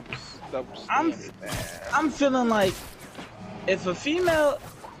bro, is doubles. double I'm standard, man. I'm feeling like if a female,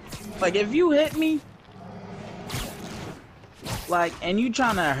 like if you hit me, like and you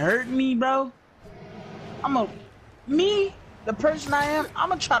trying to hurt me, bro, the person I am, I'm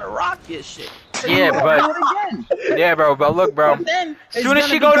gonna try to rock your shit. So Yeah, you but- won't do it again. Yeah, bro. But look, bro. But then it's Soon as gonna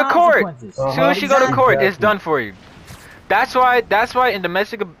she be go to court, consequences. soon as she go to court, it's Exactly. done for you. That's why in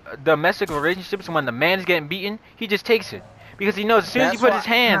domestic relationships, when the man's getting beaten, he just takes it because he knows as soon as he That's puts his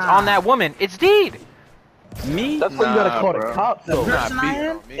why- hands nah. on that woman, it's deed. Me, That's why you gotta Nah, call bro. the cops, the though. Nah, person I beating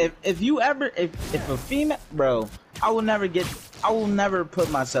am, on me. if a female, bro, I will never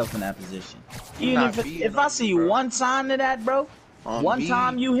put myself in that position. Even Not if beating I on see you, bro. one sign of that, bro, On one me.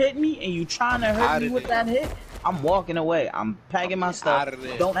 time you hit me and you trying to hurt Outta me with there. that hit, I'm walking away. I'm packing my stuff. Outta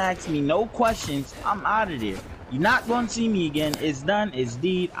there. Don't ask me no questions. I'm out of there. You're not gonna see me again. It's done. It's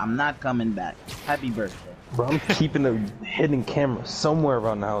deed. I'm not coming back. Happy birthday. Bro, I'm keeping a hidden camera somewhere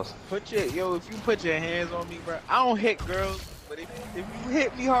around the house. If you put your hands on me, bro, I don't hit girls, but if you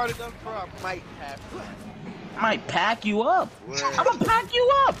hit me hard enough, bro, I might have to. I might pack you up. Word. I'm gonna pack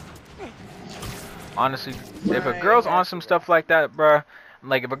you up. Honestly, if a girl's on some stuff like that, bruh,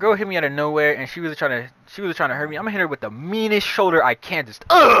 like if a girl hit me out of nowhere and she was trying to hurt me, I'm gonna hit her with the meanest shoulder I can, just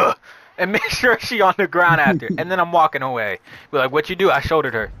and make sure she on the ground after, and then I'm walking away. Be like, what you do? I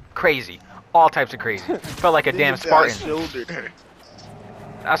shouldered her. Crazy. All types of crazy. Felt like a damn Nigga said I Spartan. shouldered her.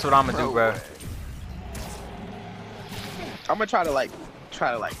 That's what I'm gonna do, bruh. I'm gonna try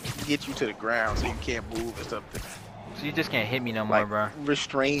to get you to the ground so you can't move or something. So you just can't hit me no more, Like bruh.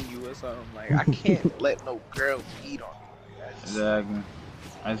 restrain you or something. Like I can't let no girl beat on me. That's- Exactly.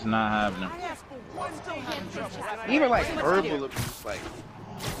 That's not happening. Even like verbal abuse, like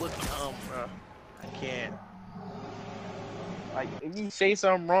look bro. I can't. Like if you say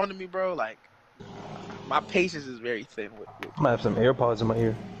something wrong to me, bro, like my patience is very thin with I'm gonna have some AirPods in my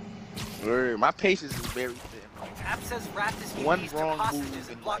ear. word. My patience is very thin. App says wrapped his One UVs to wrong hostages move and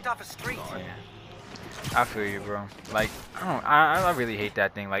and, blocked like, off a street. I feel you, bro. Like, I really hate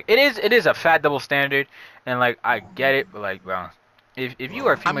that thing. Like, it is a fat double standard, and like I get it, but like, bro, if you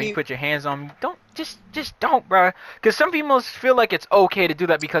are a female, you put your hands on me, don't just don't, bro. Because some people feel like it's okay to do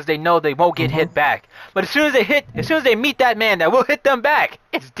that because they know they won't get hit back. But as soon as they meet that man that will hit them back,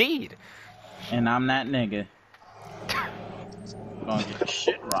 it's deed. And I'm that nigga. Gonna get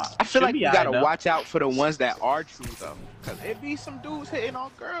shit rocked. I feel Should like be you alright, gotta though. watch out for the ones that are true though, cause it be some dudes hitting on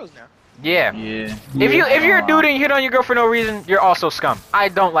girls now. Yeah. Yeah. If you're a dude and you hit on your girl for no reason, you're also scum. I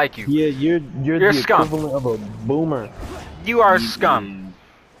don't like you. Yeah, you're the scum. equivalent of a boomer. You are scum.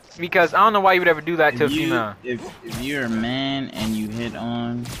 Because I don't know why you would ever do that to a female. If you're a man and you hit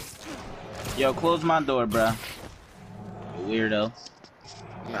on, yo, close my door, bruh. Weirdo.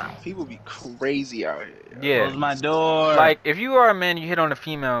 Nah, people be crazy out here. Yeah. Close my door. Like, if you are a man, you hit on a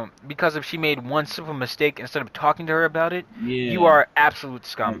female because if she made one simple mistake instead of talking to her about it, yeah. you are absolute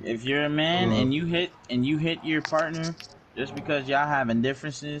scum. If you're a man and you hit your partner just because y'all having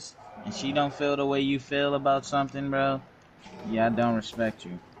differences and she don't feel the way you feel about something, bro, yeah, I don't respect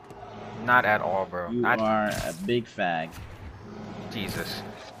you. Not at all, bro. You are a big fag. Jesus.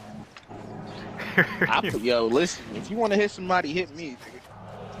 Yo, listen, if you want to hit somebody, hit me, nigga.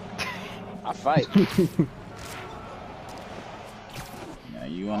 I fight. Yeah,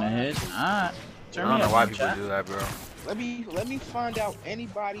 you wanna hit? Alright. I Turn don't me know up, why my people chat. do that, bro. Let me find out any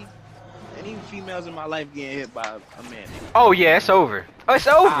females in my life getting hit by a man. Oh, yeah, it's over. Oh, it's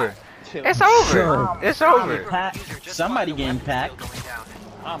over. Chill. It's over. It's over. Pack. Somebody getting packed.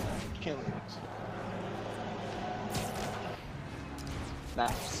 I'm killing it. Nah,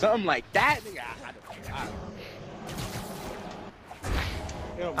 something like that, nigga. I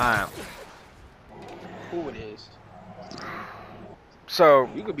don't know. Alright. Who it is? So,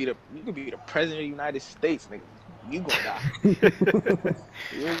 You could be the president of the United States, nigga. You gonna die.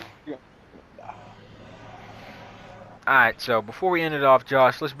 You gonna die. alright, so before we end it off,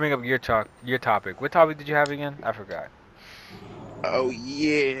 Josh, let's bring up your topic. What topic did you have again? I forgot. Oh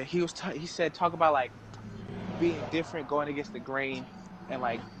yeah, he said talk about like being different, going against the grain, and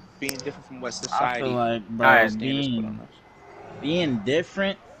like being different from what I society. feel like, bro, Alright, standards put on us. being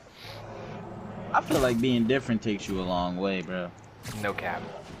different. I feel like being different takes you a long way, bro. No cap.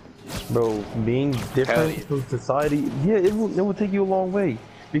 Bro, being Hell different yeah. from society, yeah, it will take you a long way.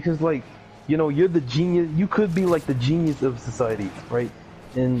 Because, like, you know, you're the genius, you could be like the genius of society, right?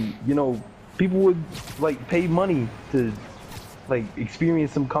 And, you know, people would, like, pay money to, like,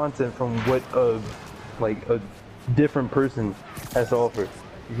 experience some content from what, like, a different person has to offer.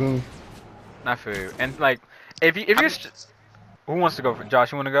 You feel me? Not for you. And, like, if you're... Who wants to go?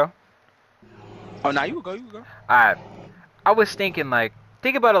 Josh, you want to go? Oh, now you go. Alright. I was thinking, like,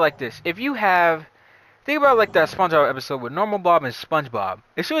 think about it like this. Think about like that SpongeBob episode with Normal Bob and SpongeBob.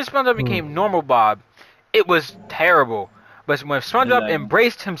 As soon as SpongeBob became Normal Bob, it was terrible. But when SpongeBob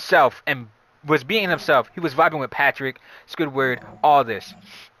embraced himself and was being himself, he was vibing with Patrick, Squidward, all this.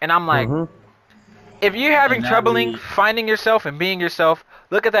 And I'm like, if you're having trouble finding yourself and being yourself,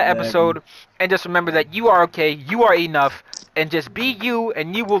 look at that episode and just remember that you are okay, you are enough, and just be you,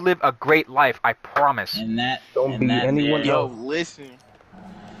 and you will live a great life. I promise. And that Don't be anyone Yo, else. listen.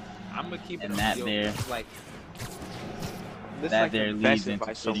 I'm gonna keep it And on that yo, there- this like this that like there the leads best into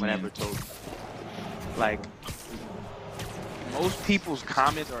advice someone fitting ever in. told me. Like most people's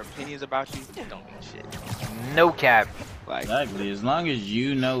comments or opinions about you don't mean shit. No cap. Like Exactly. As long as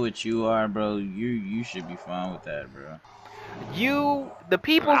you know what you are, bro, you should be fine with that, bro. The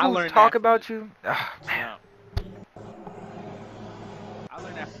people I who learned talk that about from you, man. I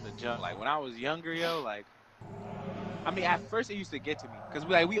learned that from the jump. Like when I was younger, yo, like I mean, at first it used to get to me because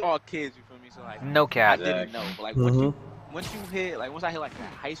we all kids, you feel me? So like No I cap. didn't know, but like once you hit like once I hit like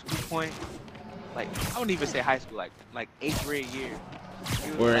that high school point, like I wouldn't even say high school, like 8th grade year.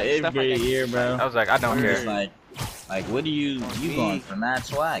 It was, Or like, eighth stuff grade like that. year, bro. I was like, I don't I'm just care. like, what are you going for mad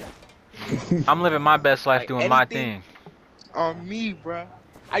swag? I'm living my best life Like, doing my anything- thing. On me, bro.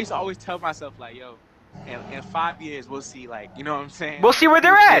 I used to always tell myself like, yo, in 5 years we'll see, like, you know what I'm saying? We'll see where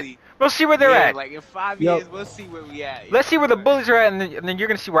they're Who's at. really- We'll see where they're yeah, at. Like in 5 Yo. years we'll see where we at. Let's see where the Right. bullies are at, and then you're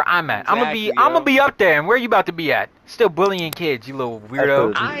gonna see where I'm at. Exactly, I'm gonna yo. be up there, and where you about to be at? Still bullying kids, you little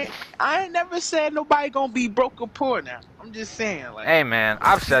weirdo. That's I ain't never said nobody gonna be broke or poor now. I'm just saying, like, Hey man,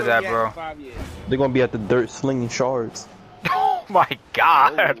 I've said that, where we at bro. in 5 years. They're gonna be at the dirt slinging shards. Oh my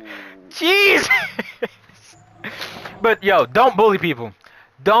god. Oh. Jeez. But yo, don't bully people.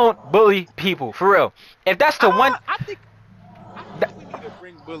 Don't bully people, for real. If that's the one, I think we need to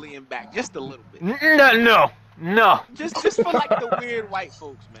bring bullying back just a little bit. no. Just for like the weird white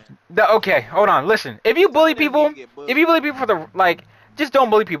folks, man. Okay, hold on. Listen, if you bully Some of them people, need to get bullied. if you bully people for the like, just don't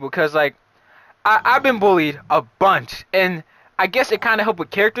bully people, cause like, I've been bullied a bunch, and I guess it kind of helped with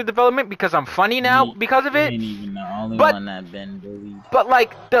character development because I'm funny now because of You it. ain't even the only But- one that been bullied. But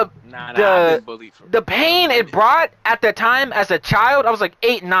like Nah, I've been bullied for the pain it brought at the time as a child, I was like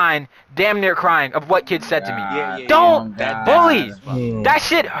 8, 9, damn near crying of what kids said to me. Yeah. Don't That- bully. Mm. That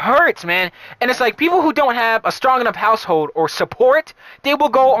shit hurts, man. And it's like people who don't have a strong enough household or support, they will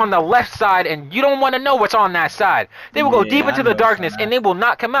go on the left side and you don't want to know what's on that side. They will go Yeah, deep I into know the darkness some. and they will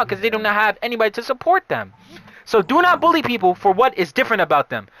not come out because they do not have anybody to support them. So do not bully people for what is different about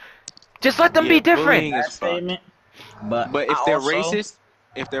them. Just let them Yeah, be different. bullying That is fun. statement. But But if I they're also- racist,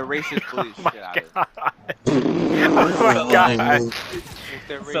 bully the shit out of them. Oh my god. If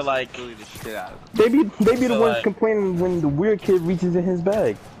they're feel racist, like- bully the shit out of them. They be the So, ones like- complaining when the weird kid reaches in his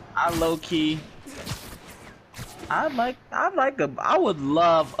bag. I low key. I would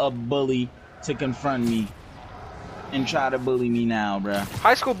love a bully to confront me and try to bully me now, bruh.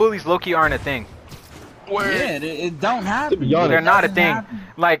 High school bullies low-key aren't a thing. Yeah, it don't happen. be honest. They're not a It thing. doesn't happen.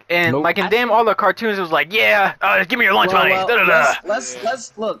 Like in Nope. damn all the cartoons, it was like, yeah, give me your lunch money. Well, Da-da-da.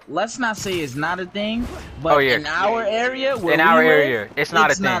 let's look. Let's not say it's not a thing, but Oh, yeah. in our area, where In we our live, area, it's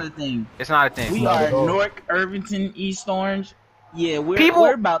not a thing. not a thing. It's not a thing. We Not are at all. Newark, Irvington, East Orange. Yeah, People-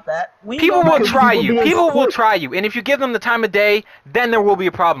 we're about that. We ain't People gonna will make try people you. being People will sport. try you, and if you give them the time of day, then there will be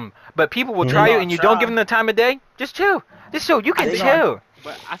a problem. But people will try you, and you don't give them the time of day. Just chill. Just chill. You can They chill.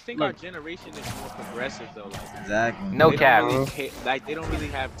 But I think our generation is more progressive though. Like, Exactly. No they cap. don't really like they don't really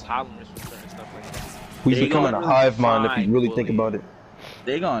have tolerance for certain stuff like that. He's They becoming a don't hive mind if define you really think bullying. about it.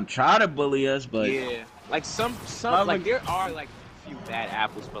 They gonna try to bully us, but Yeah, like some Mother- like there are like a few bad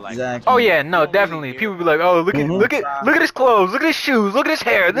apples, but like exactly. Oh yeah, no, You don't definitely. really People be like, oh, look at his clothes, look at his shoes, look at his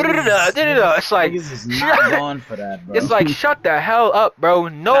hair. Da-da-da-da. It's like, Niggas is not going for that, bro. it's like, shut the hell up, bro.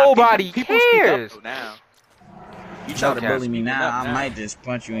 Nobody people speak up, cares. though, now. you try to no cap. bully me Speaking now, up I now. might just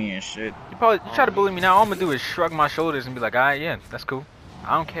punch you in your shit. You try to bully me now. All I'm gonna do is shrug my shoulders and be like, alright, yeah, that's cool.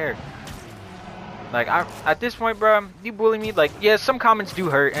 I don't care. Like at this point, bro, you bully me. Like, yeah, some comments do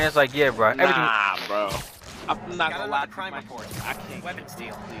hurt, and it's like, yeah, bro, everything. Nah, bro. I'm not Got gonna a lie lot to of crime you, reports. I can't Weapon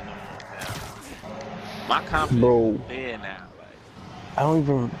steal. My confidence Bro. is there now. Like I don't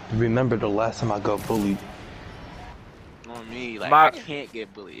even remember the last time I got bullied. on me, like My- I can't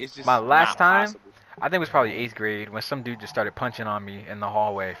get bullied. It's just my last not time- possible. I think it was probably 8th grade when some dude just started punching on me in the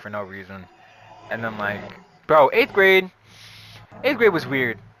hallway for no reason. And then like, bro, 8th grade was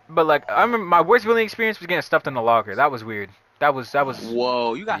weird. But like, I remember my worst bullying experience was getting stuffed in the locker. That was weird. That was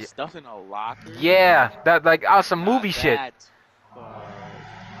Whoa, you got Yeah. stuff in a locker? yeah. That like, I was some Nah, movie shit. that's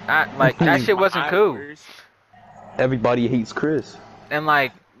fucked. Like that shit wasn't My cool. worst- Everybody hates Chris. And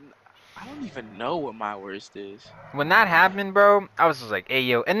like, I don't even know what my worst is. When that happened, bro, I was just like, hey,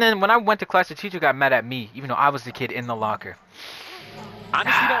 yo. And then when I went to class, the teacher got mad at me, even though I was the kid in the locker.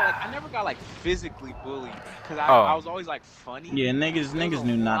 Honestly though, like I never got like physically bullied because I Oh. was always like funny. Yeah, niggas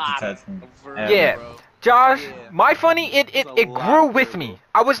knew not to touch me. Yeah. Bro. Josh, Yeah. my funny, it There's a lot grew of with verbal. me.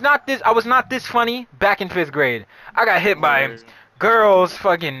 I was not this funny back in 5th grade. I got hit by Word. girls,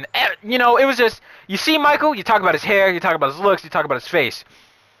 fucking, you know, it was just, you see Michael, you talk about his hair, you talk about his looks, you talk about his face.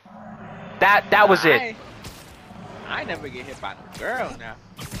 That was it, I never get hit by no girl now.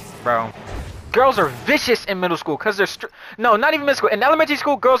 bro. Girls are vicious in middle school because they're no, not even middle school. In elementary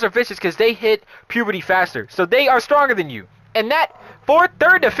school, girls are vicious because they hit puberty faster, so they are stronger than you. And that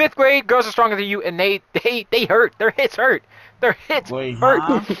 3rd to 5th grade, girls are stronger than you, and they hurt. Their hits hurt. Their hits Wait, hurt.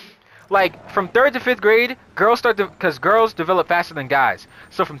 huh? Like from 3rd to 5th grade, because girls develop faster than guys.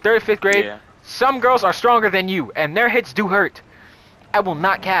 So from 3rd to 5th grade, Yeah. some girls are stronger than you, and their hits do hurt. I will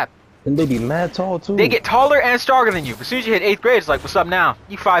not cap. And they be mad tall too. They get taller and stronger than you. As soon as you hit 8th grade, it's like, what's up now?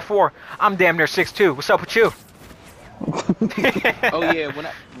 You 5'4". I'm damn near 6'2". What's up with you? Oh yeah,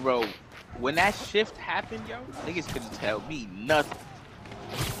 when that shift happened, yo, niggas couldn't tell me nothing.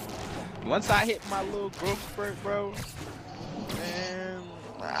 Once I hit my little growth spurt, bro, man,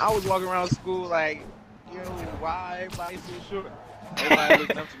 I was walking around school like, yo, why everybody so short? Everybody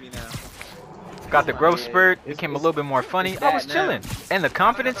looking up to me now. Got the growth Yeah, spurt, became a little bit more funny. I was that chilling. And the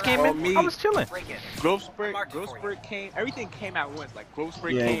confidence came in, me. I was chilling. Break it. Growth spurt Mark it for you. came, everything came at once. Like growth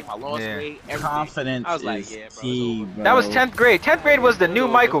spurt Yeah. came, I lost Yeah. weight, everything. Confidence I was like, is yeah, bro, it's key, over. bro. That was 10th grade. 10th grade was the new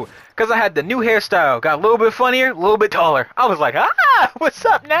Michael, because I had the new hairstyle. Got a little bit funnier, a little bit taller. I was like, what's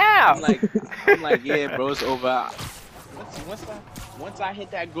up now? I'm like, yeah, bro, it's over. Once I hit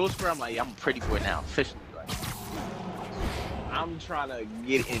that growth spurt, I'm like, yeah, I'm a pretty boy now, officially. Like, I'm trying to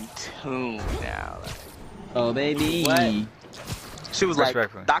get in tune now. Like, Oh, baby. What? she was like,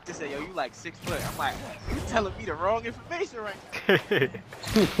 Respectfully. doctor said, yo, you like 6 foot. I'm like, you telling me the wrong information right now.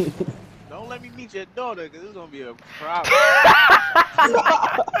 Don't let me meet your daughter, because it's going to be a problem.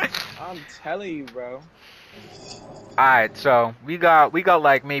 I'm telling you, bro. Alright, so we got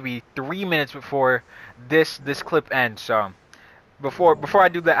like maybe 3 minutes before this clip ends. So before I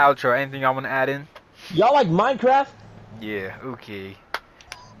do the outro, anything y'all want to add in? Y'all like Minecraft? Yeah, okay.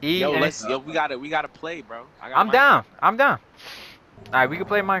 Yo, we gotta play, bro. I'm down. Alright, we can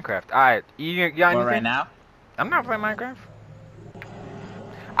play Minecraft. Alright, you got anything? What, right now? I'm not playing Minecraft.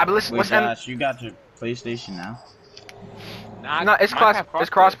 I've been listening. Wait, Josh, you got your PlayStation now? No, it's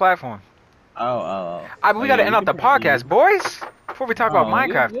cross-platform. Oh. We gotta end out the podcast, boys. Before we talk about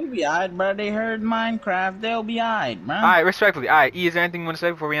Minecraft. We'll be alright, bro. They heard Minecraft. They'll be alright, bro. Alright, respectfully. Alright, E, is there anything you want to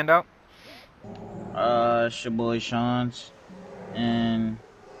say before we end out? It's your boy Sean's and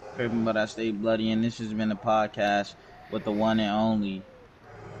Crippin' But I Stay Bloody, and this has been a podcast with the one and only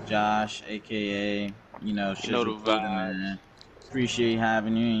Josh, aka, you know, You know the Shizzle Peter, vibes. man. Appreciate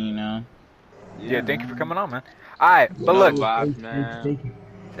having you, you know. Yeah, thank you for coming on, man. Alright, but look, Vibes, man.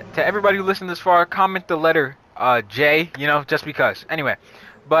 to everybody who listened this far, comment the letter J, you know, just because. Anyway,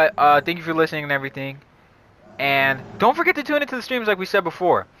 but thank you for listening and everything. And don't forget to tune into the streams like we said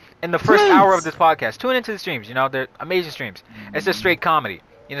before. In the first hour of this podcast, tune into the streams. You know, they're amazing streams. It's just straight comedy.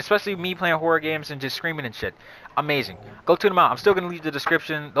 You know, especially me playing horror games and just screaming and shit. Amazing. Go tune them out. I'm still going to leave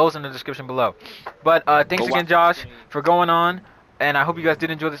those in the description below. But thanks Go again, watch Josh, the stream. for going on. And I hope you guys did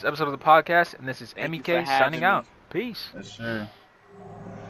enjoy this episode of the podcast. And this is Thank you MEK for having signing me. out. Peace. Yes, sir.